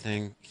there's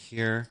anything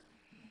here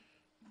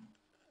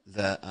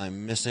that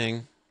I'm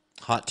missing.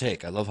 Hot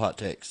take. I love hot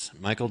takes.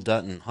 Michael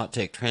Dutton, hot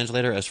take.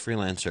 Translator as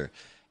freelancer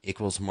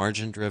equals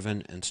margin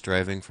driven and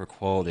striving for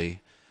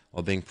quality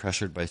while being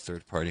pressured by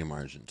third-party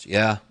margins.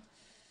 Yeah,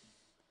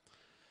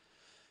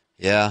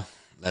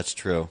 that's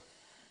true.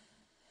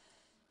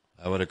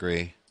 I would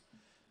agree.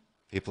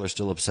 People are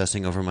still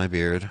obsessing over my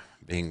beard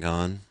being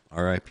gone.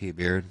 R.I.P.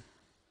 beard.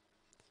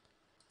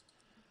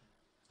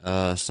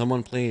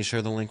 Someone please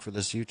share the link for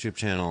this YouTube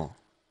channel.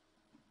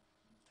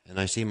 And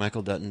I see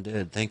Michael Dutton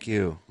did. Thank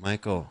you,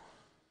 Michael.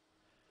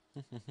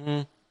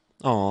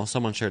 Oh,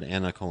 someone shared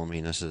Anna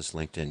Colominas'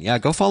 LinkedIn. Yeah,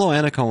 go follow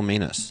Anna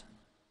Colominas.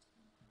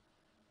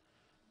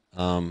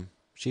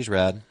 She's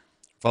rad.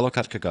 Follow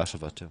Katka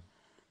Gashova too.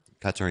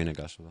 Katerina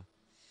Gashova.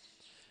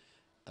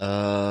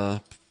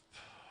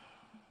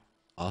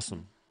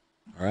 Awesome.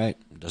 All right.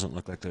 It doesn't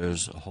look like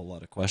there's a whole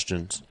lot of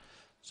questions,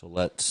 so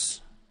let's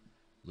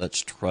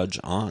trudge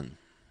on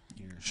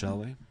here, shall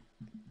we?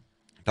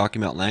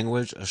 Talking about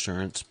language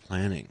assurance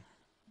planning.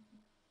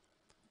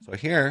 So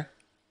here,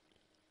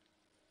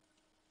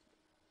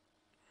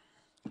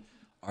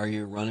 Are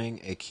you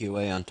running a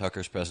QA on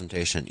Tucker's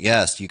presentation?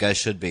 Yes, you guys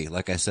should be.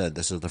 Like I said,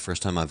 this is the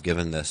first time I've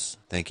given this.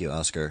 Thank you,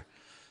 Oscar.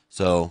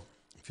 So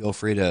feel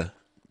free to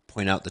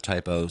point out the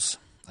typos.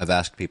 I've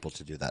asked people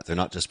to do that. They're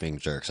not just being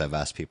jerks. I've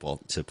asked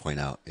people to point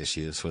out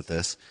issues with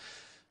this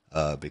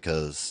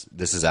because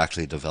this is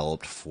actually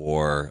developed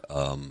for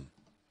a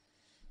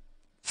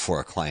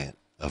client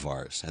of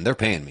ours, and they're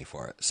paying me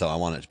for it. So I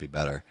want it to be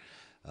better.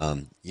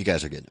 You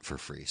guys are getting it for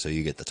free, so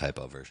you get the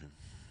typo version.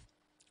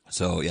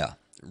 So yeah,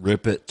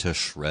 rip it to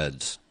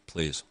shreds,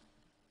 please.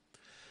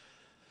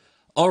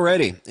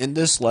 Alrighty, in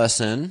this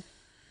lesson,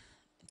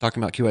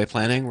 talking about QA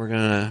planning, we're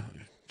going to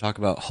talk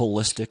about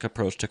holistic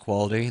approach to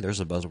quality. There's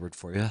a buzzword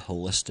for you,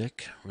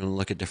 holistic. We're going to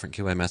look at different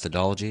QA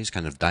methodologies,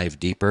 kind of dive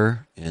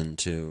deeper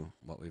into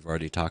what we've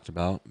already talked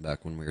about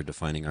back when we were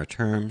defining our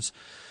terms.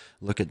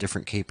 Look at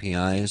different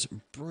KPIs,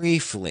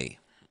 briefly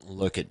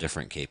look at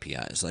different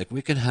KPIs. Like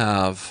we could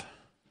have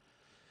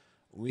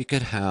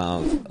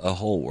a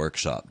whole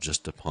workshop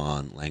just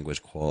upon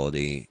language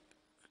quality,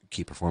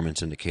 key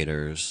performance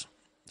indicators,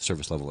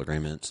 service level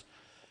agreements,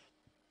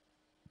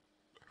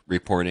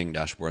 reporting,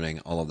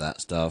 dashboarding, all of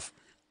that stuff.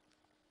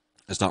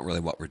 It's not really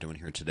what we're doing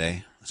here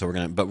today. So we're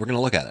going to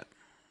look at it.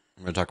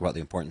 We're going to talk about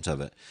the importance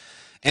of it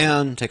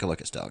and take a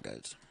look at style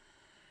guides.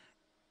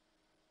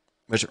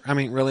 Which, I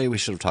mean, really, we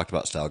should have talked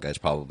about style guides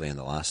probably in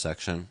the last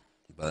section,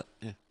 but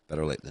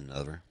better late than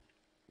never.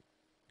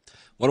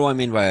 What do I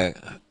mean by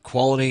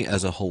quality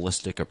as a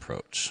holistic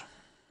approach?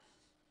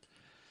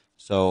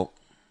 So,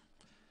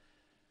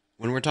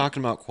 when we're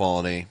talking about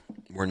quality,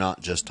 we're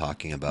not just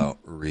talking about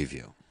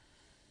review.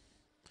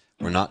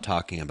 We're not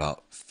talking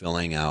about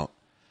filling out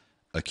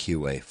a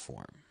QA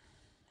form,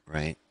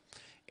 right?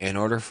 In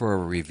order for a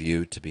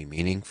review to be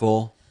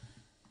meaningful,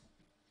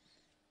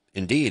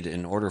 indeed,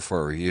 in order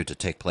for a review to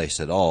take place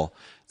at all,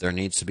 there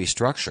needs to be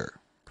structure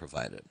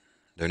provided.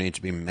 There needs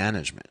to be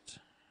management,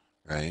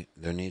 right?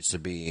 There needs to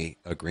be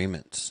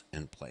agreements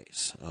in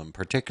place,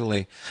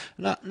 particularly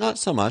not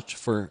so much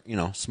for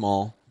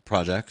small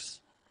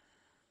projects.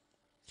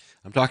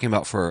 I'm talking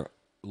about for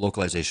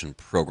localization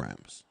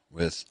programs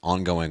with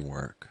ongoing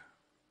work,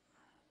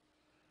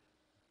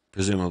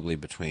 presumably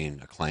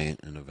between a client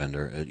and a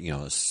vendor,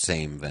 a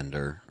same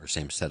vendor or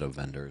same set of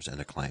vendors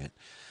and a client.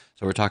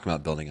 So we're talking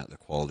about building out the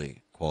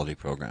quality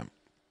program.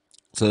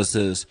 So this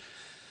is,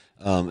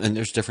 and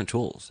there's different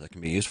tools that can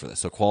be used for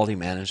this. So quality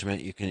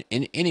management, you can,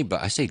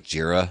 I say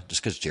Jira,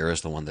 just because Jira is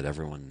the one that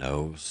everyone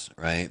knows,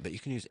 right? But you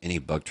can use any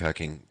bug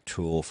tracking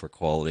tool for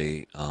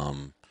quality,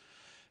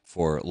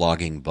 for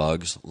logging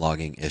bugs,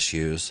 logging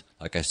issues.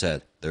 Like I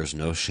said, there's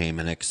no shame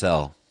in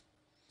Excel.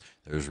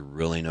 There's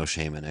really no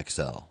shame in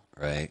Excel,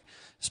 right?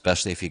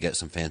 Especially if you get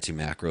some fancy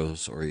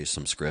macros or use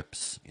some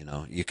scripts.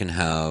 You can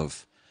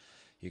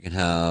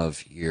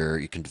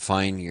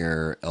define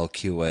your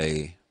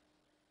LQA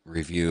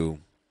review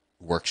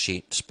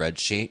worksheet,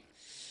 spreadsheet,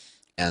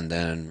 and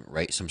then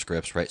write some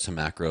scripts, write some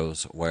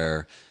macros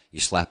where you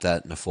slap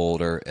that in a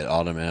folder.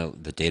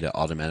 The data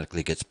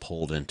automatically gets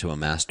pulled into a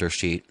master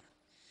sheet,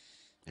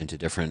 into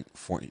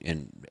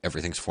and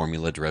everything's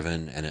formula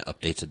driven, and it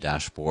updates a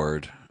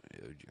dashboard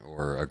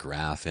or a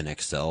graph in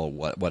Excel,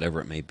 whatever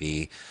it may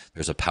be.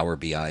 There's a Power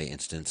BI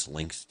instance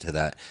linked to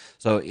that.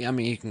 So I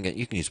mean, you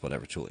can use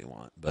whatever tool you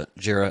want. But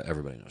Jira,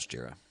 everybody knows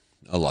Jira.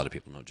 A lot of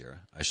people know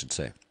Jira, I should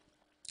say.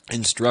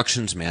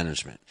 Instructions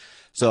management.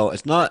 So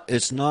it's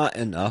not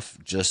enough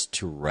just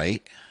to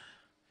write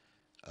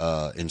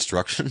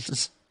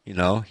instructions.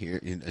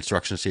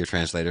 Instructions to your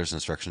translators,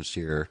 instructions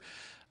to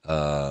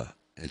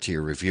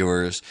your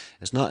reviewers.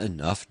 It's not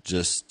enough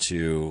just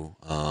to,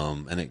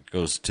 and it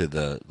goes to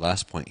the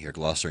last point here,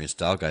 glossary and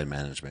style guide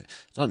management.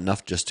 It's not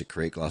enough just to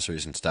create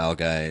glossaries and style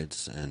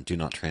guides and do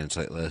not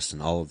translate lists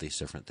and all of these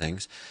different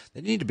things.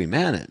 They need to be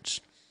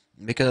managed,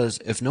 because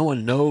if no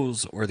one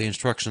knows where the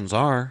instructions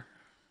are,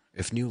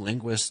 if new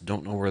linguists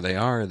don't know where they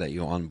are that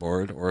you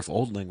onboard, or if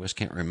old linguists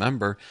can't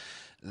remember,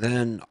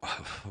 then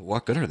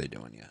what good are they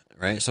doing yet,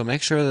 right? So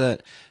make sure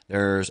that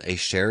there's a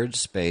shared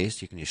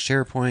space. You can use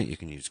SharePoint, you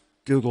can use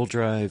Google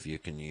Drive, you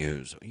can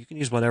use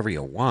whatever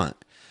you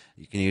want.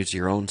 You can use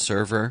your own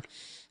server,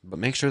 but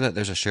make sure that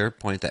there's a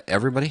SharePoint that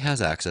everybody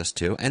has access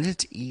to, and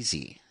it's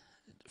easy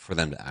for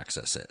them to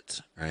access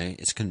it, right?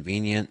 It's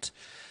convenient.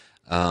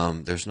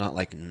 There's not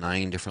like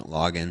 9 different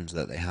logins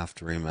that they have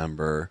to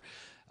remember.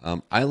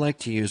 I like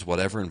to use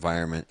whatever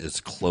environment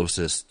is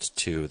closest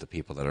to the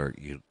people that are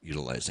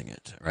utilizing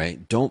it,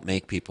 right? Don't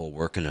make people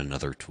work in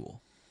another tool,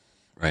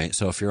 right?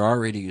 So if you're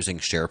already using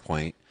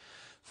SharePoint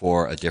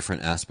for a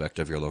different aspect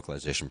of your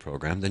localization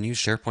program, then use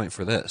SharePoint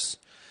for this.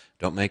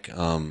 Don't make,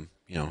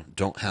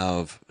 don't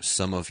have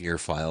some of your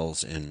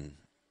files in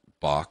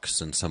Box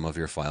and some of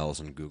your files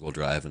in Google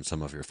Drive and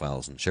some of your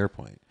files in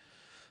SharePoint.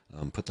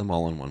 Put them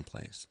all in one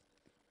place.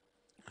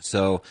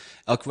 So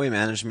LQA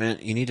management,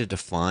 we need to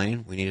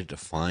define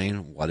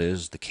what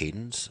is the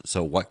cadence.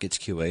 So what gets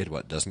QA'd,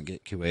 what doesn't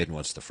get QA'd, and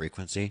what's the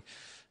frequency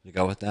to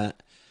go with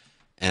that.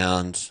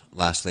 And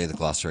lastly, the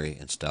glossary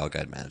and style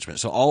guide management.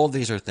 So all of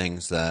these are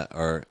things that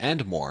are,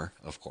 and more,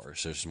 of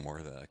course, there's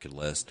more that I could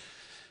list,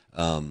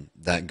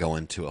 that go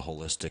into a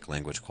holistic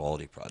language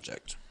quality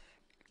project.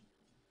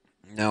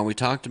 Now, we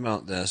talked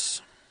about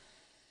this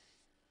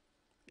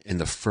in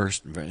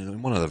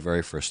one of the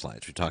very first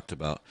slides. We talked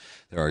about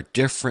there are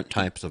different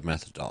types of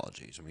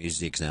methodologies. We use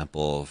the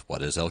example of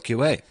what is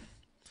LQA?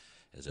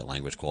 Is it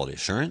language quality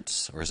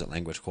assurance or is it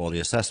language quality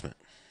assessment?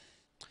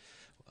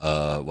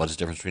 What is the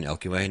difference between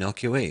LQA and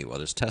LQE?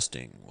 What is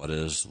testing? What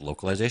is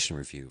localization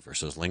review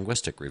versus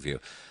linguistic review?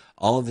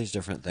 All of these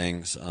different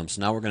things. So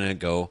now we're going to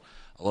go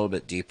a little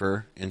bit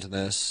deeper into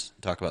this,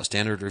 talk about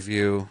standard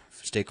review,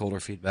 stakeholder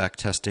feedback,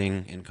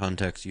 testing, in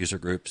context, user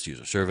groups,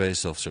 user surveys,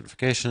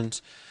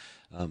 self-certifications.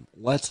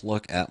 Let's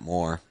look at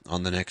more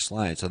on the next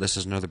slide. So this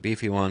is another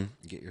beefy one.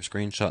 Get your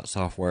screenshot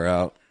software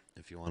out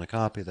if you want to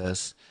copy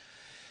this.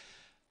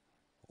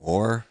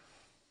 Or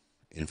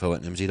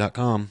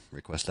info@nimdzi.com.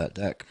 Request that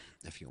deck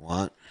if you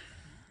want.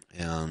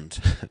 And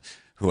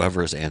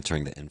whoever is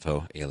answering the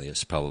info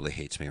alias probably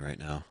hates me right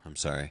now. I'm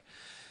sorry.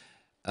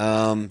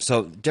 So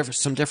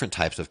some different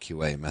types of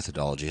QA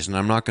methodologies, and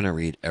I'm not going to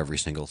read every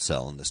single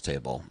cell in this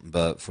table,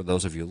 but for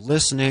those of you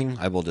listening,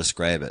 I will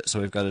describe it.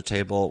 So we've got a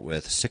table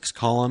with 6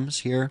 columns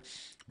here,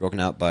 broken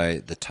out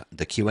by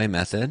the QA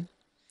method,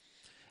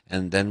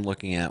 and then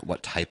looking at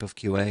what type of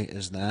QA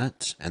is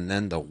that, and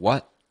then the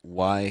what,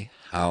 why,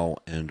 how,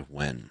 and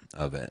when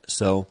of it.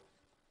 So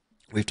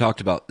we've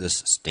talked about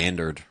this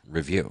standard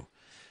review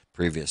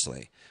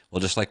previously. Well,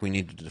 just like we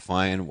need to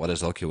define what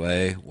is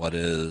LQA, what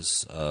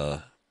is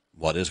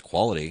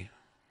quality,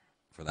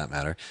 for that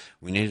matter,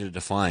 we need to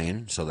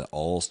define so that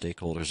all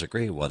stakeholders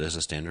agree what is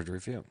a standard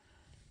review.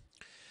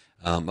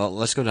 Well,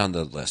 let's go down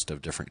the list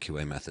of different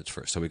QA methods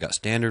first. So we've got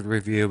standard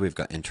review, we've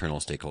got internal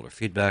stakeholder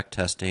feedback,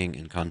 testing,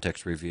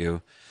 in-context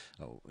review,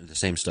 the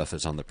same stuff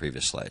as on the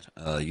previous slide,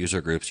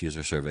 user groups,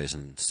 user surveys,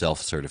 and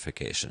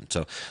self-certification.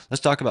 So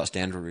let's talk about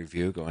standard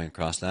review going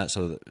across that.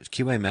 So the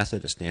QA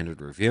method is standard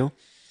review.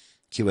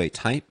 QA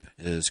type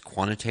is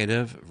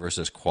quantitative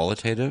versus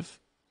qualitative.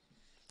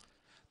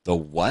 The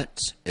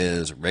what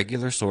is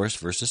regular source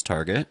versus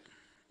target,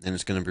 and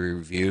it's going to be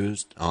reviewed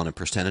on a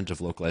percentage of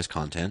localized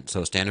content.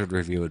 So a standard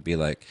review would be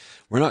like,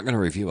 we're not going to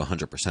review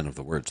 100% of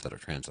the words that are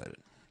translated,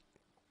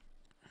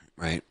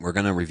 right? We're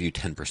going to review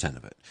 10%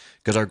 of it.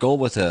 Because our goal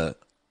with a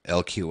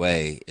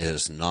LQA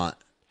is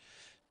not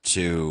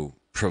to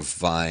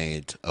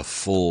provide a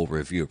full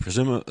review.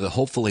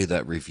 Hopefully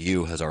that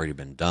review has already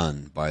been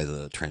done by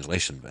the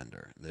translation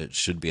vendor. It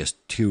should be a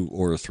 2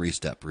 or 3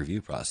 step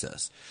review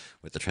process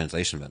with the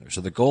translation vendor. So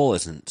the goal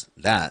isn't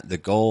that. The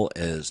goal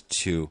is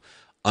to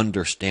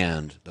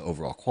understand the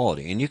overall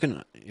quality. And you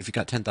can, if you've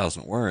got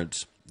 10,000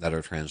 words that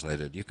are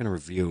translated, you can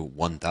review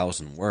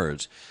 1,000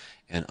 words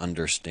and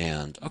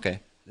understand, okay,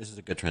 this is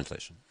a good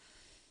translation.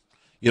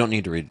 You don't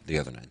need to read the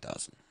other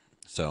 9,000.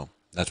 So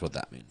that's what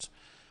that means.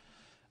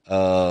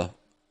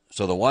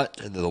 So the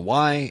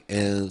why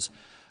is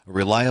a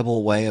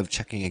reliable way of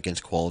checking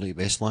against quality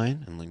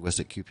baseline and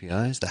linguistic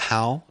QPIs. The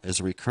how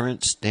is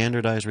recurrent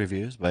standardized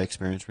reviews by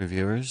experienced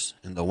reviewers.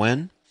 And the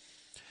when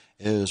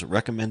is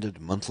recommended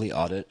monthly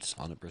audits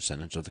on a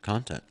percentage of the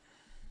content.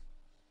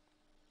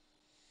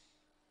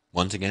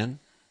 Once again,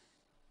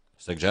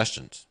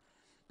 suggestions,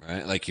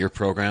 right? Like your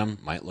program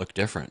might look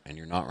different and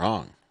you're not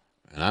wrong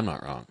and I'm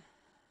not wrong,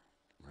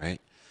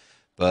 right?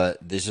 But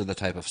these are the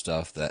type of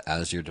stuff that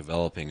as you're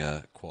developing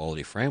a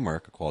quality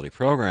framework, a quality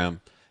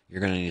program, you're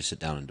going to need to sit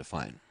down and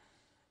define,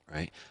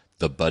 right?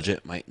 The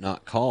budget might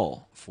not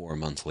call for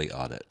monthly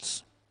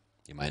audits.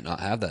 You might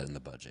not have that in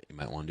the budget. You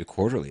might want to do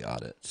quarterly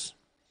audits.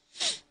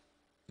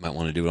 You might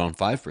want to do it on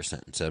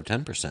 5% instead of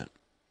 10%.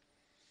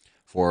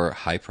 For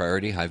high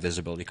priority, high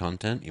visibility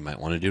content, you might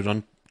want to do it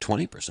on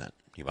 20%.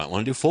 You might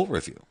want to do full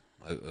review.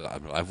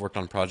 I've worked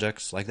on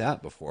projects like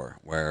that before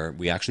where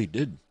we actually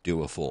did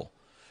do a full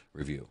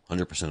review,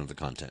 100% of the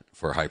content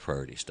for high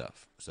priority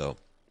stuff. So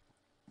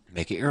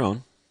make it your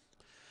own.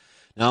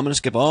 Now I'm going to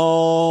skip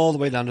all the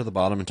way down to the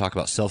bottom and talk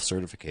about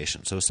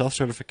self-certification. So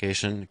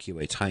self-certification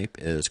QA type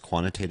is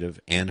quantitative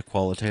and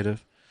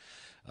qualitative.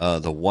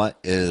 The what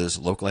is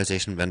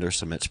localization vendor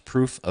submits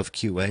proof of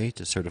QA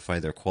to certify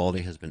their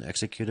quality has been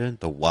executed.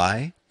 The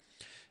why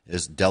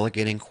is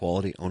delegating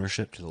quality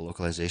ownership to the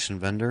localization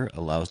vendor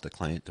allows the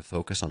client to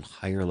focus on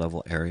higher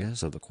level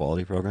areas of the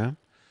quality program.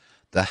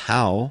 The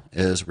how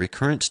is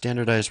recurrent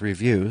standardized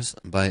reviews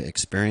by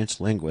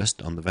experienced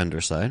linguists on the vendor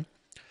side.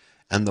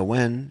 And the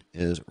when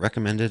is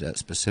recommended at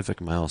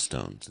specific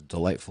milestones,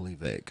 delightfully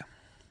vague.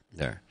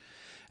 There.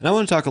 And I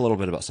want to talk a little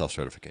bit about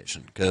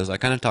self-certification because I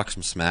kind of talked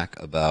some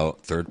smack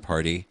about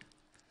third-party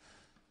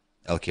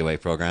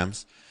LQA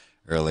programs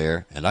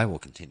earlier, and I will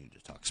continue to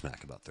talk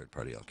smack about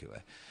third-party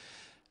LQA.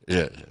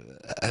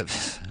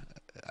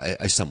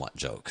 I somewhat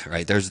joke,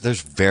 right? There's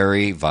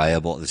very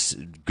viable,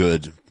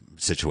 good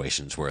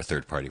situations where a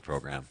third-party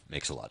program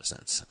makes a lot of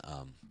sense.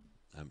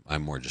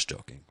 I'm more just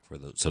joking for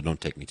those, so don't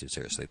take me too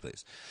seriously,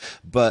 please.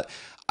 But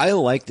I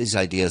like these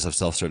ideas of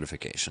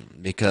self-certification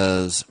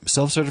because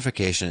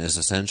self-certification is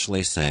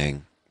essentially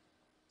saying,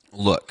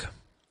 look,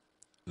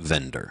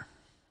 vendor.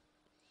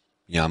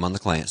 I'm on the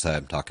client side.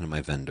 I'm talking to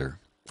my vendor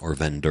or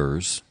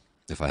vendors.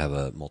 if I have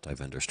a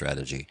multi-vendor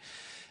strategy.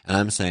 And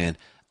I'm saying,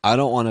 I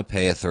don't want to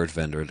pay a third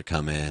vendor to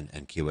come in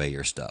and QA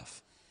your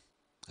stuff.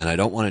 And I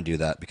don't want to do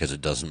that because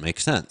it doesn't make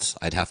sense.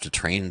 I'd have to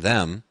train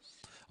them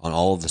on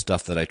all of the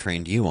stuff that I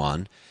trained you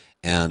on,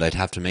 and I'd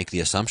have to make the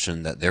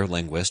assumption that their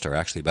linguists are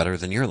actually better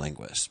than your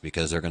linguists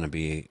because they're going to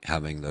be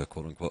having the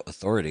quote-unquote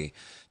authority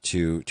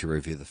to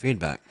review the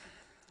feedback.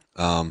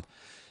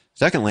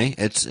 Secondly,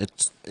 it's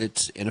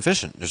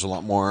inefficient. There's a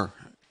lot more.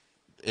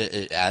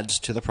 It adds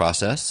to the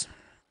process.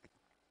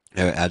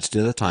 It adds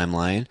to the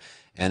timeline,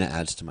 and it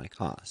adds to my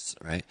costs,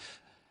 right?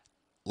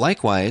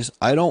 Likewise,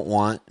 I don't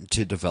want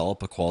to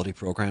develop a quality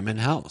program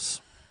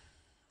in-house.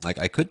 Like,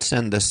 I could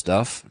send this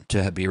stuff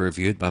to be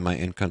reviewed by my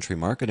in-country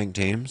marketing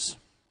teams,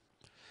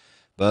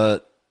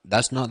 but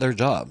that's not their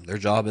job. Their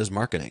job is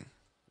marketing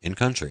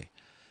in-country.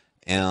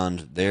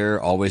 And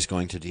they're always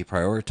going to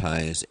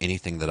deprioritize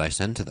anything that I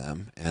send to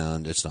them,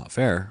 and it's not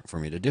fair for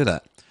me to do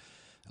that.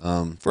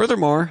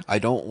 Furthermore, I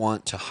don't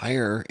want to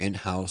hire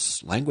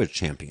in-house language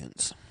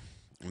champions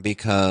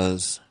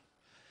because,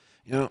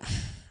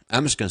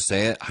 I'm just going to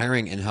say it,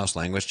 hiring in-house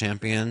language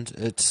champions,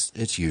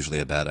 it's usually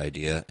a bad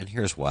idea, and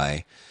here's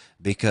why.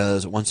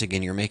 Because, once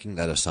again, you're making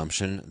that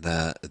assumption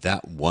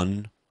that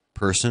one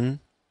person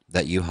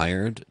that you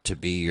hired to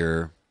be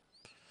your,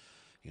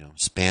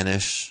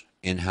 Spanish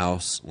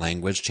in-house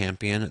language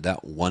champion,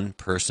 that one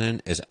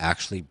person is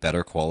actually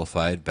better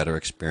qualified, better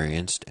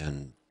experienced,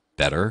 and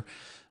better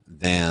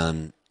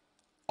than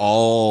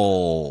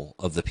all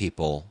of the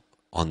people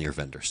on your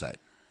vendor side,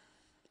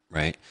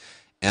 right?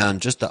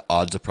 And just the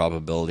odds of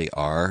probability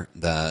are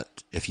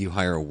that if you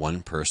hire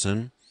one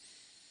person,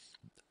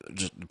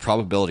 just the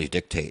probability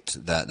dictates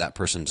that that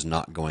person's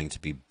not going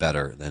to be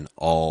better than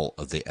all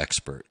of the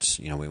experts.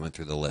 We went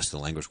through the list: the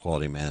language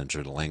quality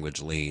manager, the language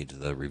lead,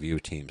 the review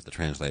teams, the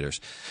translators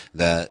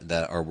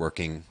that are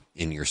working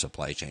in your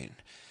supply chain.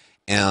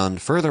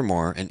 And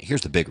furthermore, and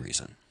here's the big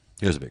reason,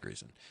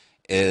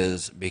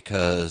 is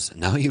because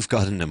now you've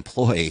got an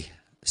employee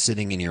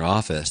sitting in your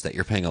office that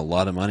you're paying a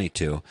lot of money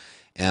to,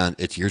 and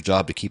it's your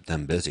job to keep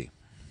them busy.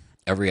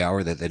 Every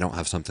hour that they don't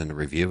have something to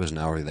review is an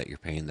hour that you're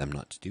paying them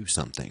not to do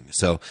something.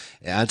 So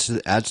it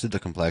adds to the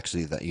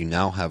complexity that you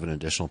now have an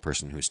additional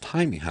person whose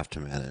time you have to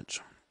manage.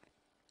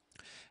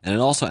 And it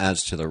also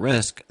adds to the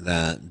risk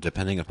that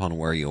depending upon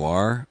where you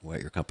are,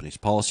 what your company's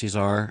policies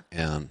are,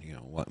 and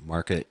what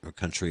market or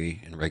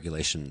country and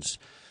regulations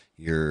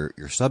you're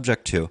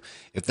subject to,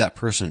 if that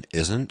person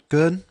isn't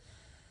good,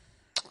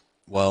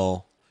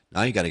 well,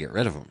 now you got to get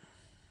rid of them,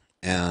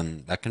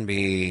 and that can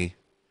be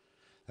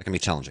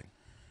challenging.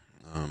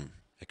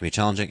 It can be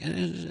challenging,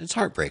 and it's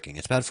heartbreaking.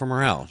 It's bad for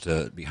morale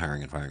to be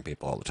hiring and firing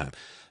people all the time.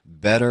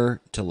 Better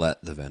to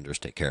let the vendors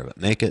take care of it.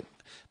 Make it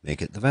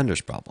the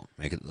vendor's problem.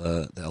 Make it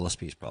the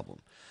LSP's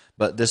problem.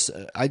 But this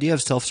idea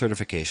of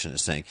self-certification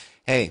is saying,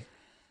 hey,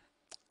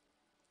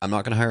 I'm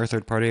not going to hire a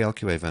third-party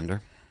LQA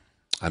vendor.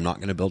 I'm not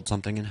going to build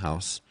something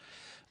in-house,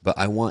 but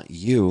I want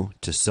you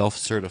to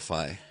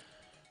self-certify.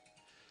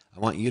 I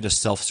want you to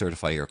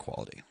self-certify your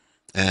quality.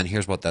 And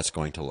here's what that's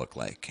going to look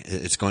like.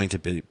 It's going to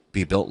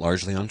be built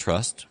largely on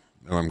trust,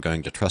 or I'm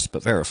going to trust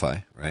but verify,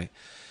 right?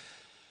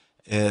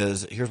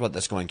 Here's what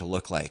that's going to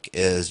look like,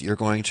 is you're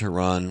going to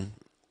run,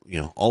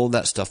 all of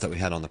that stuff that we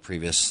had on the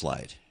previous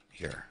slide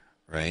here,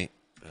 right?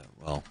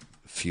 A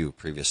few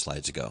previous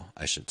slides ago,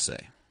 I should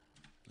say.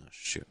 Oh,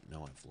 shoot,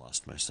 now I've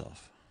lost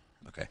myself.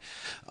 Okay.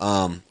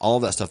 All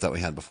of that stuff that we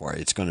had before,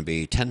 it's going to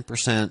be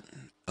 10%,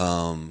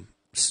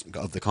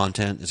 of the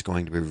content is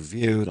going to be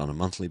reviewed on a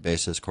monthly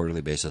basis,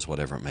 quarterly basis,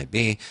 whatever it might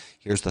be.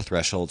 Here's the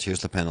thresholds,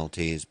 here's the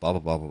penalties, blah, blah,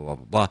 blah, blah, blah,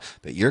 blah, blah.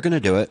 But you're going to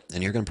do it,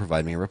 and you're going to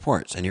provide me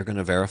reports, and you're going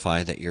to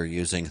verify that you're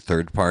using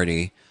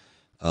third-party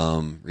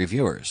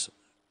reviewers,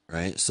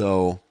 right?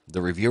 So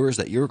the reviewers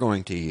that you're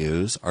going to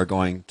use are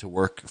going to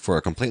work for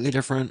a completely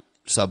different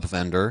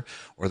sub-vendor,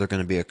 or they're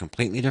going to be a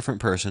completely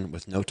different person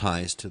with no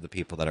ties to the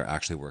people that are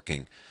actually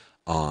working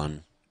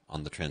on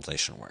the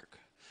translation work.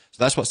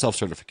 So that's what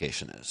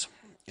self-certification is.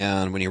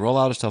 And when you roll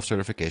out a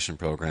self-certification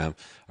program,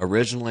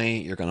 originally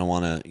you're going to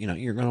want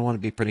to,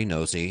 be pretty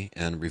nosy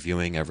and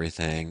reviewing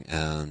everything,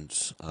 and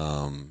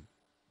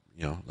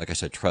like I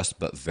said, trust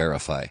but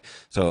verify.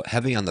 So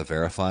heavy on the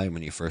verify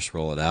when you first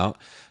roll it out.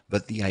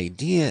 But the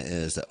idea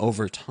is that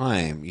over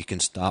time you can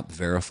stop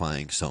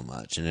verifying so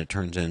much, and it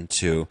turns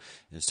into,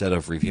 instead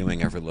of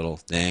reviewing every little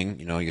thing,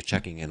 you're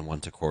checking in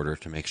once a quarter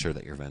to make sure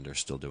that your vendor's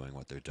still doing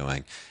what they're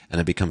doing, and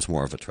it becomes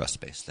more of a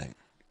trust-based thing.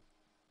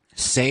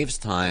 Saves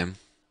time.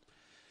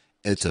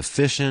 It's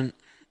efficient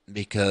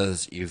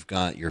because you've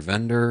got your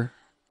vendor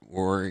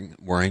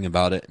worrying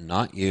about it,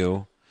 not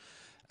you.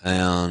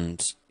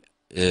 And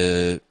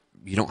you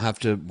don't have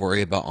to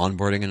worry about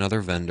onboarding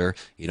another vendor.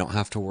 You don't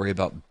have to worry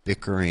about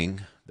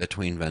bickering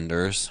between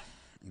vendors,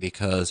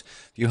 because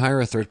if you hire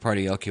a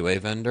third-party LQA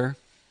vendor,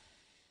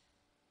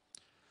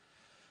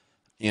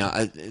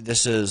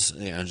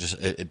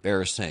 it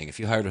bears saying,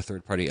 if you hired a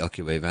third-party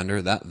LQA vendor,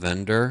 that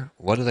vendor,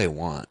 what do they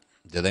want?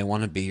 Do they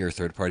want to be your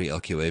third-party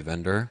LQA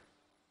vendor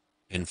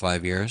in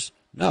 5 years?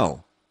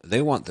 No,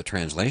 they want the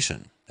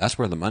translation. That's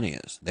where the money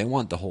is. They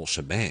want the whole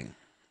shebang,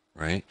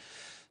 right?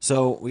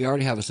 So we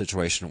already have a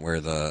situation where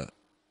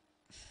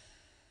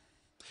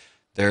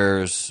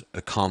there's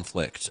a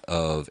conflict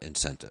of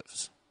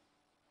incentives,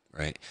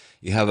 right?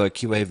 You have a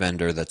QA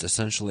vendor that's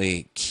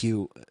essentially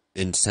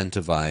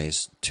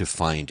incentivized to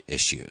find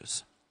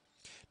issues.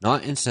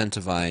 Not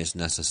incentivized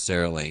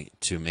necessarily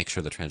to make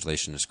sure the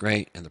translation is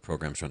great and the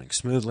program's running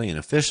smoothly and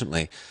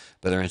efficiently,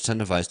 but they're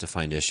incentivized to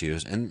find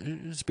issues.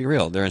 And let's be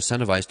real, they're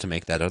incentivized to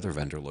make that other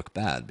vendor look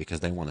bad because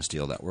they want to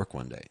steal that work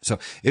one day. So,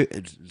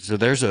 so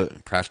there's a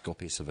practical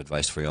piece of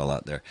advice for you all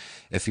out there.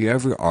 If you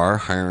ever are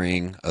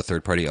hiring a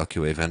third-party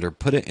LQA vendor,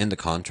 put it in the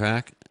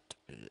contract.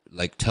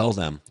 Like, tell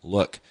them,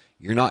 look,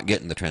 you're not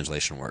getting the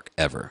translation work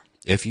ever.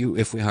 If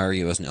we hire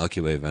you as an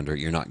LQA vendor,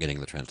 you're not getting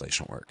the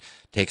translation work.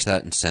 Takes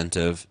that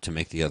incentive to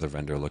make the other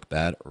vendor look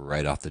bad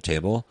right off the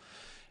table.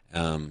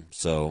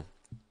 So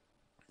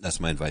that's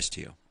my advice to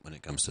you when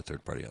it comes to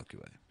third-party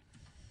LQA.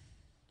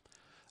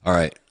 All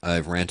right,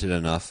 I've ranted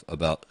enough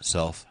about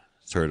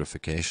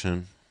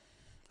self-certification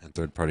and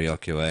third-party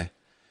LQA.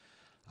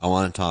 I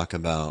want to talk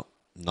about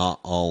not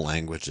all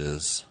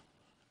languages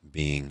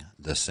being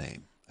the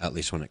same, at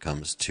least when it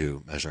comes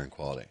to measuring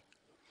quality.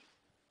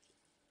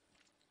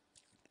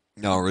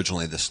 Now,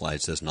 originally this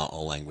slide says not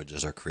all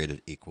languages are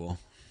created equal,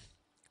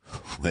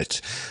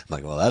 which I'm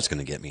like, well, that's going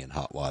to get me in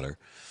hot water.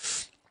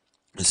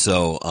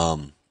 So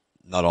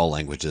not all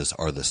languages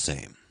are the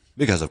same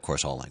because, of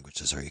course, all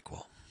languages are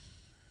equal.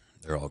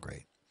 They're all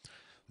great,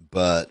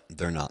 but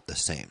they're not the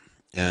same.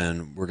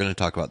 And we're going to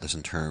talk about this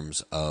in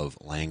terms of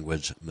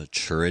language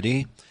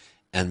maturity.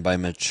 And by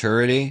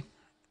maturity,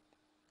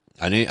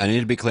 I need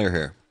to be clear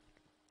here.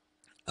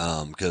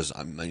 Because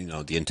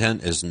the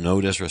intent is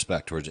no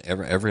disrespect towards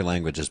every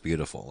language is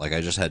beautiful. Like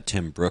I just had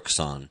Tim Brooks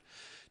on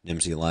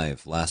Nimdzi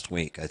Live last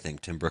week. I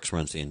think Tim Brooks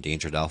runs the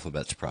Endangered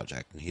Alphabets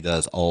Project, and he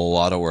does a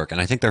lot of work. And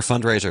I think their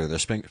fundraiser, their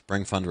spring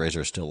fundraiser,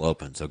 is still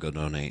open. So go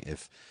donate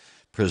if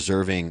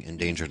preserving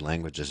endangered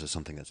languages is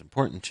something that's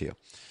important to you.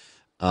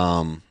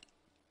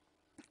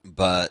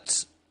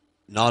 But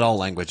not all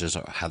languages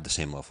have the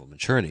same level of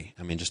maturity.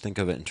 I mean, just think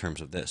of it in terms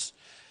of this.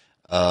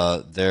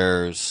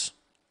 There's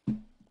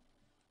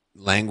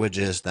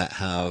languages that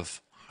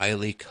have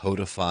highly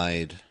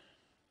codified.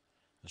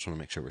 I just want to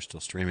make sure we're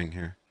still streaming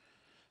here.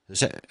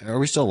 Are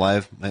we still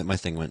live? My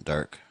thing went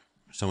dark.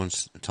 Someone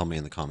tell me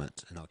in the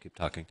comments, and I'll keep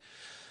talking.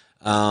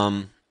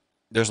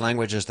 There's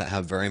languages that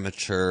have very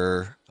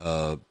mature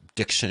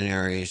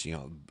dictionaries,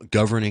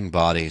 governing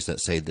bodies that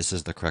say this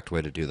is the correct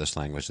way to do this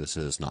language. This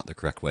is not the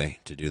correct way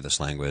to do this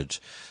language.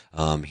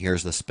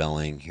 Here's the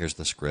spelling. Here's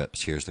the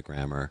scripts. Here's the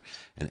grammar,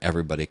 and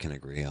everybody can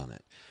agree on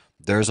it.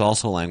 There's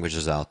also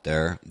languages out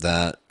there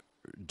that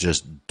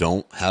just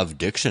don't have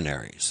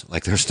dictionaries.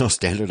 Like there's no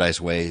standardized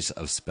ways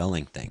of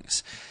spelling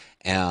things.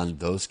 And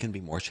those can be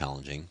more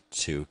challenging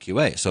to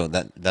QA. So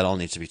that all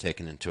needs to be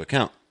taken into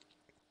account.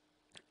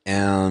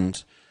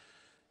 And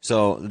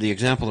so the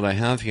example that I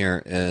have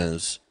here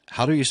is,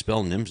 how do you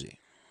spell Nimdzi?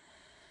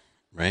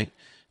 Right?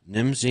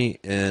 Nimdzi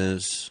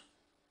is,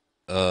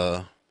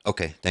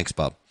 okay, thanks,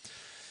 Bob.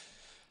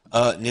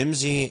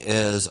 Nimdzi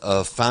is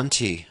a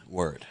Fanti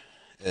word.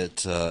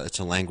 It's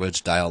a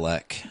language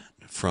dialect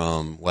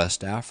from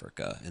West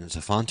Africa, and it's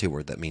a Fanti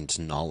word that means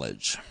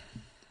knowledge.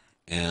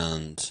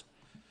 And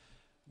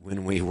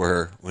when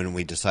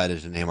we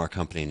decided to name our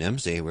company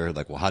Nimdzi, we were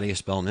like, well, how do you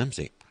spell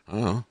Nimdzi? I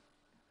don't know.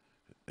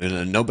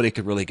 And nobody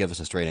could really give us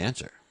a straight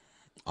answer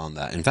on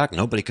that. In fact,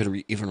 nobody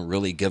could even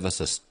really give us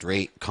a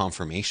straight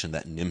confirmation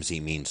that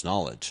Nimdzi means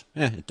knowledge.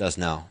 Yeah, it does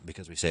now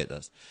because we say it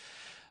does.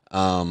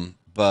 And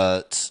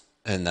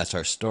that's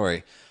our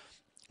story.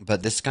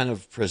 But this kind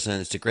of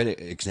presents a great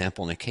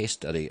example in a case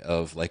study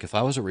of, like, if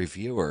I was a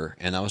reviewer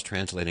and I was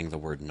translating the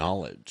word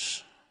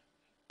knowledge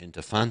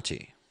into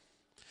Fanti,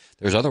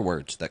 there's other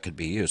words that could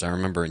be used. I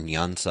remember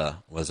Nyansa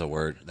was a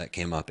word that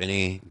came up.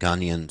 Any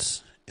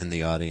Ghanaians in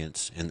the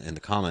audience, in the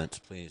comments,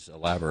 please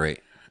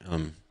elaborate,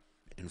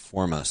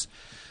 inform us.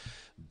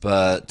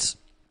 But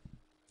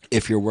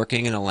if you're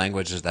working in a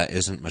language that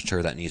isn't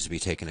mature, that needs to be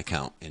taken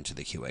account into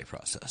the QA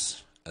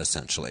process,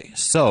 essentially.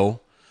 So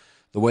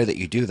the way that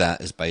you do that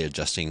is by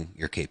adjusting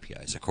your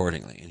KPIs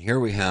accordingly. And here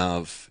we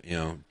have,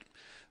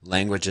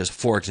 languages,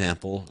 for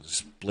example,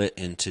 split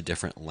into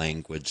different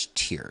language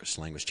tiers.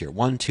 Language tier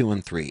 1, 2,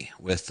 and 3,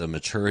 with the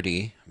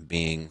maturity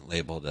being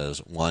labeled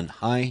as 1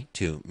 high,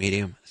 2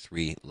 medium,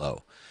 3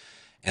 low.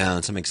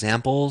 And some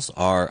examples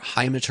are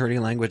high maturity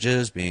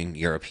languages being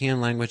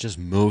European languages.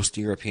 Most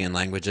European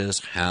languages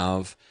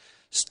have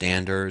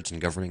standards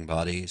and governing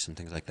bodies and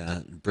things like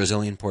that.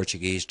 Brazilian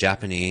Portuguese,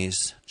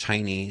 Japanese,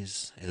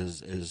 Chinese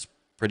is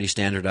pretty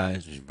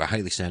standardized,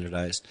 highly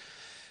standardized.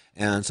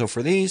 And so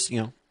for these,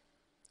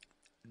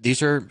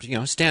 these are,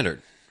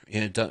 standard.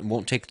 It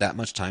won't take that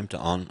much time to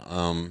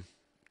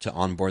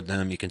onboard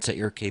them. You can set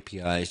your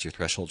KPIs, your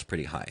thresholds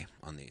pretty high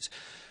on these.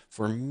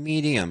 For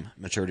medium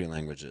maturity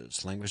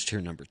languages, language tier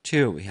number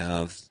 2, we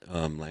have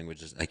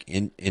languages like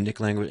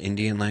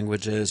Indian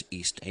languages,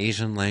 East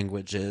Asian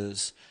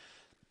languages,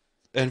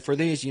 And for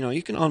these,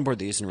 you can onboard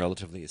these in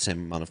relatively the same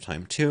amount of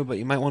time too, but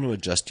you might want to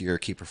adjust your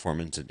key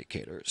performance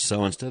indicators.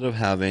 So instead of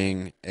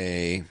having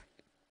a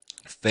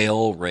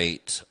fail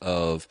rate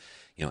of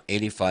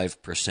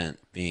 85%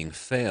 being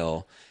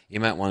fail, you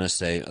might want to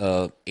say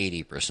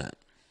 80%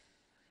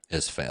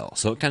 is fail.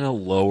 So kind of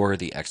lower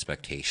the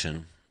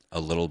expectation a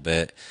little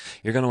bit.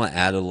 You're going to want to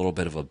add a little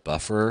bit of a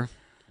buffer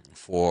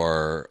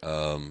for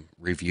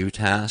review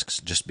tasks,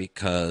 just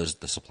because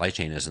the supply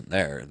chain isn't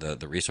there,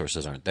 the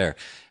resources aren't there,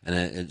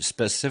 and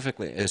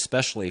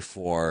especially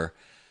for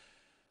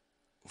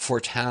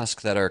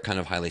tasks that are kind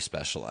of highly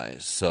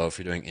specialized. So if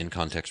you're doing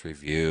in-context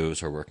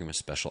reviews or working with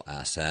special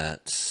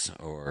assets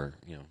or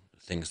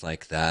things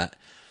like that,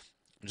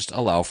 just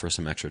allow for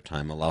some extra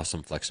time, allow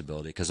some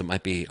flexibility, because it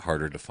might be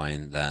harder to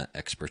find that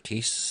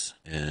expertise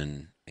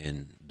in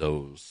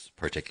those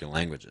particular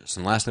languages.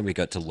 And lastly, we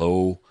got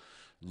to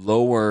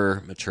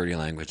lower maturity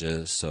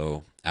languages,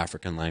 so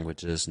African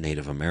languages,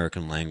 Native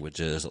American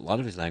languages. A lot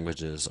of these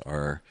languages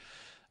are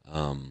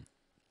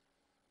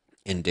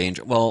in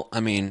danger. Well, I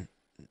mean,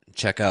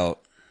 check out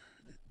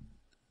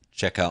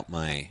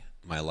my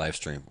live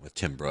stream with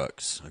Tim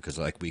Brooks, because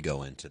we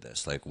go into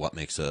this, what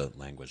makes a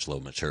language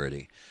low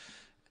maturity.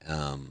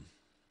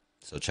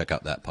 So check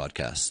out that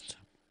podcast.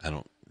 I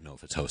don't know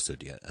if it's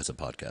hosted yet as a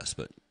podcast,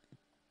 but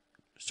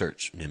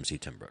search Nimdzi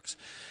Tim Brooks.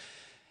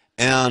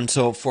 And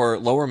so for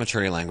lower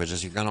maturity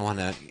languages, you're going to want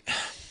to,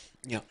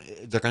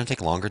 they're going to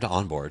take longer to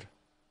onboard.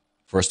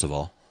 First of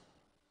all,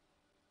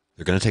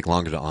 they're going to take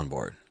longer to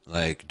onboard.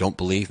 Don't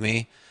believe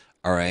me?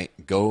 All right,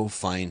 go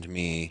find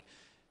me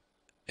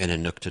an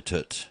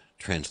Inuktitut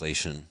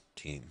translation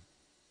team,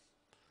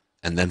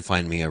 and then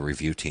find me a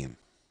review team.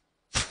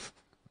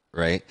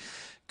 Right?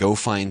 Go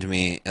find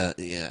me.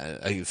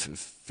 I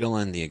fill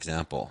in the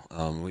example.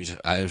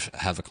 I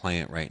have a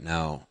client right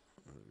now.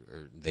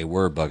 They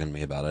were bugging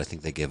me about it. I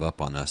think they gave up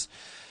on us,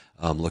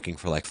 looking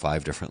for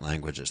 5 different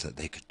languages that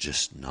they could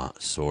just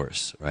not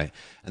source, right?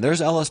 And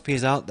there's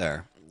LSPs out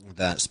there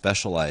that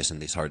specialize in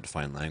these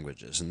hard-to-find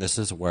languages. And this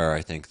is where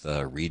I think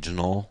the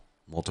regional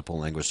multiple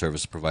language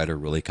service provider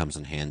really comes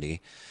in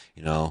handy.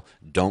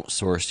 Don't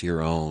source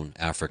your own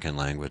African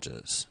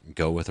languages.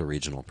 Go with a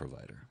regional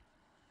provider.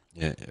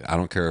 I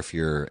don't care if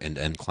you're an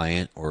end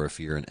client or if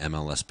you're an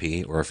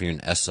MLSP or if you're an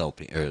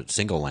SLP or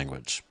single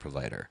language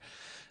provider.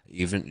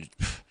 Even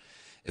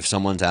if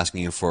someone's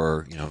asking you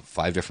for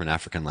 5 different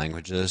African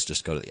languages,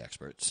 just go to the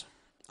experts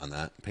on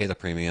that. Pay the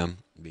premium,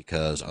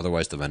 because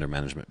otherwise the vendor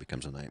management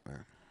becomes a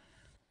nightmare.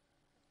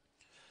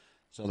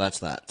 So that's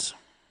that.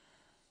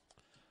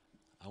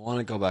 I want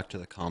to go back to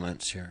the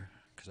comments here,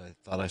 because I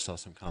thought I saw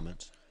some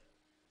comments.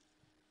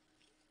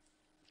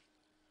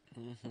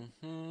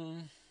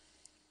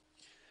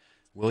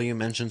 Will you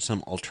mention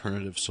some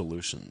alternative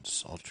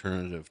solutions,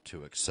 alternative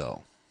to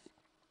Excel?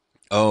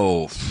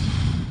 Oh,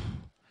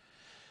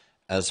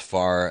 as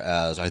far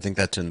as, I think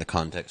that's in the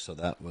context, so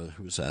that was,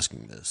 who's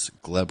asking this?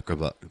 Gleb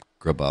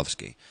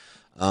Grabowski.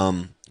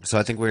 So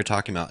I think we were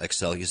talking about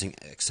Excel, using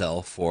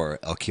Excel for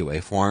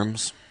LQA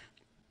forms.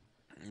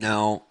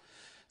 Now,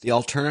 the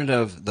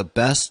alternative, the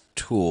best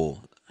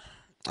tool,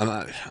 I'm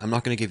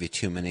not going to give you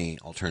too many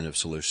alternative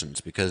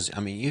solutions, because,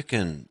 you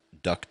can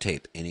duct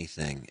tape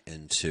anything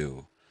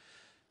to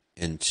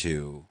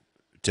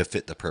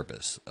fit the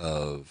purpose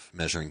of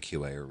measuring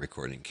QA or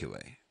recording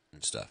QA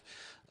and stuff.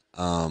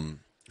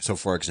 So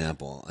for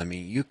example,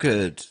 you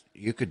could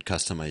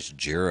customize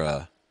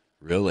Jira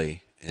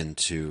really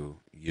into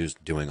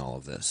doing all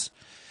of this.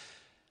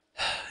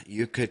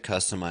 You could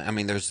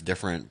customize, there's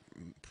different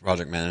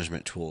project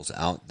management tools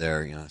out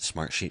there.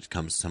 Smartsheet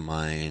comes to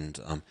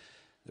mind.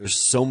 There's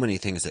so many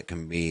things that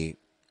can be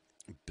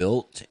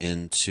built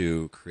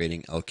into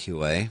creating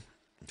LQA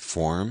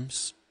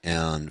forms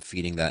and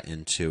feeding that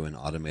into an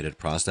automated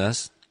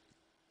process.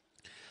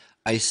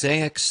 I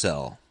say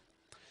Excel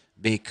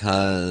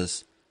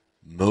because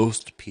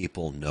most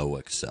people know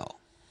Excel,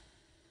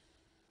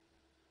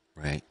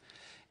 right?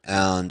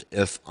 And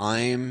if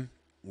I'm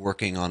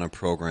working on a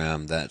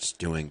program that's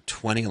doing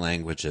 20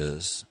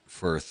 languages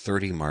for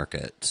 30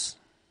 markets,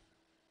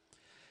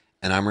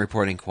 and I'm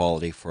reporting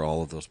quality for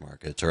all of those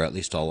markets, or at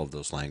least all of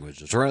those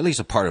languages, or at least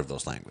a part of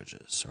those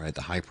languages, right?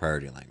 The high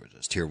priority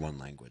languages, tier 1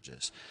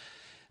 languages.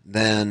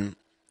 Then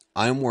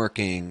I'm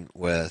working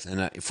with,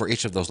 and for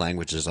each of those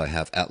languages, I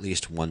have at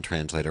least one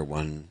translator,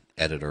 one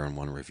editor, and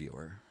one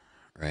reviewer,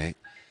 right?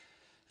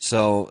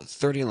 So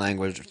 30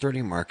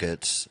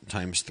 markets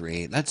times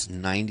 3, that's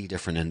 90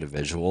 different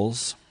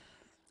individuals.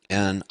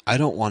 And I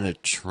don't want to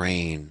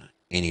train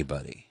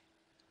anybody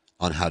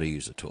on how to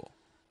use a tool,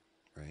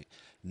 right?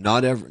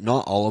 Not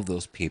all of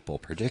those people,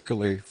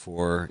 particularly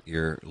for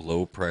your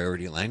low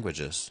priority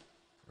languages,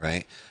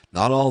 right?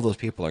 Not all of those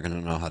people are going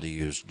to know how to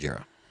use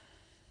Jira.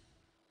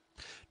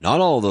 Not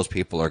all of those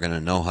people are going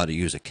to know how to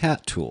use a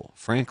CAT tool,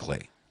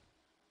 frankly.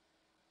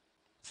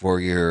 For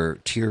your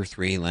tier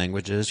 3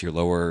 languages, your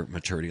lower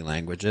maturity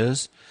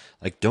languages,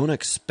 don't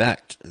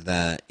expect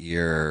that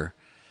your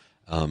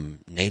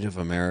Native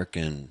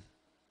American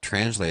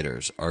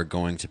translators are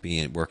going to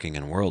be working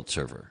in World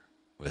Server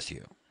with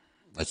you,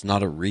 That's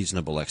not a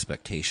reasonable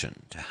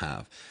expectation to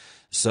have.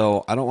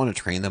 So I don't want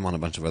to train them on a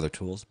bunch of other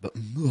tools, but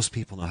most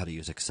people know how to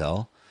use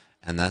Excel,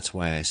 and that's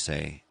why I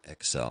say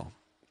Excel.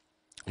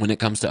 When it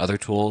comes to other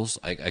tools,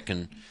 I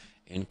can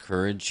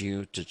encourage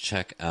you to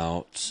check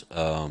out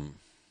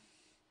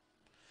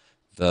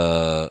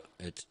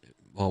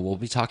we'll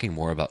be talking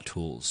more about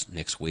tools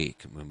next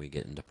week when we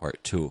get into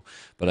part 2,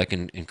 but I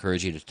can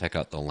encourage you to check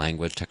out the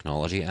Language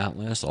Technology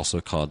Atlas,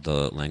 also called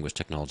the Language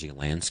Technology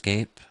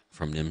Landscape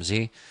from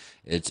Nimdzi.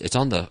 It's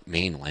on the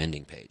main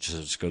landing page.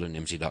 So just go to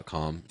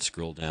nimdzi.com,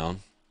 scroll down.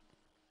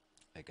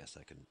 I guess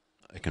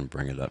I can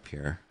bring it up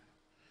here.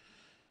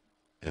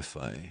 You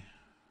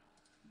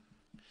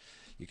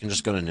can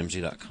just go to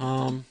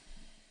nimdzi.com,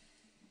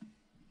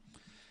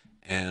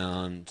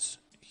 and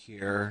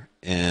here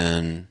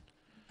you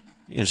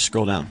can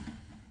scroll down.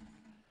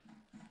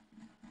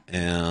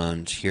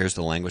 And here's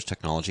the Language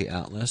Technology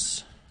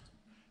Atlas.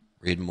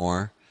 Read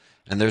more.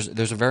 And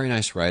there's a very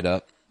nice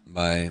write-up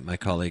by my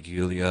colleague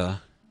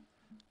Yulia,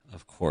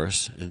 of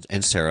course,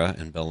 and Sarah,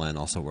 and Belen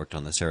also worked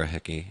on this. Sarah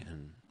Hickey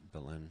and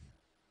Belen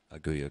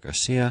Aguyo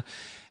Garcia.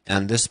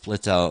 And this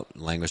splits out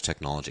language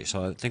technology.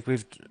 So I think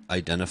we've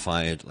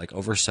identified like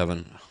over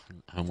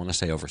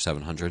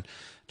 700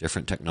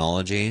 different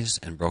technologies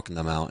and broken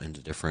them out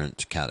into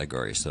different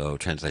categories. So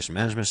translation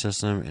management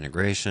system,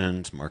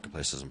 integrations,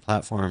 marketplaces and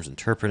platforms,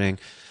 interpreting,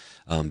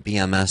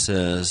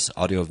 BMSs,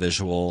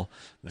 audiovisual,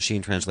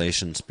 machine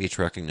translation, speech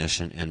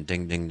recognition, and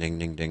ding, ding, ding,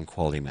 ding, ding,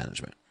 quality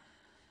management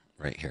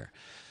right here.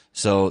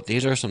 So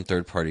these are some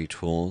third-party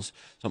tools.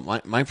 So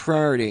my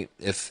priority,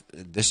 if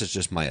this is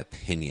just my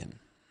opinion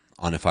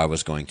on if I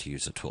was going to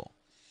use a tool,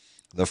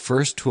 the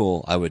first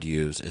tool I would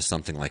use is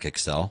something like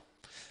Excel,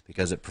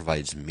 because it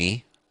provides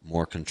me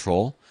more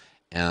control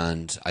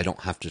and I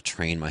don't have to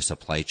train my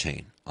supply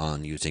chain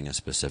on using a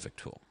specific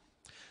tool.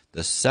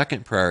 The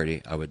second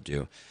priority I would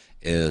do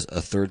is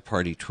a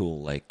third-party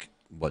tool like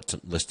what's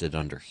listed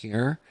under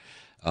here,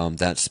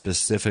 that's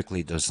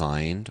specifically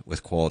designed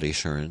with quality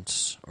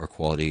assurance or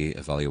quality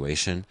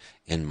evaluation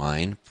in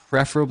mind,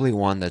 preferably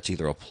one that's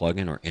either a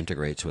plugin or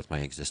integrates with my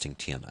existing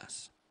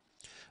TMS.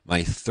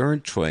 My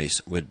third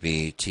choice would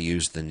be to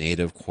use the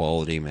native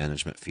quality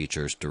management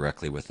features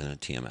directly within a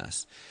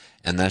TMS.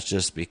 And that's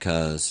just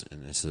because,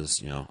 and this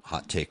is,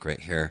 hot take right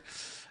here,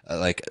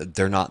 like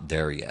they're not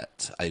there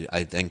yet.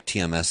 I think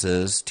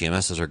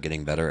TMSs are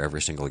getting better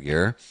every single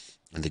year,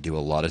 and they do a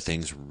lot of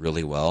things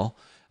really well.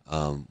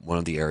 One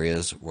of the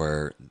areas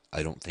where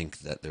I don't think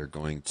that they're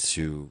going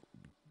to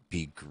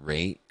be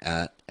great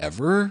at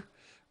ever,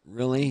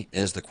 really,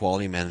 is the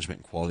quality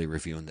management and quality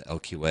review and the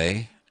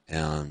LQA.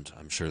 And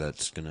I'm sure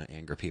that's going to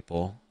anger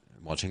people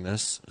watching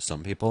this,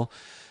 some people.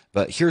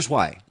 But here's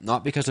why.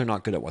 Not because they're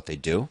not good at what they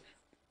do,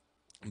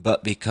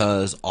 but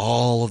because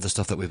all of the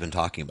stuff that we've been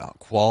talking about,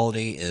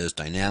 quality is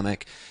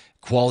dynamic.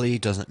 Quality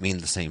doesn't mean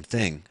the same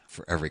thing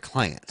for every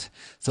client.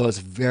 So it's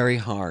very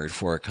hard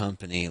for a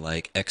company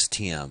like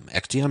XTM.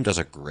 XTM does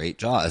a great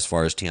job as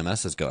far as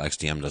TMSs go.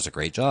 XTM does a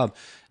great job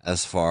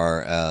as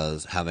far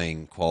as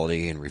having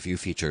quality and review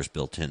features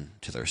built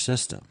into their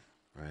system.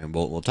 Right? And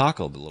we'll talk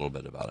a little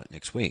bit about it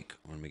next week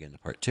when we get into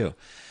part 2.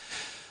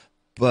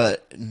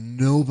 But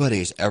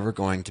nobody's ever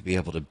going to be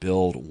able to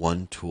build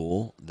one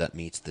tool that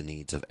meets the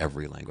needs of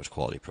every language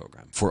quality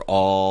program for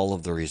all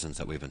of the reasons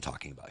that we've been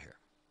talking about here,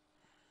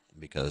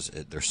 because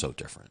they're so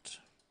different.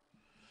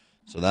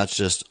 So that's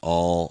just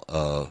all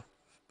a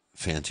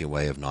fancy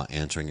way of not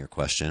answering your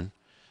question,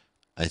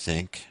 I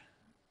think.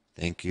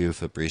 Thank you,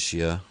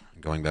 Fabricia.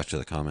 Going back to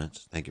the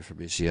comments, thank you,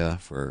 Fabricia,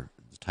 for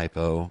the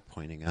typo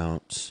pointing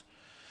out.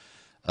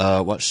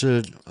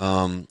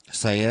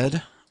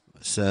 Syed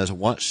says,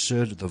 what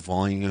should be the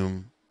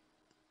volume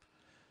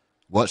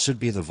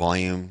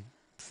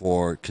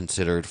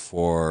considered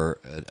for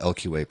an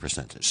LQA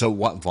percentage? So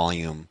what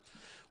volume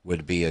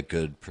would be a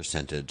good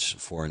percentage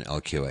for an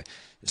LQA?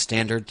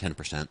 Standard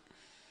 10%.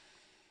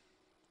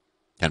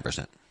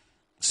 10%.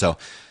 So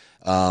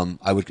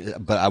I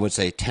would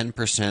say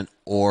 10%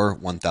 or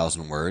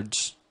 1,000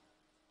 words,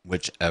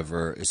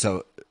 whichever.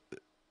 So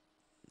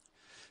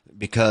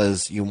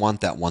because you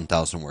want that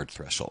 1,000 word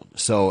threshold.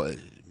 So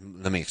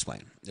let me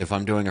explain. If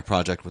I'm doing a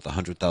project with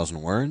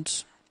 100,000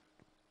 words,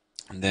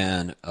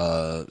 then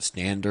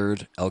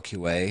standard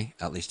LQA,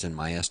 at least in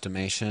my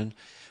estimation,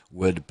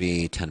 would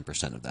be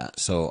 10% of that.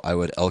 So I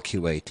would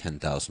LQA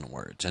 10,000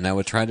 words, and I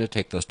would try to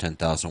take those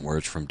 10,000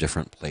 words from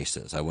different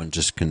places. I wouldn't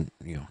just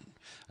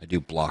I do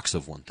blocks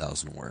of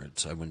 1,000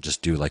 words. I wouldn't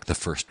just do like the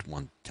first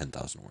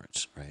 10,000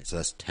 words, right? So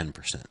that's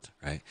 10%,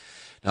 right?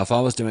 Now, if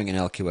I was doing an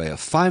LQA of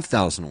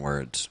 5,000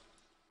 words,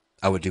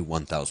 I would do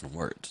 1,000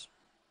 words,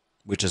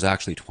 which is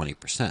actually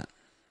 20%,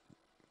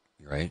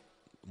 right?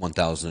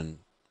 1,000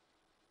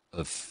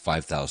 of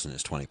 5,000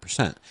 is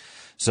 20%.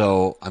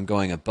 So I'm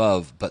going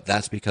above, but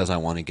that's because I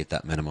want to get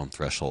that minimum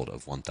threshold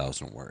of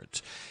 1,000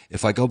 words.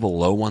 If I go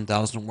below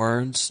 1,000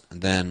 words,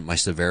 then my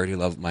severity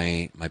level,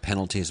 my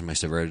penalties and my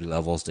severity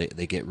levels,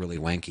 they get really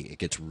wanky. It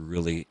gets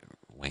really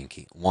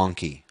wonky.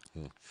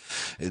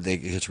 It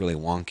gets really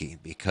wonky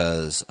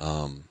because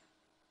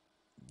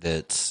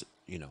that's,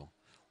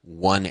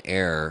 one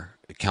error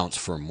accounts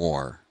for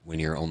more when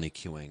you're only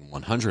queuing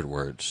 100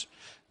 words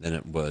than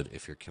it would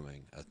if you're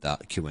queuing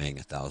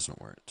 1,000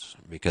 words.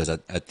 Because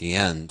at the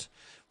end,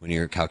 when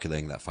you're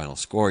calculating that final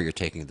score, you're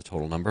taking the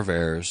total number of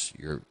errors,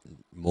 you're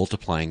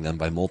multiplying them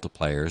by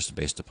multipliers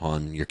based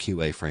upon your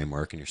QA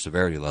framework and your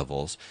severity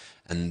levels,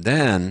 and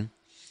then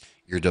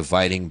you're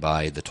dividing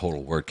by the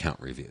total word count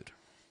reviewed,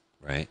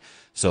 right?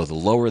 So the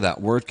lower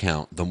that word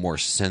count, the more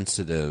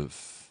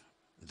sensitive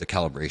the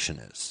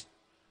calibration is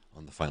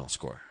on the final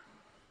score.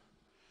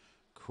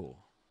 Cool.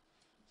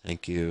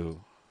 Thank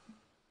you.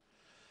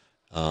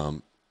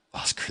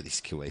 Oscar,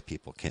 these QA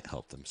people can't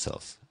help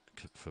themselves.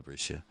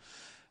 Fabricia.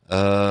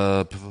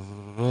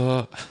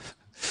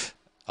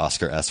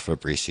 Oscar asked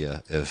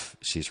Fabricia if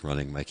she's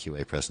running my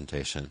QA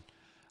presentation.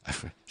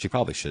 She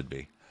probably should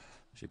be.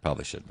 She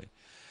probably should be.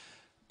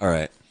 All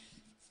right.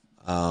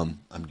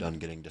 I'm done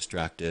getting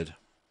distracted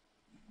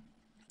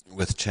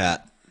with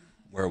chat.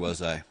 Where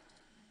was I?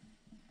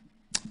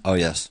 Oh,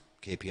 yes.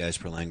 KPIs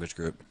per language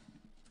group.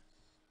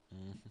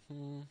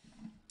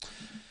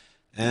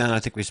 And I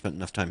think we spent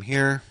enough time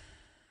here.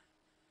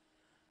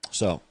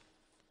 So,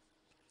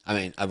 I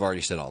mean, I've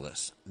already said all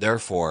this.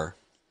 Therefore,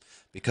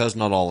 because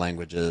not all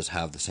languages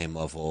have the same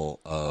level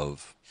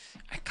of...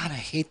 I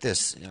hate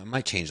this. I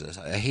might change this.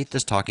 I hate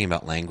this talking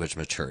about language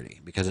maturity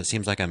because it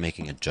seems like I'm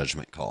making a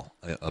judgment call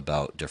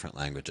about different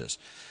languages.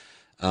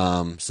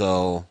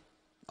 So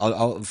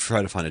I'll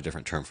try to find a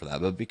different term for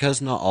that. But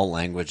because not all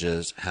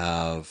languages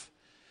have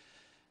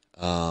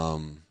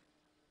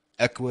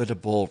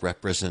equitable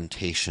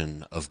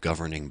representation of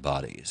governing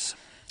bodies,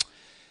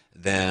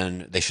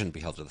 then they shouldn't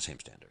be held to the same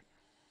standard,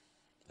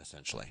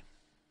 essentially.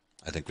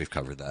 I think we've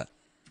covered that.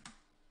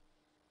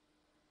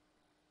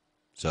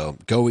 So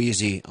go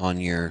easy on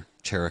your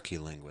Cherokee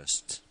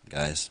linguists,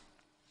 guys.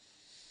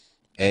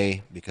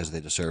 A, because they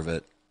deserve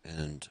it,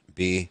 and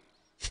B,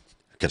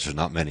 because there's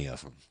not many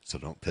of them, so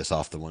don't piss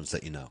off the ones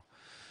that you know.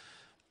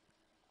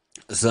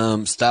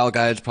 Some style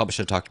guides, probably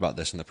should have talked about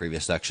this in the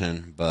previous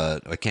section,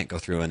 but I can't go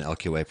through an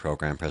LQA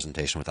program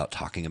presentation without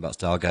talking about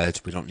style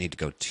guides. We don't need to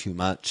go too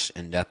much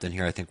in depth in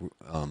here. I think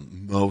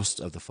most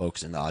of the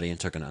folks in the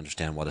audience are going to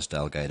understand what a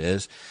style guide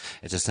is.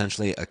 It's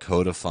essentially a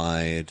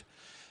codified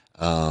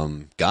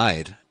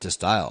guide to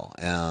style.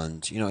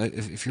 And, you know,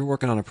 if you're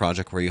working on a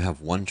project where you have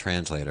one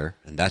translator,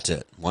 and that's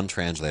it, one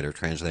translator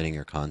translating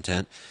your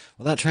content,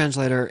 well, that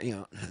translator, you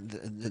know,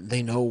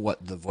 they know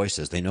what the voice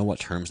is. They know what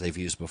terms they've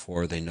used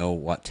before. They know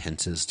what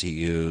tenses to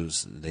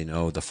use. They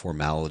know the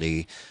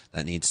formality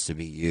that needs to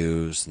be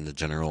used and the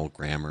general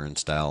grammar and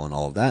style and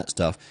all of that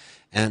stuff.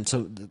 And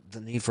so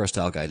the need for a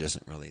style guide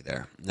isn't really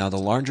there. Now, the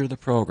larger the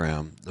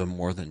program, the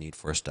more the need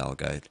for a style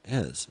guide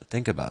is.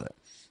 Think about it.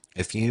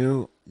 If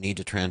you need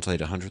to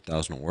translate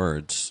 100,000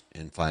 words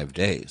in 5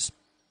 days,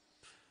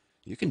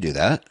 you can do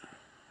that.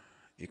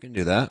 You can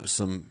do that with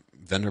some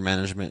vendor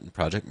management and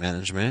project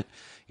management.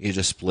 You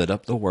just split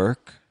up the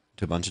work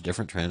to a bunch of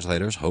different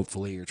translators.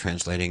 Hopefully you're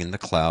translating in the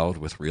cloud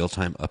with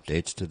real-time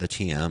updates to the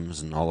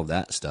TMs and all of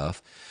that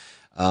stuff.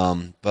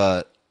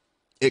 But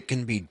it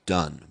can be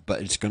done,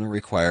 but it's going to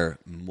require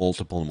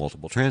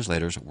multiple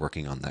translators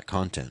working on that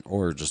content,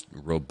 or just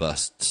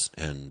robust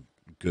and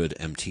good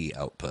MT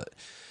output.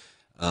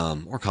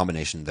 Or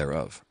combination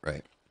thereof,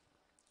 right?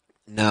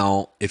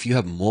 Now, if you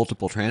have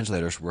multiple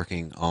translators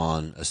working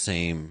on the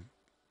same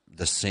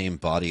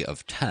body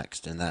of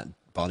text, and that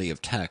body of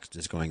text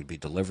is going to be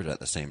delivered at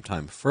the same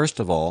time,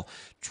 first of all,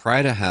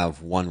 try to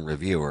have one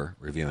reviewer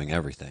reviewing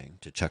everything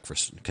to check for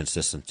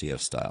consistency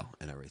of style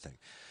and everything.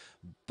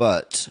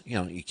 But, you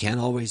know, you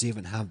can't always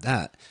even have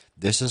that.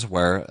 This is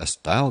where a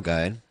style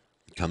guide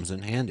comes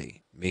in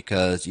handy,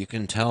 because you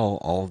can tell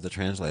all of the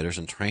translators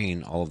and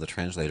train all of the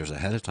translators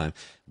ahead of time,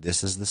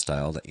 this is the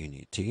style that you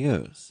need to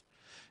use.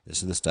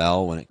 This is the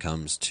style when it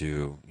comes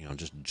to, you know,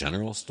 just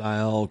general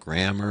style,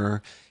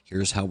 grammar.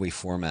 Here's how we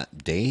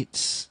format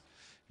dates.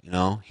 You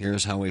know,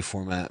 here's how we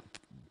format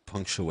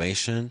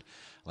punctuation.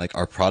 Like,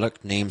 our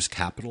product names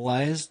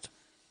capitalized.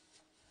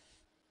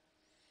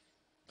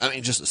 I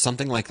mean, just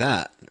something like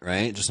that,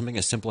 right? Just something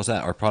as simple as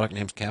that. Our product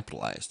name's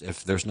capitalized.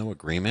 If there's no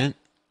agreement,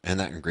 and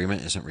that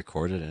agreement isn't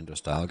recorded into a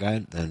style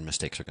guide, then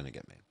mistakes are going to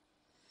get made,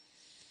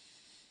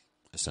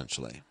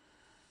 essentially.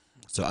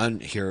 So on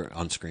here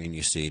on screen,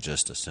 you see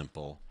just a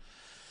simple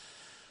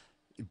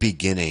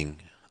beginning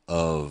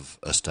of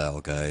a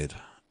style guide,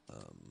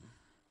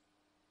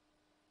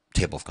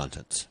 table of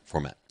contents,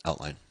 format,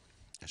 outline,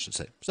 I should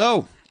say.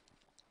 So,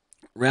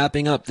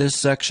 wrapping up this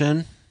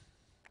section,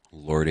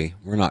 lordy,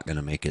 we're not going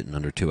to make it in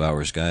under 2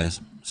 hours,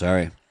 guys.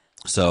 Sorry.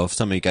 So if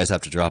some of you guys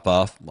have to drop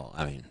off, well,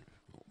 I mean,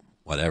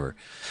 whatever.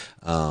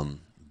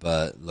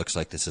 But looks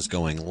like this is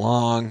going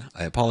long.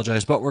 I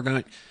apologize, but we're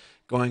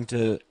going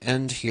to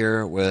end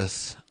here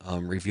with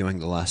reviewing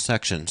the last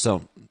section.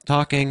 So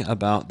talking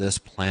about this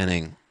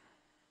planning,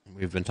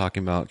 we've been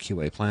talking about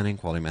QA planning,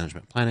 quality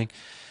management planning.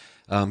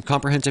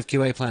 Comprehensive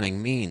QA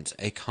planning means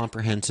a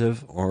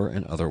comprehensive, or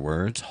in other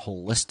words,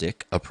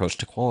 holistic approach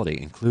to quality,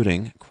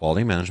 including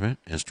quality management,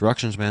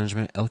 instructions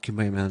management,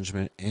 LQA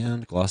management,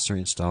 and glossary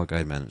and style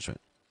guide management.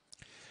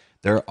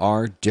 there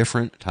are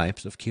different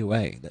types of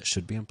QA that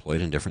should be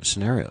employed in different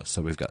scenarios.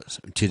 So we've got,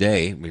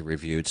 today we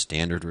reviewed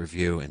standard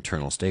review,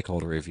 internal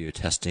stakeholder review,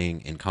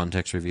 testing,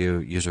 in-context review,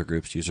 user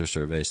groups, user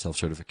surveys,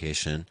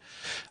 self-certification.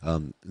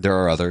 There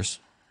are others.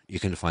 You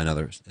can define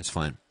others. It's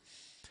fine.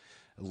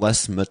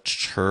 Less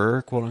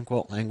mature,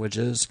 quote-unquote,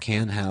 languages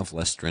can have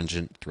less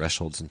stringent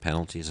thresholds and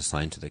penalties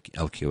assigned to the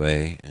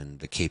LQA and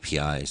the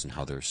KPIs and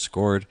how they're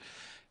scored.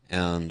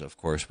 And, of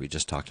course, we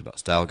just talked about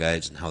style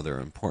guides and how they're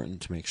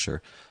important to make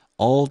sure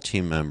all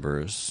team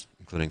members,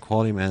 including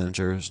quality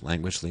managers,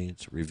 language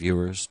leads,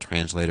 reviewers,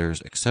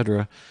 translators,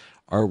 etc.,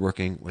 are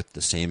working with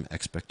the same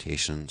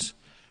expectations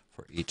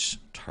for each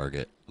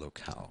target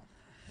locale.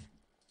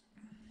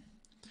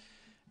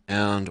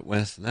 And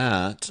with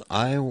that,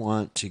 I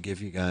want to give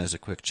you guys a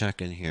quick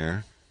check-in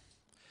here,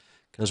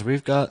 because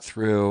we've got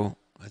through,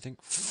 I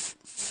think,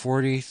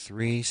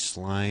 43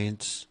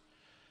 slides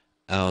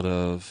out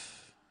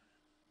of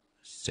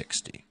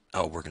 60.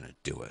 Oh, we're going to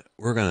do it.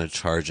 We're going to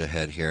charge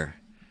ahead here.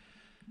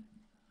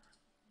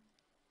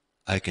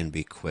 I can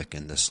be quick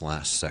in this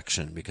last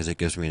section because it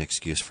gives me an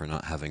excuse for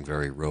not having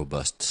very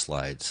robust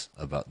slides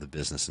about the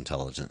business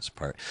intelligence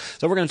part.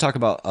 So we're going to talk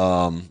about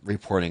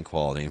reporting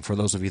quality. And for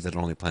those of you that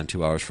only plan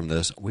 2 hours from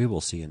this, we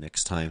will see you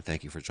next time.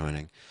 Thank you for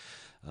joining.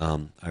 I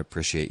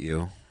appreciate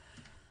you.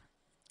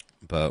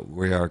 But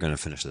we are going to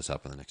finish this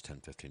up in the next 10,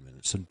 15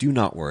 minutes. So do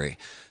not worry.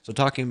 So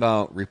talking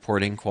about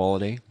reporting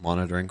quality,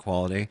 monitoring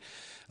quality,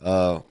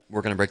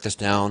 we're going to break this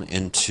down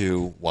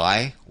into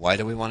why. Why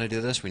do we want to do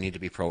this? We need to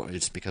be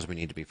it's because we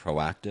need to be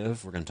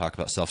proactive. We're going to talk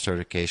about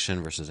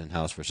self-certification versus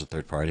in-house versus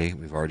third party.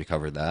 We've already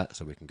covered that,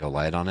 so we can go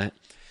light on it.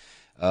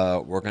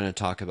 We're going to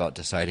talk about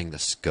deciding the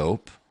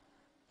scope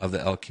of the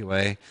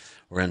LQA.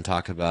 We're going to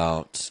talk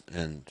about,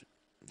 and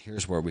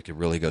here's where we could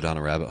really go down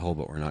a rabbit hole,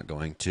 but we're not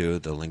going to,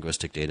 the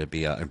linguistic data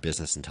BI, or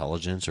business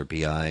intelligence, or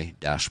BI,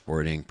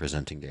 dashboarding,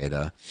 presenting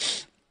data.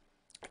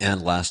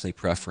 And lastly,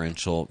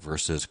 preferential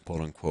versus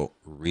quote-unquote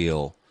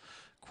real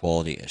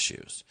quality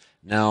issues.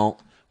 Now,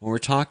 when we're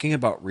talking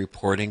about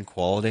reporting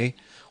quality,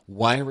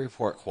 why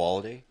report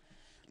quality?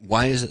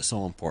 Why is it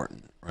so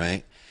important,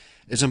 right?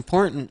 It's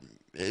important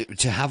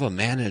to have a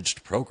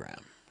managed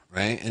program,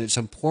 right? And it's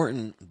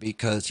important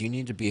because you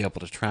need to be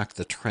able to track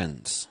the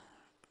trends.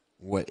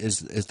 What is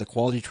the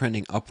quality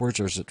trending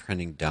upwards or is it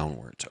trending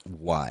downwards?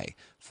 Why?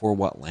 For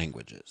what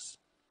languages,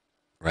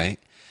 right?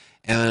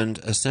 And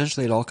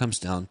essentially it all comes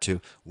down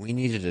to we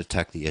need to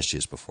detect the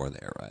issues before they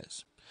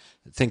arise.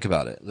 Think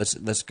about it.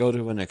 Let's go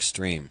to an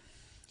extreme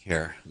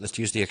here. Let's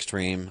use the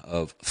extreme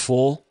of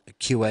full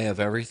QA of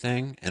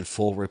everything and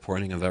full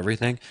reporting of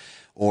everything,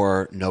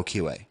 or no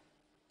QA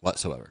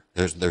whatsoever.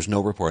 There's no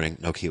reporting,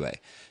 no QA.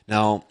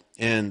 Now,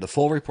 in the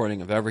full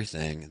reporting of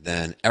everything,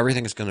 then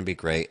everything is going to be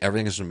great.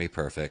 Everything is going to be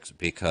perfect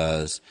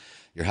because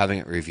you're having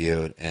it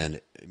reviewed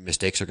and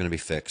mistakes are going to be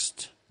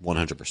fixed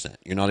 100%.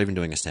 You're not even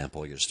doing a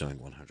sample. You're just doing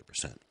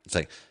 100%. It's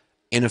like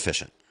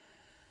inefficient,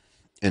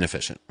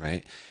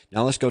 right?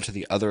 Now let's go to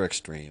the other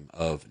extreme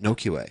of no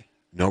QA,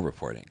 no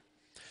reporting.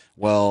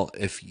 Well,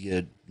 if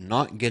you're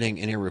not getting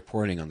any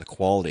reporting on the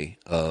quality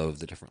of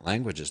the different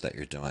languages that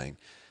you're doing,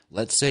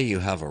 let's say you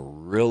have a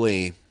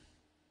really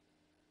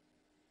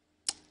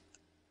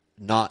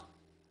not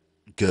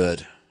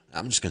good,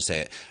 I'm just going to say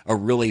it, a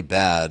really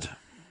bad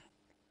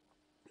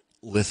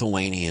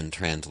Lithuanian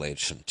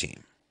translation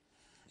team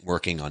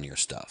working on your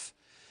stuff.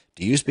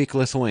 Do you speak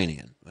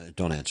Lithuanian?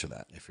 Don't answer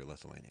that if you're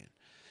Lithuanian.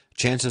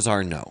 Chances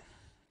are no,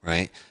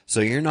 right? So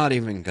you're not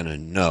even going to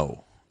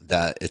know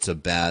that it's a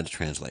bad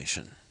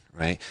translation,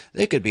 right?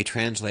 They could be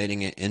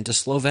translating it into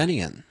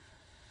Slovenian,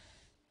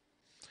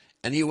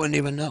 and you wouldn't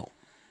even know,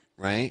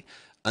 right?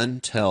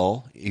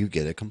 Until you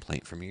get a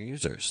complaint from your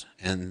users.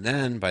 And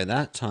then by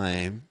that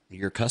time,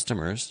 your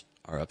customers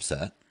are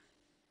upset.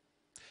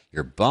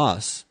 Your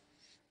boss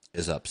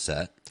is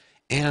upset.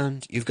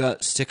 And you've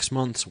got 6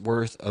 months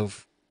worth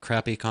of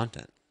crappy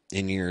content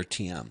in your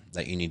TM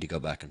that you need to go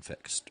back and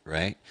fix,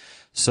 right?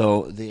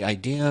 So the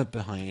idea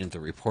behind the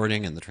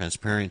reporting and the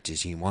transparency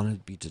is you want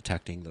to be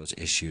detecting those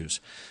issues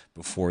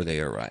before they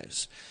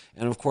arise.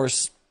 And of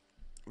course,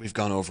 we've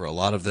gone over a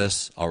lot of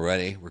this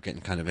already. We're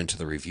getting kind of into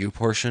the review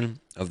portion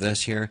of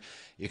this here.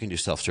 You can do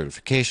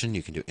self-certification.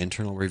 You can do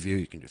internal review.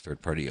 You can do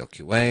third-party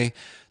LQA.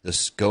 The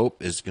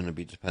scope is going to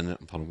be dependent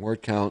upon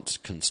word counts,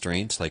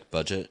 constraints like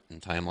budget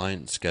and timeline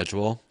and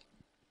schedule.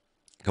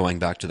 Going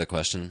back to the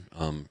question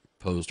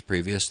posed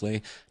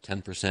previously,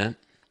 10%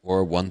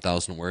 or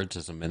 1,000 words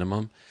as a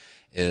minimum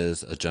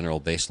is a general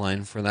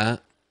baseline for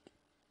that.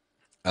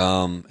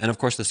 And of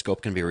course, the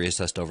scope can be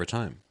reassessed over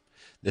time.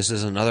 This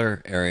is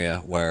another area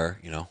where,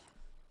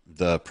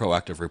 the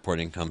proactive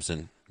reporting comes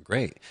in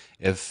great.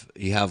 If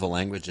you have a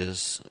language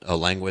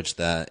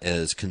that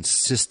is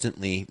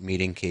consistently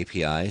meeting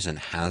KPIs and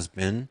has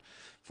been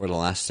for the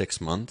last 6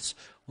 months,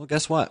 well,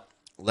 guess what?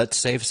 Let's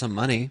save some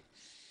money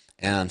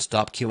and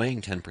stop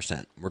QAing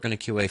 10%. We're going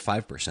to QA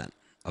 5%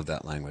 of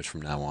that language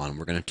from now on.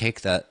 We're going to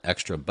take that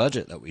extra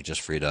budget that we just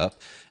freed up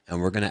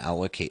and we're going to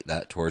allocate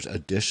that towards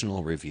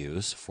additional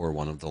reviews for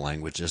one of the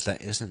languages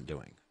that isn't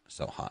doing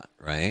so hot,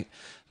 right?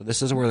 So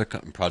this is where the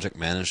project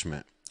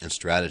management and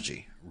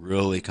strategy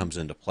really comes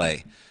into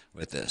play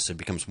with this. It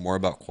becomes more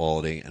about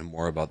quality and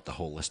more about the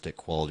holistic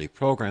quality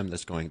program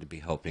that's going to be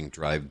helping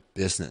drive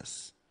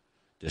business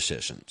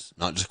decisions,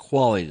 not just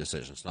quality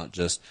decisions, not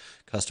just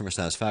customer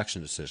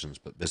satisfaction decisions,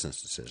 but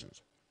business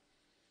decisions.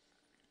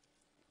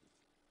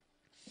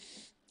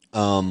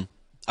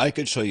 I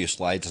could show you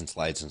slides and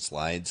slides and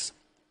slides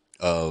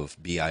of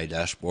BI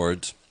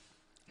dashboards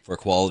for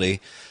quality.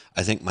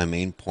 I think my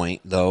main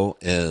point, though,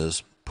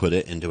 is put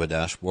it into a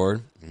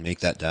dashboard and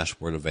make that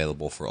dashboard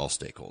available for all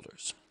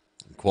stakeholders.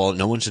 Quality,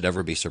 no one should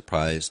ever be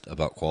surprised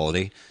about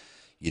quality.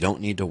 You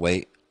don't need to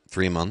wait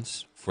 3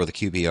 months for the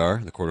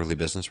QBR, the quarterly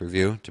business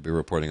review, to be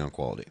reporting on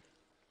quality.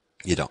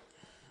 You don't.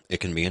 It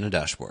can be in a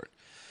dashboard.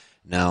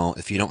 Now,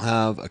 if you don't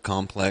have a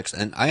complex,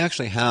 and I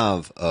actually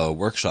have a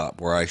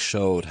workshop where I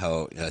showed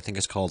how, I think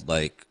it's called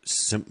like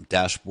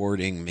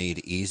Dashboarding Made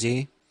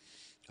Easy.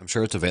 I'm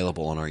sure it's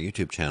available on our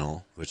YouTube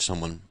channel, which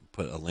someone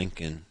put a link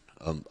in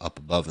up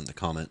above in the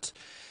comments.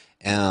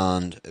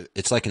 And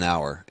it's like an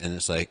hour, and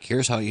it's like,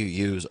 here's how you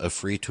use a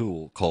free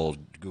tool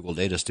called Google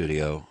Data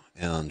Studio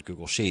and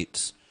Google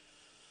Sheets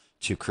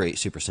to create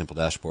super simple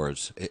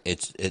dashboards.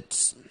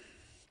 It's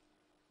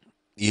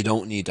you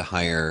don't need to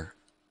hire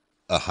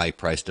a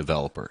high-priced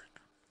developer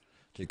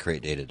to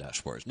create data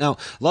dashboards. Now,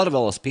 a lot of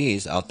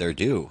LSPs out there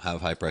do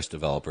have high-priced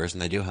developers,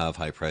 and they do have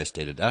high-priced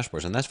data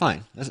dashboards, and that's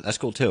fine. That's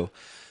cool too.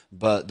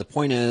 But the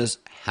point is,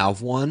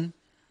 have one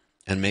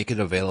and make it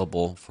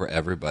available for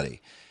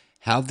everybody.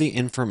 Have the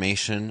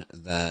information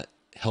that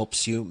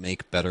helps you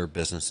make better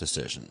business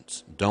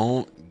decisions.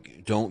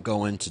 Don't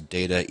go into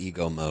data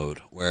ego mode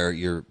where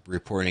you're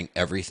reporting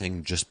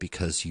everything just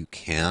because you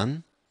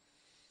can.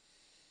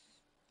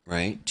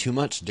 Right? Too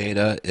much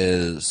data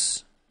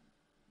is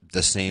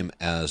the same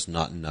as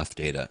not enough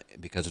data,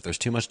 because if there's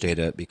too much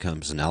data, it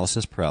becomes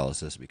analysis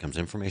paralysis, it becomes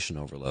information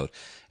overload,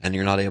 and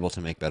you're not able to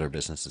make better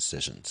business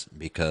decisions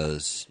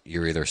because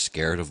you're either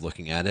scared of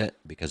looking at it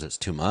because it's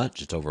too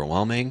much, it's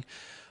overwhelming,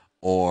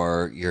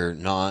 or you're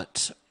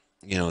not,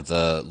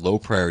 the low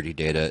priority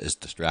data is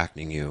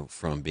distracting you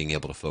from being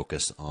able to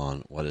focus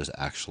on what is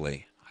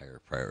actually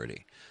higher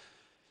priority.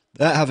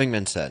 That having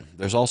been said,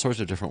 there's all sorts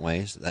of different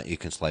ways that you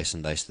can slice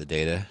and dice the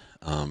data.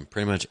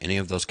 Pretty much any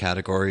of those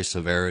categories,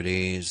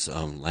 severities,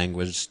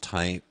 language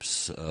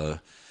types.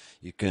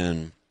 You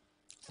can.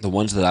 The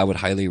ones that I would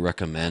highly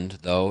recommend,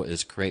 though,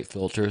 is create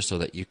filters so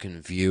that you can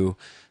view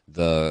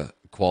the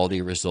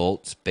quality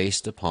results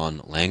based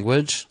upon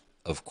language,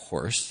 of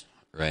course,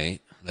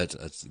 right?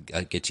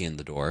 That gets you in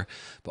the door,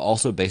 but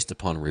also based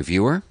upon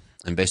reviewer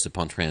and based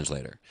upon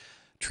translator.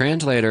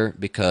 Translator,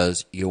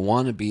 because you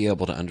want to be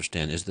able to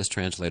understand, is this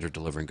translator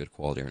delivering good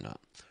quality or not?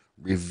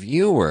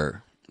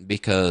 Reviewer,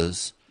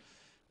 because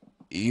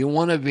you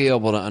want to be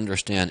able to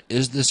understand,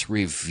 is this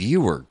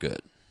reviewer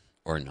good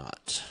or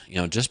not?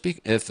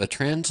 If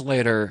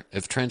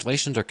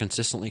translations are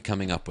consistently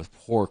coming up with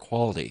poor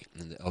quality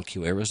in the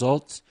LQA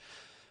results,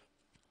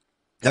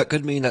 that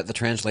could mean that the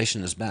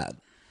translation is bad.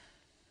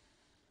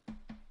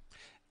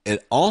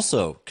 It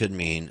also could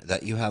mean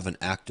that you have an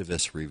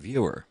activist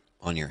reviewer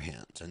on your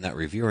hands, and that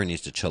reviewer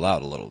needs to chill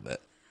out a little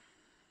bit,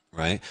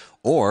 right?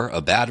 Or a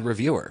bad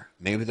reviewer.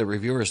 Maybe the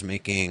reviewer is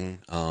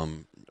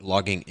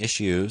logging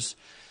issues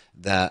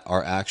that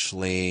are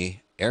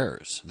actually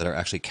errors, that are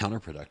actually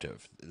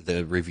counterproductive.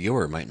 The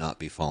reviewer might not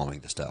be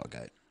following the style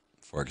guide,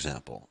 for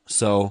example.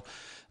 So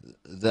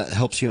that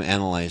helps you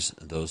analyze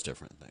those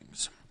different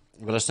things.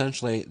 But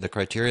essentially, the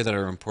criteria that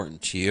are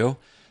important to you,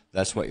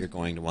 that's what you're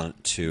going to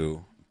want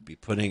to be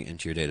putting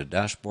into your data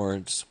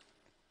dashboards.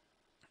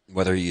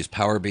 Whether you use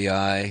Power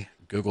BI,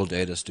 Google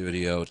Data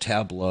Studio,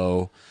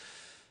 Tableau,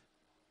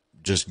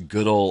 just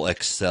good old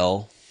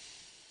Excel,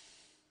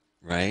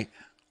 right?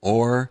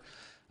 Or,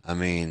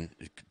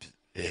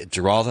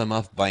 draw them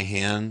up by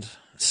hand,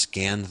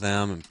 scan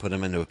them, and put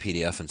them into a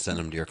PDF and send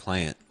them to your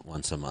client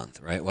once a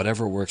month, right?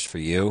 Whatever works for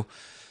you.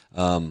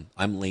 I'm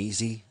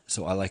lazy,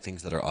 so I like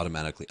things that are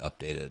automatically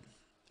updated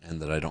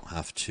and that I don't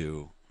have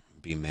to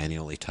be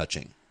manually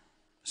touching.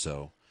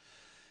 So,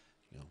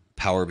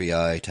 Power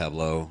BI,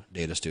 Tableau,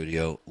 Data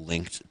Studio,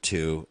 linked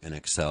to an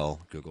Excel,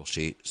 Google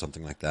Sheet,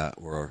 something like that,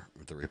 or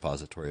the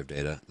repository of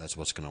data. That's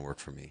what's going to work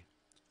for me.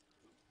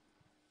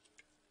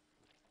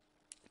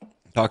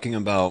 Talking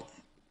about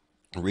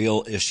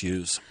real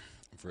issues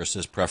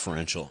versus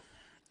preferential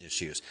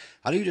issues.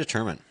 How do you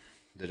determine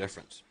the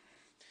difference?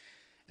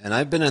 And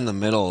I've been in the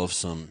middle of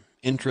some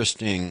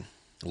interesting,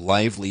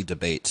 lively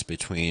debates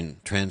between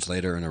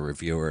translator and a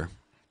reviewer.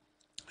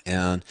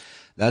 And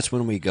that's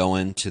when we go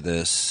into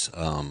this,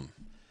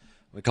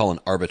 we call an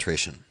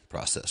arbitration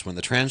process. When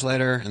the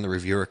translator and the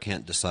reviewer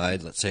can't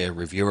decide, let's say a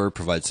reviewer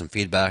provides some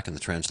feedback and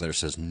the translator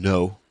says,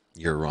 no,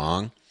 you're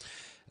wrong.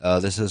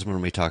 This is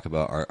when we talk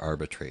about our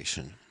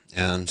arbitration.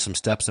 And some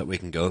steps that we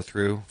can go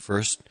through.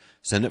 First,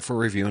 send it for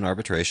review and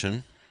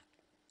arbitration.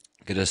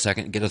 Get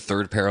a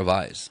third pair of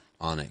eyes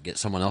on it. Get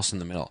someone else in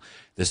the middle.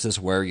 This is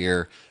where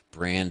your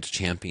brand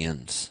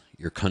champions,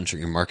 your country,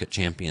 your market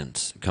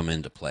champions come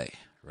into play,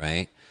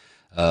 right?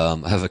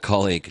 I have a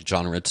colleague,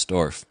 John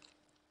Ritzdorf,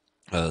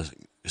 a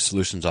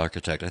solutions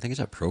architect. I think he's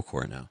at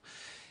Procore now.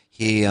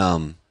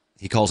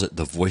 He calls it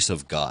the voice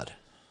of God,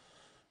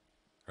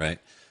 right?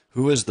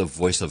 Who is the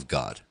voice of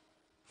God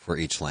for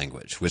each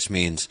language? Which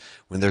means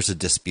when there's a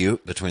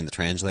dispute between the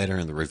translator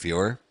and the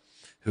reviewer,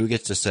 who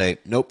gets to say,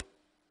 nope,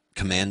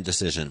 command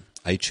decision,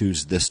 I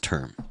choose this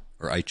term,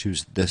 or I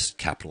choose this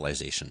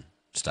capitalization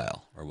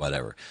style, or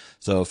whatever.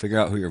 So figure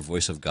out who your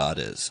voice of God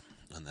is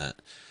on that.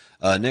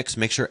 Next,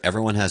 make sure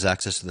everyone has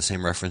access to the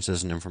same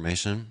references and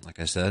information.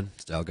 Like I said,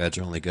 style guides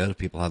are only good if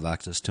people have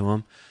access to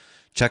them.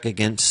 Check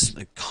against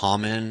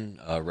common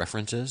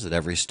references at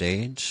every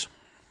stage.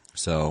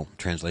 So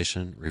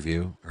translation,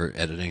 review, or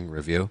editing,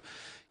 review.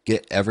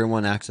 Get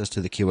everyone access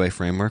to the QA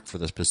framework for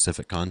the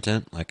specific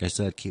content. Like I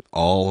said, keep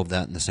all of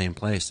that in the same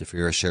place. If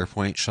you're a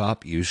SharePoint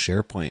shop, use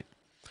SharePoint.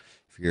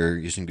 If you're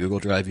using Google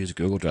Drive, use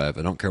Google Drive.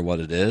 I don't care what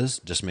it is.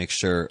 Just make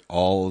sure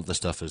all of the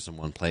stuff is in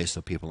one place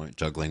so people aren't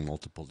juggling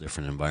multiple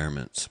different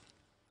environments.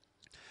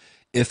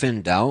 If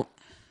in doubt,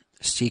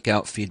 seek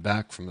out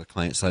feedback from the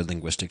client-side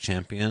linguistic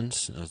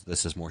champions.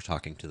 This is more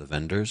talking to the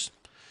vendors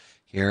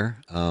here.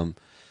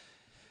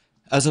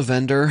 As a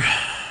vendor,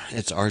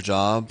 it's our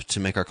job to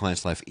make our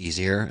clients' life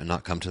easier and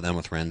not come to them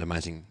with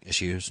randomizing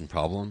issues and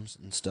problems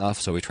and stuff.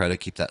 So we try to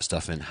keep that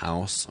stuff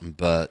in-house.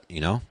 But,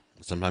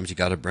 sometimes you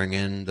got to bring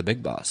in the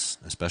big boss,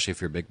 especially if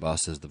your big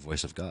boss is the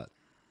voice of God,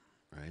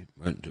 right?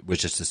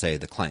 Which is to say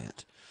the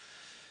client.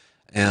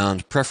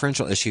 And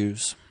preferential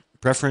issues.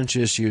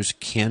 Preferential issues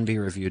can be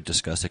reviewed,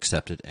 discussed,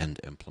 accepted, and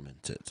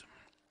implemented.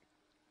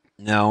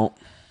 Now,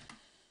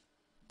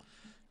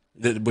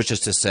 which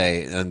is to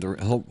say, and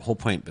the whole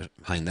point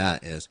behind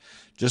that is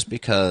just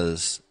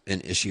because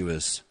an issue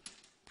is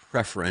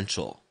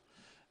preferential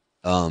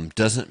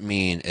doesn't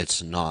mean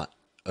it's not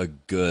a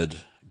good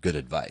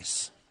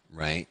advice,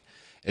 right?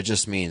 It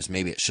just means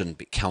maybe it shouldn't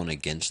be counted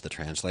against the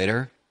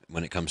translator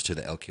when it comes to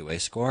the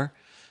LQA score,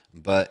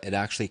 but it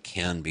actually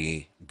can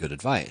be good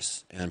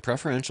advice. And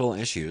preferential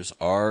issues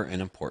are an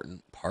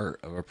important part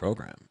of a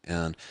program.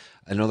 And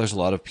I know there's a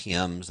lot of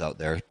PMs out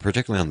there,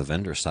 particularly on the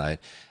vendor side,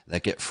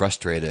 that get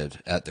frustrated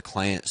at the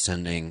client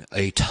sending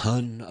a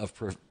ton of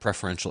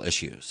preferential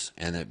issues.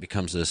 And it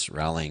becomes this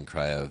rallying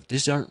cry of,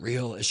 these aren't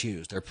real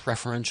issues, they're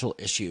preferential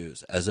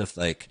issues, as if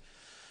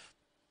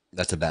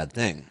that's a bad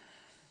thing.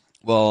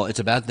 Well, it's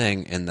a bad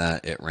thing in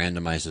that it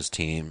randomizes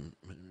team.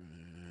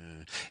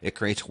 It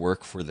creates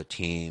work for the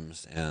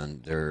teams,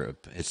 and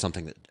it's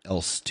something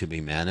else to be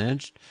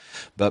managed.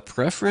 But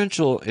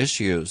preferential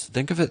issues,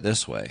 think of it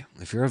this way.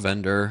 If you're a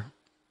vendor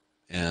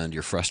and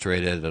you're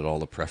frustrated at all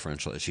the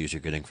preferential issues you're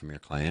getting from your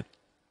client,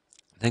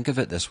 think of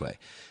it this way.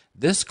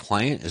 This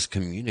client is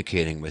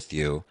communicating with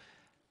you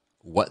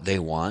what they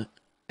want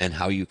and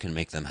how you can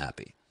make them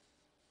happy.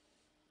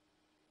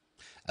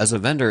 As a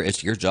vendor,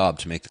 it's your job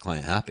to make the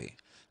client happy.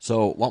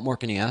 So what more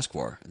can you ask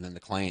for? And then the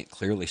client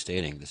clearly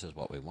stating, this is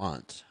what we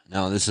want.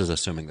 Now, this is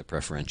assuming the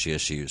preferential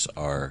issues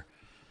are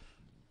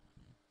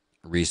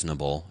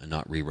reasonable and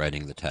not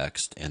rewriting the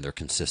text, and they're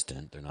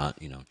consistent. They're not,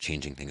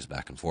 changing things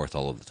back and forth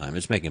all of the time.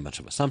 It's making a bunch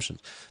of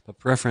assumptions. But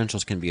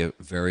preferentials can be a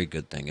very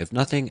good thing. If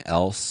nothing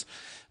else,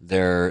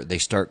 they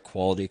start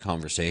quality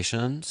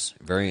conversations,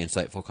 very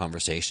insightful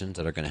conversations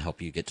that are going to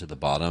help you get to the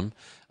bottom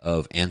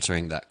of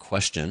answering that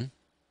question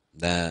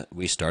that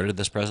we started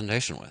this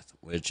presentation with,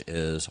 which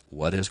is,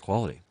 what is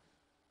quality?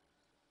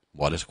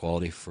 What is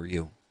quality for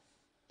you?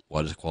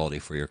 What is quality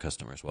for your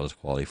customers? What is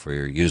quality for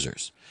your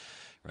users,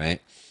 right?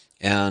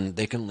 And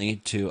they can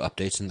lead to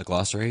updates in the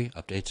glossary,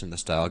 updates in the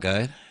style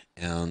guide,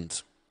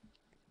 and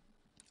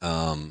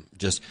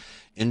just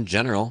in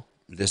general,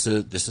 this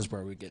is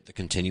where we get the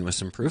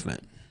continuous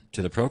improvement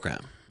to the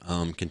program,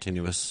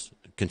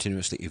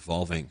 continuously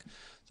evolving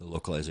the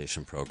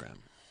localization program.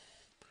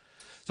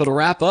 So to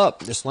wrap up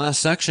this last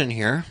section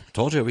here, I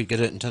told you we'd get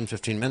it in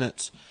 10-15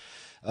 minutes.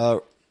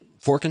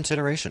 For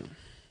consideration,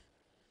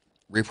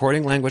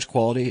 reporting language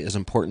quality is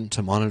important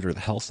to monitor the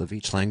health of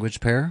each language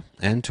pair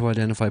and to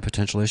identify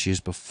potential issues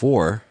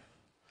before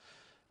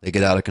they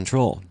get out of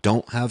control.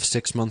 Don't have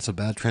 6 months of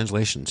bad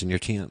translations in your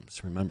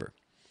TMs, remember.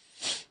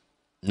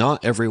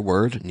 Not every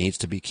word needs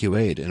to be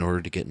QA'd in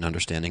order to get an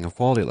understanding of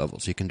quality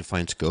levels. You can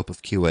define scope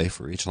of QA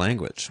for each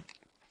language.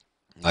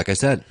 Like I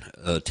said,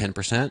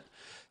 10%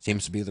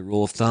 seems to be the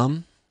rule of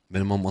thumb,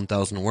 minimum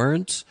 1,000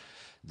 words.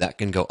 That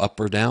can go up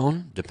or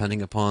down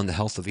depending upon the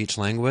health of each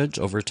language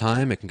over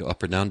time. It can go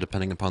up or down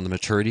depending upon the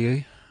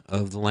maturity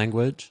of the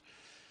language.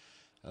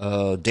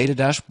 Data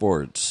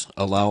dashboards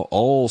allow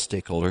all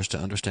stakeholders to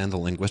understand the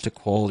linguistic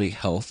quality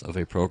health of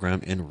a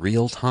program in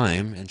real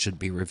time and should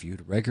be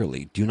reviewed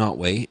regularly. Do not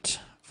wait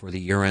for the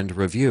year-end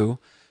review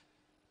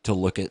to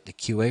look at the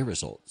QA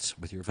results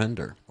with your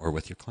vendor or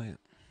with your client.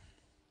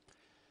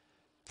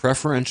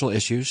 Preferential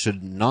issues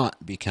should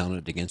not be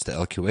counted against the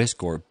LQA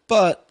score,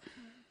 but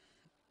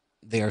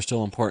they are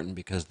still important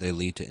because they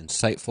lead to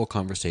insightful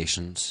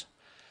conversations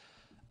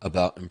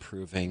about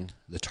improving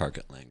the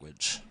target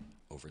language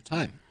over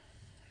time.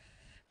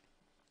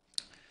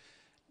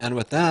 And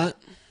with that,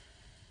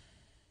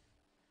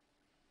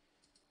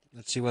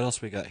 Let's see what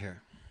else we got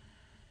here.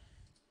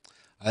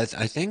 I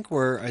think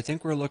we're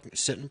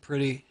sitting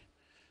pretty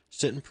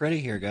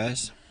here,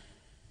 guys.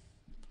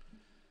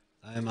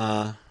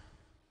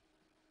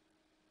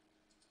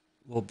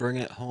 We'll bring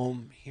it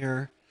home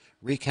here,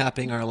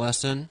 recapping our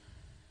lesson.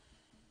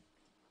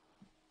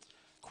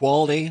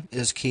 Quality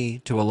is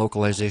key to a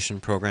localization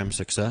program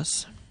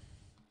success.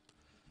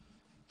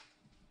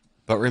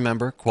 But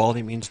remember,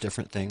 quality means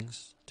different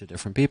things to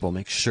different people.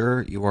 Make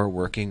sure you are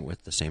working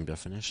with the same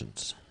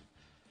definitions.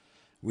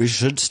 We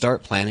should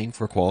start planning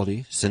for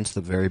quality since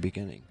the very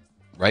beginning.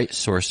 Right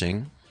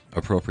sourcing,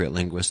 appropriate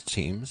linguist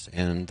teams,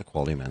 and the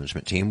quality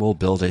management team will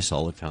build a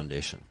solid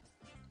foundation.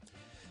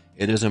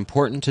 It is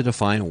important to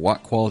define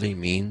what quality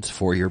means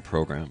for your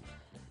program.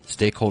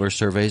 Stakeholder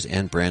surveys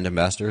and brand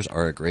ambassadors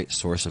are a great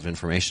source of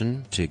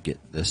information to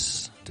get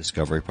this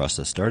discovery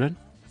process started.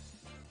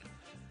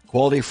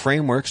 Quality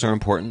frameworks are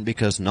important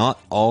because not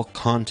all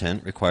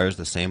content requires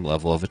the same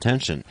level of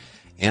attention,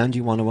 and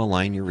you want to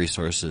align your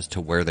resources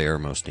to where they are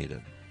most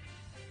needed.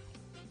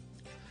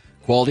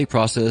 Quality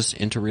process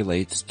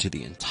interrelates to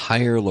the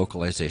entire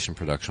localization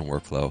production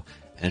workflow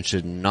and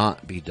should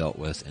not be dealt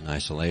with in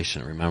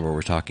isolation. Remember,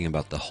 we're talking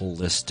about the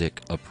holistic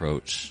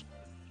approach,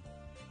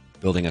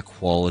 building a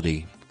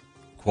quality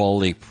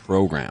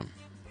program,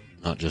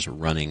 not just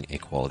running a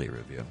quality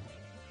review.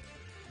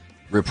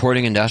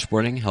 Reporting and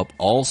dashboarding help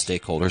all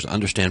stakeholders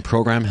understand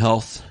program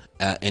health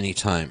at any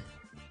time.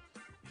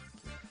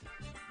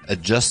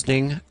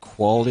 Adjusting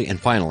quality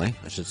KPI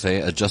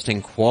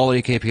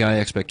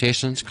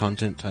expectations,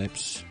 content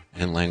types,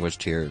 and language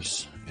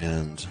tiers.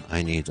 And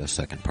I need a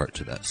second part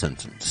to that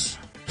sentence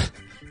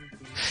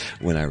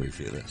when I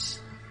review this.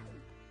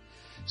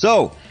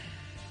 So,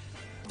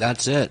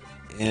 that's it.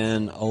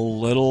 In a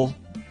little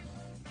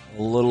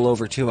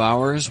over 2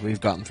 hours, we've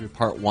gotten through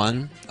part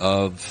 1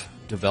 of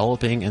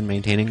developing and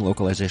maintaining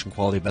localization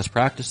quality best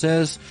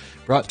practices,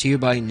 brought to you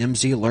by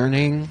Nimdzi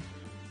Learning.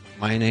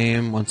 My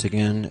name, once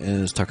again,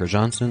 is Tucker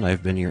Johnson.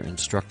 I've been your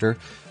instructor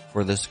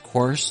for this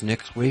course.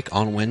 Next week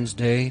on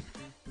Wednesday,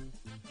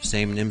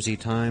 same Nimdzi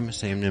time,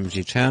 same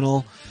Nimdzi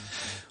channel,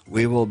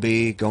 we will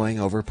be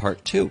going over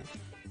part 2,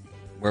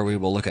 where we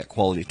will look at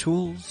quality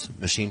tools,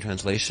 machine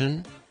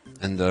translation,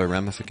 and the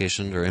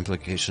ramifications or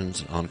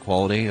implications on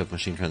quality of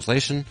machine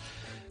translation,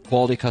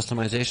 quality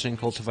customization and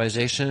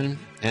cultivation,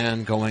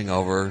 and going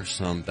over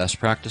some best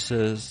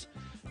practices,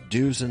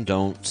 do's and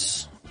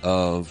don'ts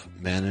of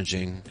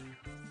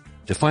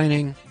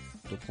defining,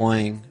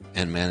 deploying,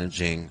 and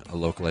managing a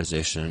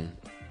localization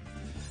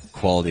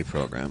quality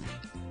program.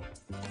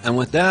 And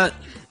with that,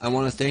 I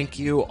want to thank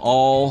you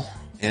all,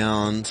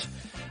 and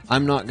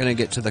I'm not going to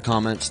get to the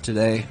comments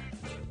today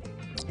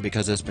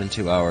because it's been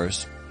 2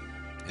 hours,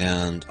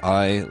 and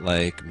I,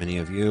 like many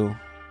of you,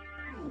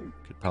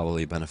 could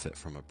probably benefit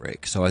from a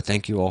break. So I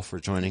thank you all for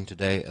joining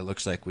today. It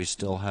looks like we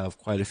still have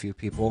quite a few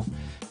people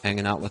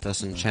hanging out with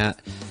us in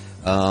chat.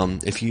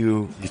 If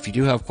you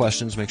do have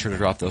questions, make sure to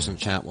drop those in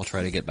chat. We'll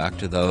try to get back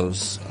to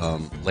those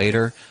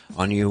later.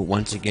 On you,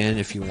 once again,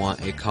 if you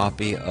want a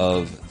copy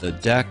of the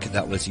deck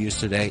that was used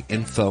today,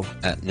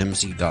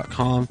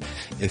 info@nimdzi.com.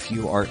 If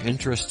you are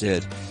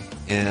interested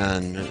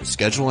in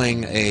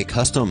scheduling a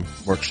custom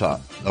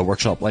workshop, a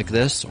workshop like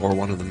this, or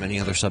one of the many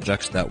other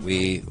subjects that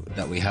we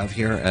have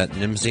here at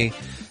Nimdzi,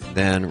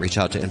 then reach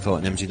out to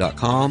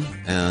info@nimdzi.com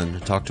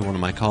and talk to one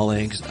of my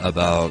colleagues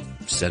about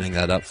setting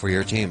that up for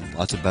your team.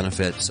 Lots of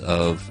benefits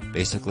of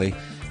basically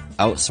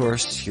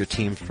outsource your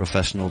team's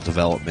professional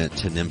development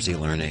to Nimdzi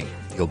Learning.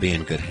 You'll be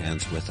in good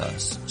hands with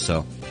us.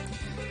 So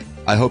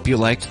I hope you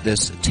liked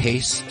this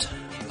taste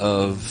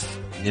of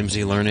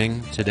Nimdzi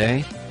Learning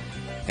today,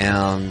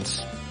 and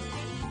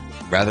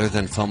rather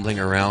than fumbling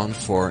around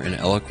for an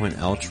eloquent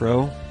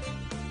outro,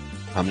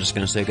 I'm just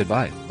going to say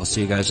goodbye. We'll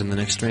see you guys in the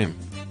next stream.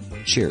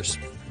 Cheers.